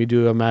up and maybe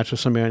do a match with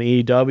somebody on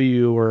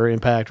AEW or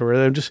Impact,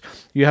 or just,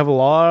 you have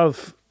a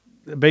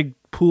big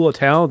pool of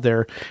talent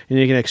there, and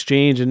you can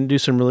exchange and do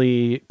some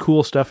really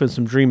cool stuff in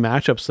some dream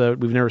matchups that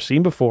we've never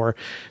seen before,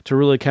 to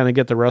really kind of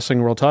get the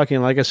wrestling world talking.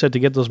 And like I said, to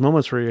get those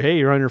moments where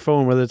you're on your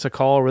phone, whether it's a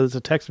call or whether it's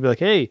a text, to be like,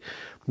 hey,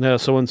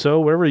 so-and-so,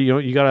 whatever,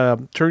 you got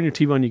to turn your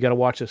TV on, you got to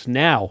watch this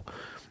now.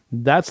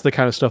 That's the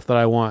kind of stuff that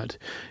I want.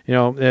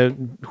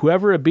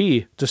 Whoever it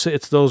be, just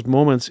it's those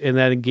moments in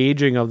that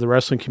engaging of the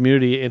wrestling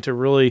community into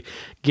really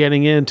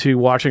getting into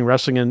watching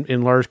wrestling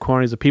in large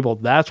quantities of people.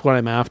 That's what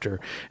I'm after.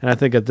 And I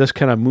think that this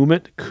kind of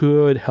movement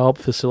could help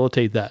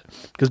facilitate that,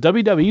 because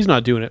WWE's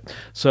not doing it.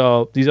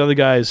 So these other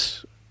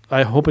guys,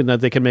 I'm hoping that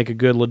they can make a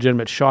good,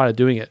 legitimate shot at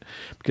doing it,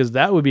 because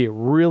that would be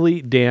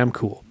really damn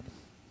cool.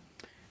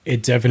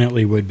 It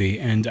definitely would be,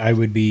 and I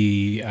would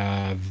be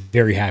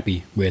very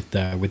happy with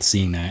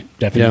seeing that.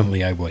 Definitely,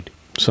 yeah. I would.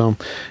 So,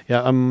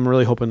 yeah, I'm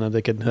really hoping that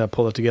they could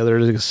pull it together.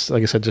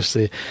 Like I said, just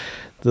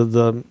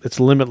it's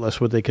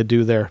limitless what they could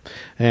do there,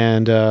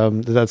 and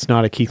that's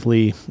not a Keith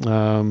Lee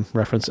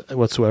reference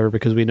whatsoever,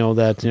 because we know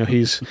that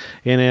he's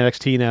in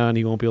NXT now and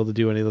he won't be able to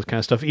do any of those kind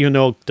of stuff, even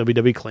though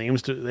WWE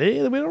claims to,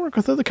 hey, we don't work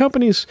with other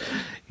companies.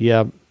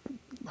 Yeah,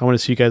 I want to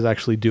see you guys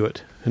actually do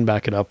it and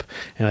back it up,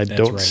 and I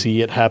don't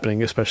see it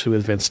happening, especially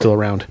with Vince still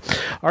around.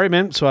 All right,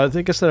 man, so I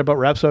think that about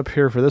wraps up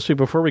here for this week.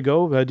 Before we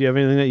go, do you have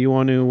anything that you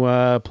want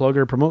to plug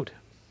or promote?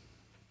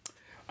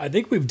 I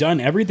think we've done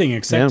everything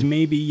except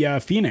maybe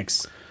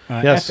Phoenix.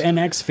 Yes.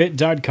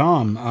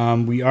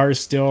 FNXFit.com. We are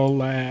still,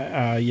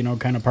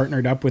 kind of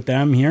partnered up with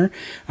them here.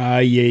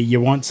 You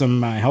want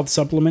some health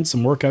supplements,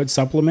 some workout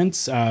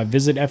supplements,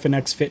 visit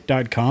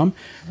FNXFit.com.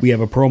 We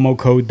have a promo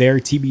code there,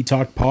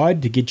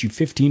 TBTalkPod, to get you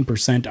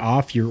 15%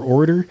 off your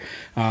order.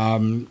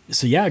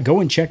 So yeah,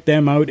 go and check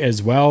them out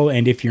as well.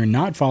 And if you're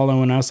not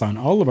following us on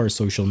all of our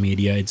social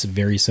media, it's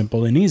very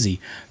simple and easy.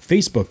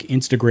 Facebook,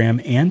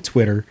 Instagram, and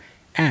Twitter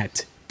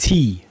at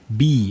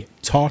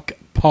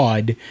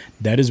TBTalkPod.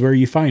 That is where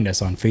you find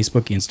us on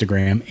Facebook,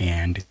 Instagram,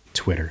 and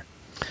Twitter.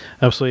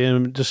 Absolutely.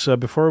 And just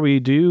before we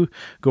do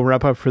go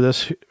wrap up for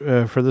this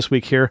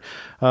week here,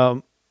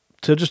 to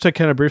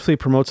kind of briefly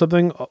promote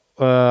something,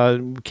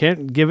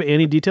 can't give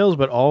any details,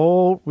 but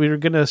all we're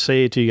going to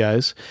say to you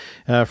guys,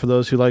 for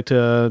those who like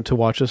to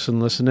watch us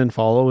and listen and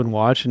follow and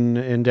watch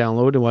and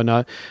download and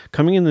whatnot,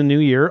 coming in the new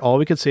year, all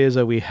we could say is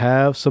that we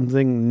have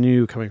something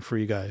new coming for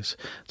you guys.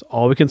 That's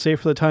all we can say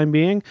for the time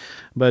being,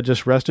 but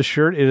just rest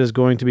assured it is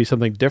going to be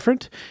something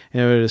different,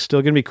 and it is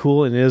still going to be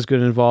cool, and it is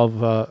going to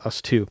involve us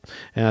too.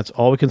 And that's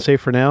all we can say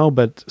for now,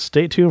 but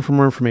stay tuned for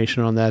more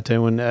information on that,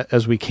 and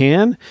as we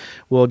can,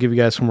 we'll give you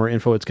guys some more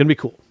info. It's going to be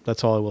cool.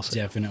 That's all I will say.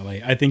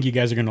 Definitely. I think you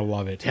guys are going to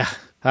love it. Yeah.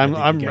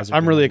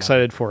 I'm really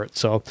excited for it.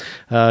 So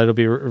it'll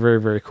be very,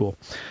 very cool.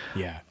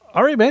 Yeah.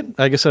 All right, man.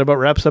 I guess that about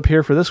wraps up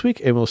here for this week,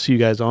 and we'll see you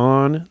guys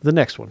on the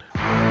next one.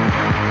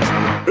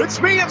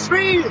 It's me. It's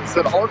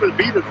an Armin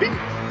B to V.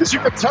 As you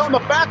can tell in the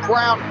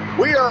background,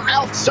 we are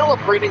out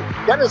celebrating.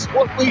 That is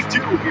what we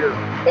do here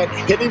at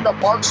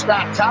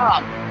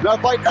HittingTheMarks.com. And I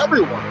invite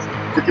everyone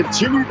to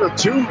continue to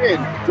tune in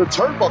to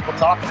Turnbuckle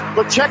Talk,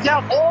 but check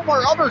out all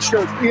our other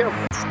shows we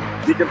have.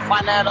 You can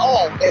find that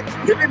all at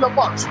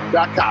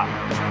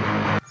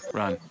HittingTheMarks.com.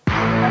 Run.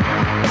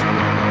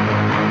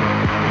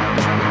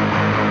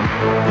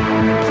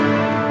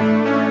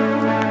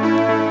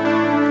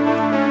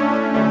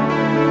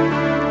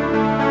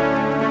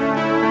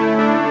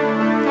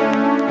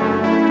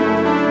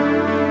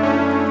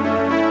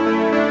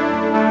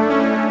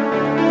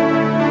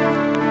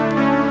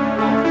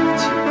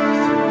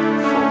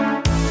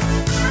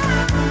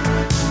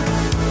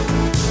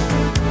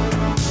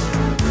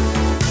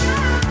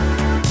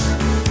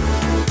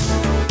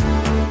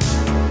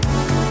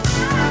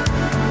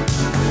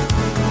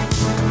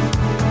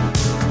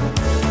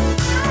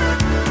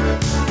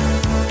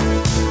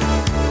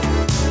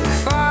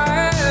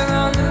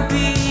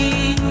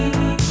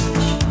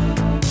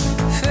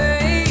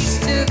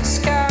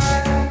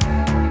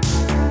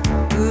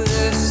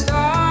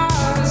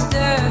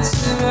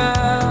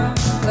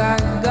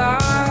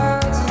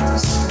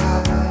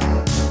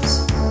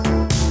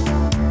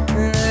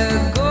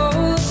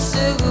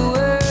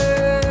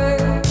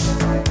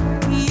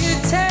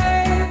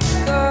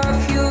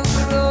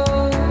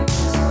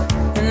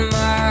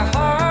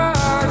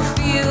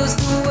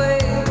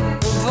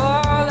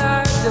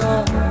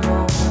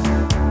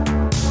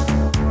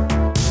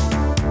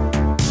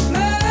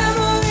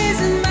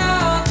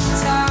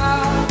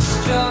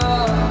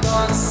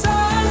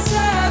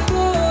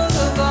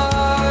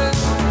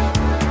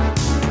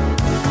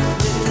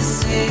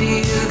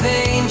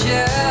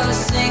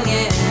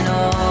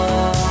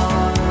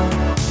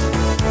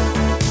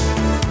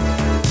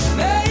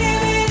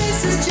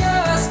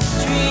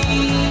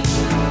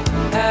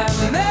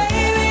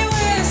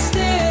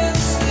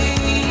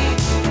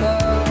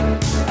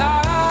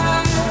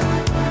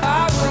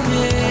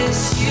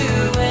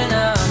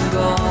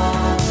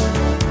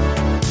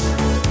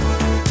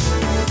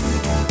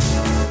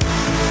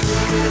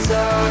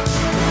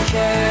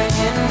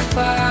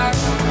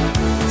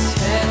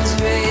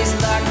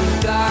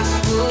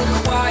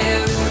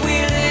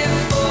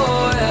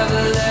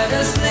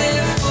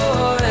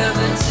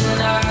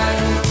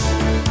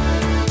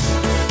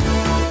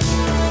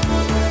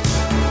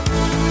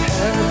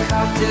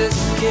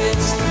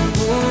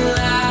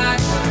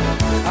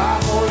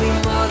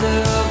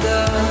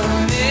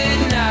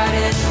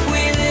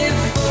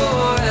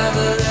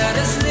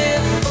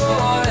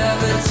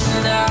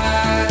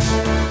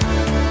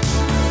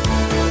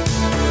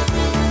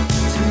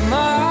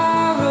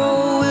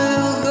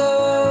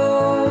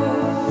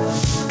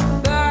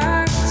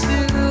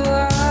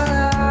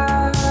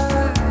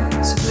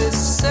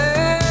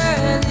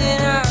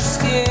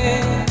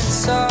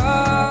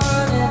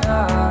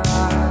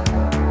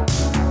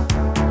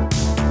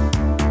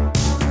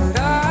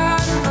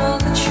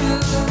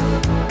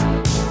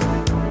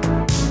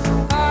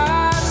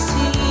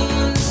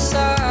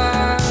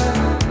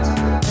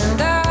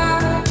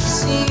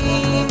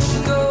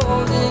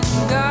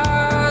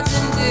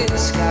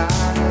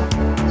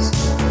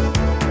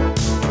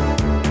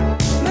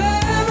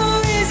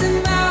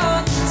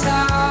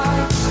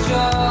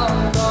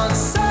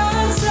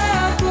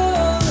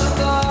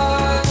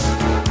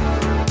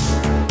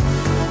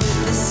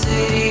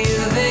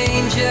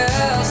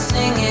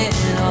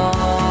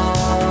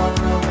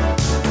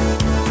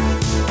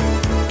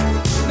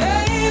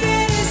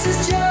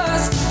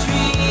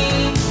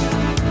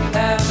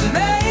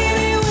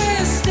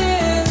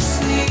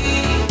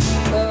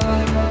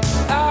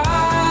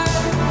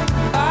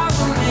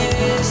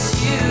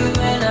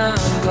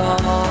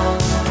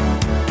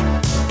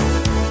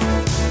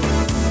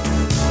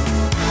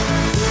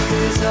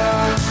 Flickers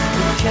of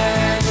the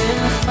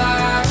cannon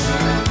fire,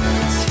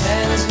 its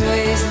hands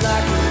raised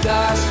like a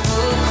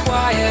gospel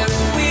choir.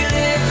 If we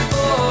live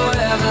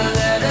forever,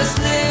 let us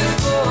live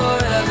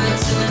forever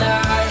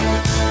tonight.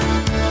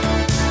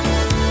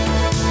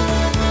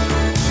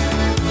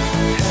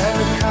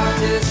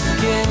 Helicopters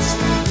against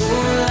the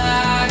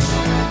moonlight,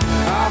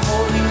 our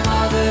holy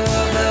mother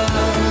of the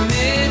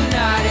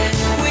midnight. And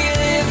if we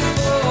live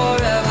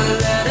forever,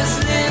 let us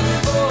live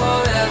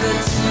forever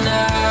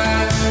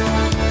tonight.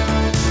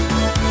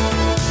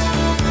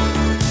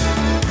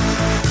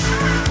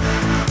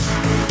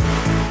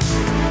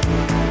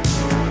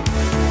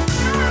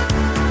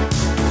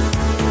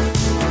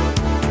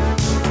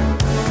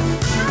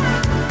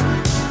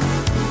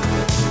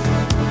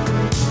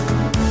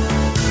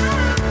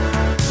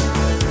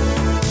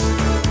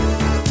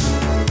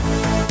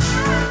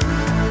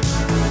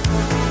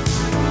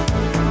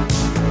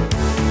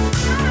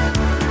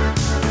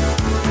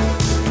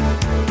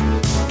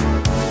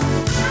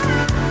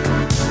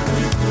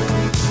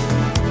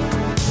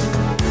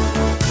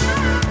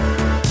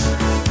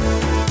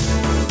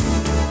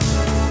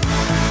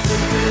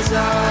 Flickers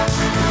of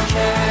the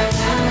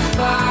cannon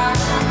fire,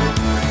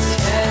 its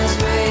hands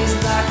raised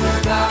like a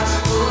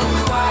gospel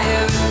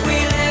choir. If we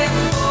live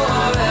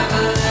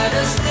forever, let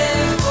us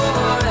live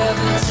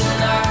forever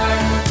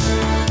tonight.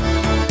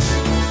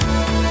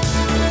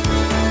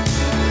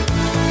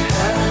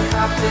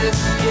 Helicopters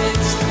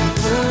against the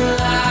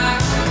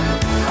moonlight,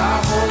 our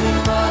holy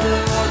mother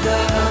of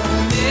the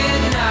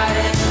midnight.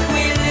 And if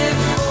we live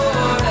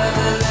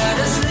forever, let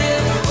us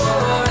live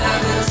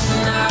forever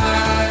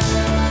tonight.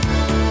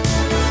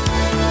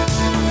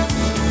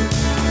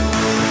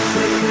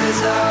 Flickers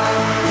of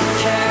the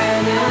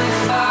cannon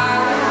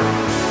fire,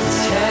 its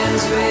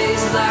hands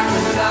raised like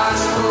a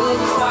gospel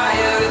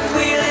choir. If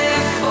we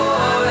live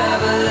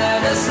forever,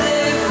 let us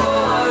live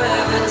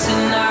forever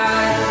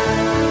tonight.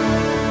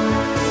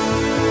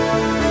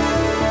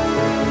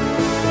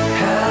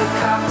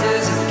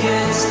 Helicopters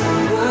against the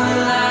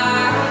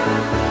moonlight,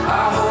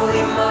 our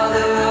holy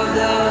mother of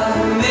the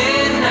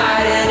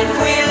midnight. And if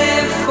we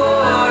live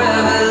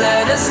forever,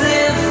 let us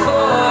live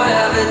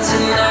forever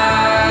tonight.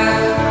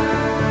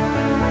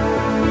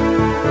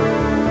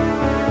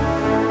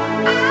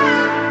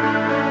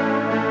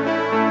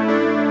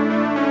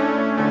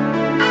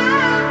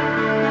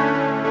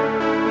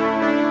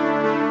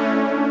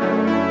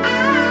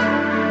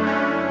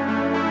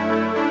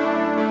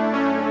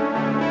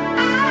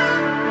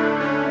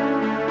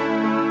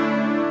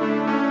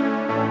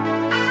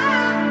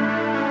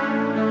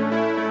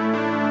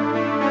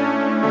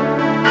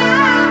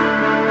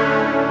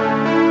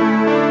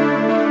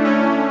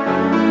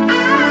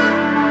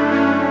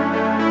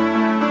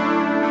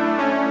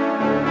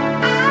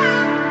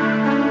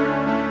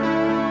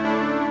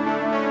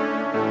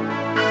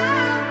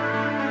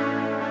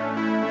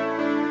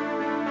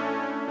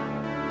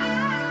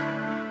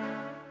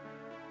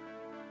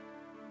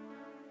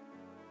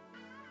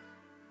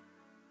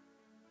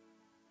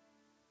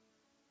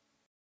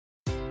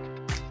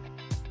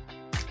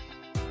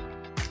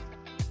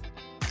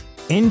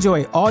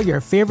 Enjoy all your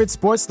favorite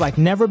sports like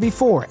never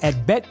before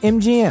at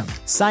BetMGM.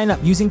 Sign up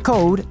using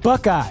code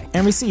Buckeye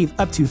and receive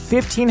up to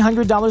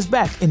 $1,500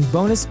 back in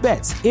bonus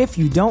bets if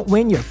you don't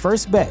win your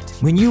first bet.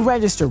 When you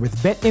register with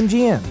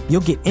BetMGM, you'll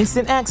get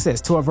instant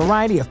access to a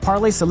variety of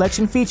parlay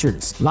selection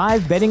features,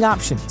 live betting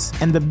options,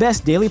 and the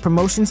best daily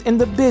promotions in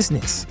the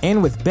business.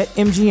 And with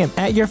BetMGM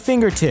at your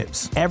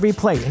fingertips, every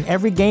play and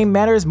every game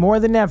matters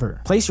more than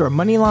ever. Place your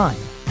money line,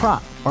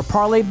 prop, or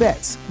parlay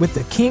bets with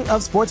the king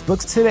of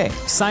sportsbooks today.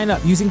 Sign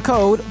up using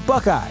code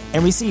Buckeye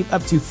and receive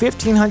up to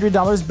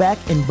 $1,500 back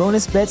in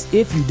bonus bets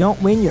if you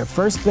don't win your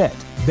first bet.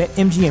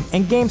 BetMGM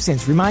and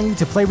GameSense remind you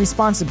to play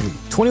responsibly.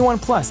 21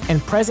 plus and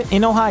present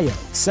in Ohio,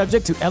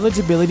 subject to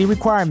eligibility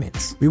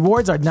requirements.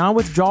 Rewards are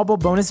non-withdrawable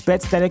bonus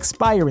bets that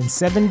expire in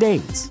 7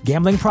 days.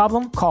 Gambling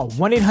problem? Call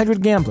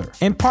 1-800-GAMBLER.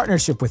 In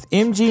partnership with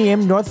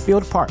MGM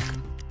Northfield Park.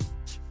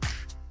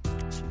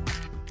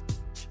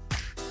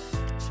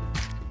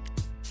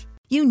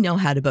 You know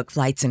how to book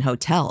flights and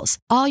hotels.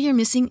 All you're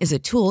missing is a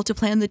tool to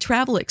plan the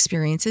travel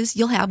experiences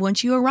you'll have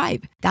once you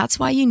arrive. That's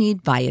why you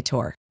need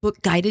Viator.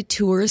 Book guided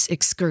tours,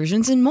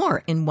 excursions, and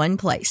more in one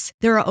place.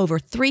 There are over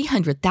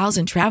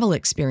 300,000 travel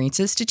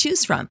experiences to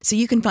choose from, so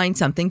you can find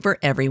something for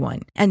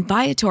everyone. And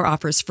Viator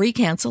offers free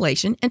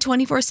cancellation and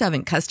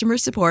 24/7 customer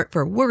support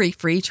for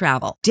worry-free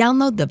travel.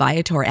 Download the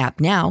Viator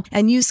app now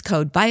and use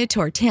code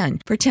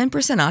Viator10 for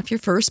 10% off your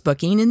first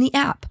booking in the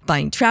app.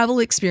 Find travel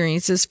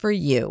experiences for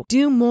you.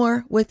 Do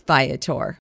more with Viator.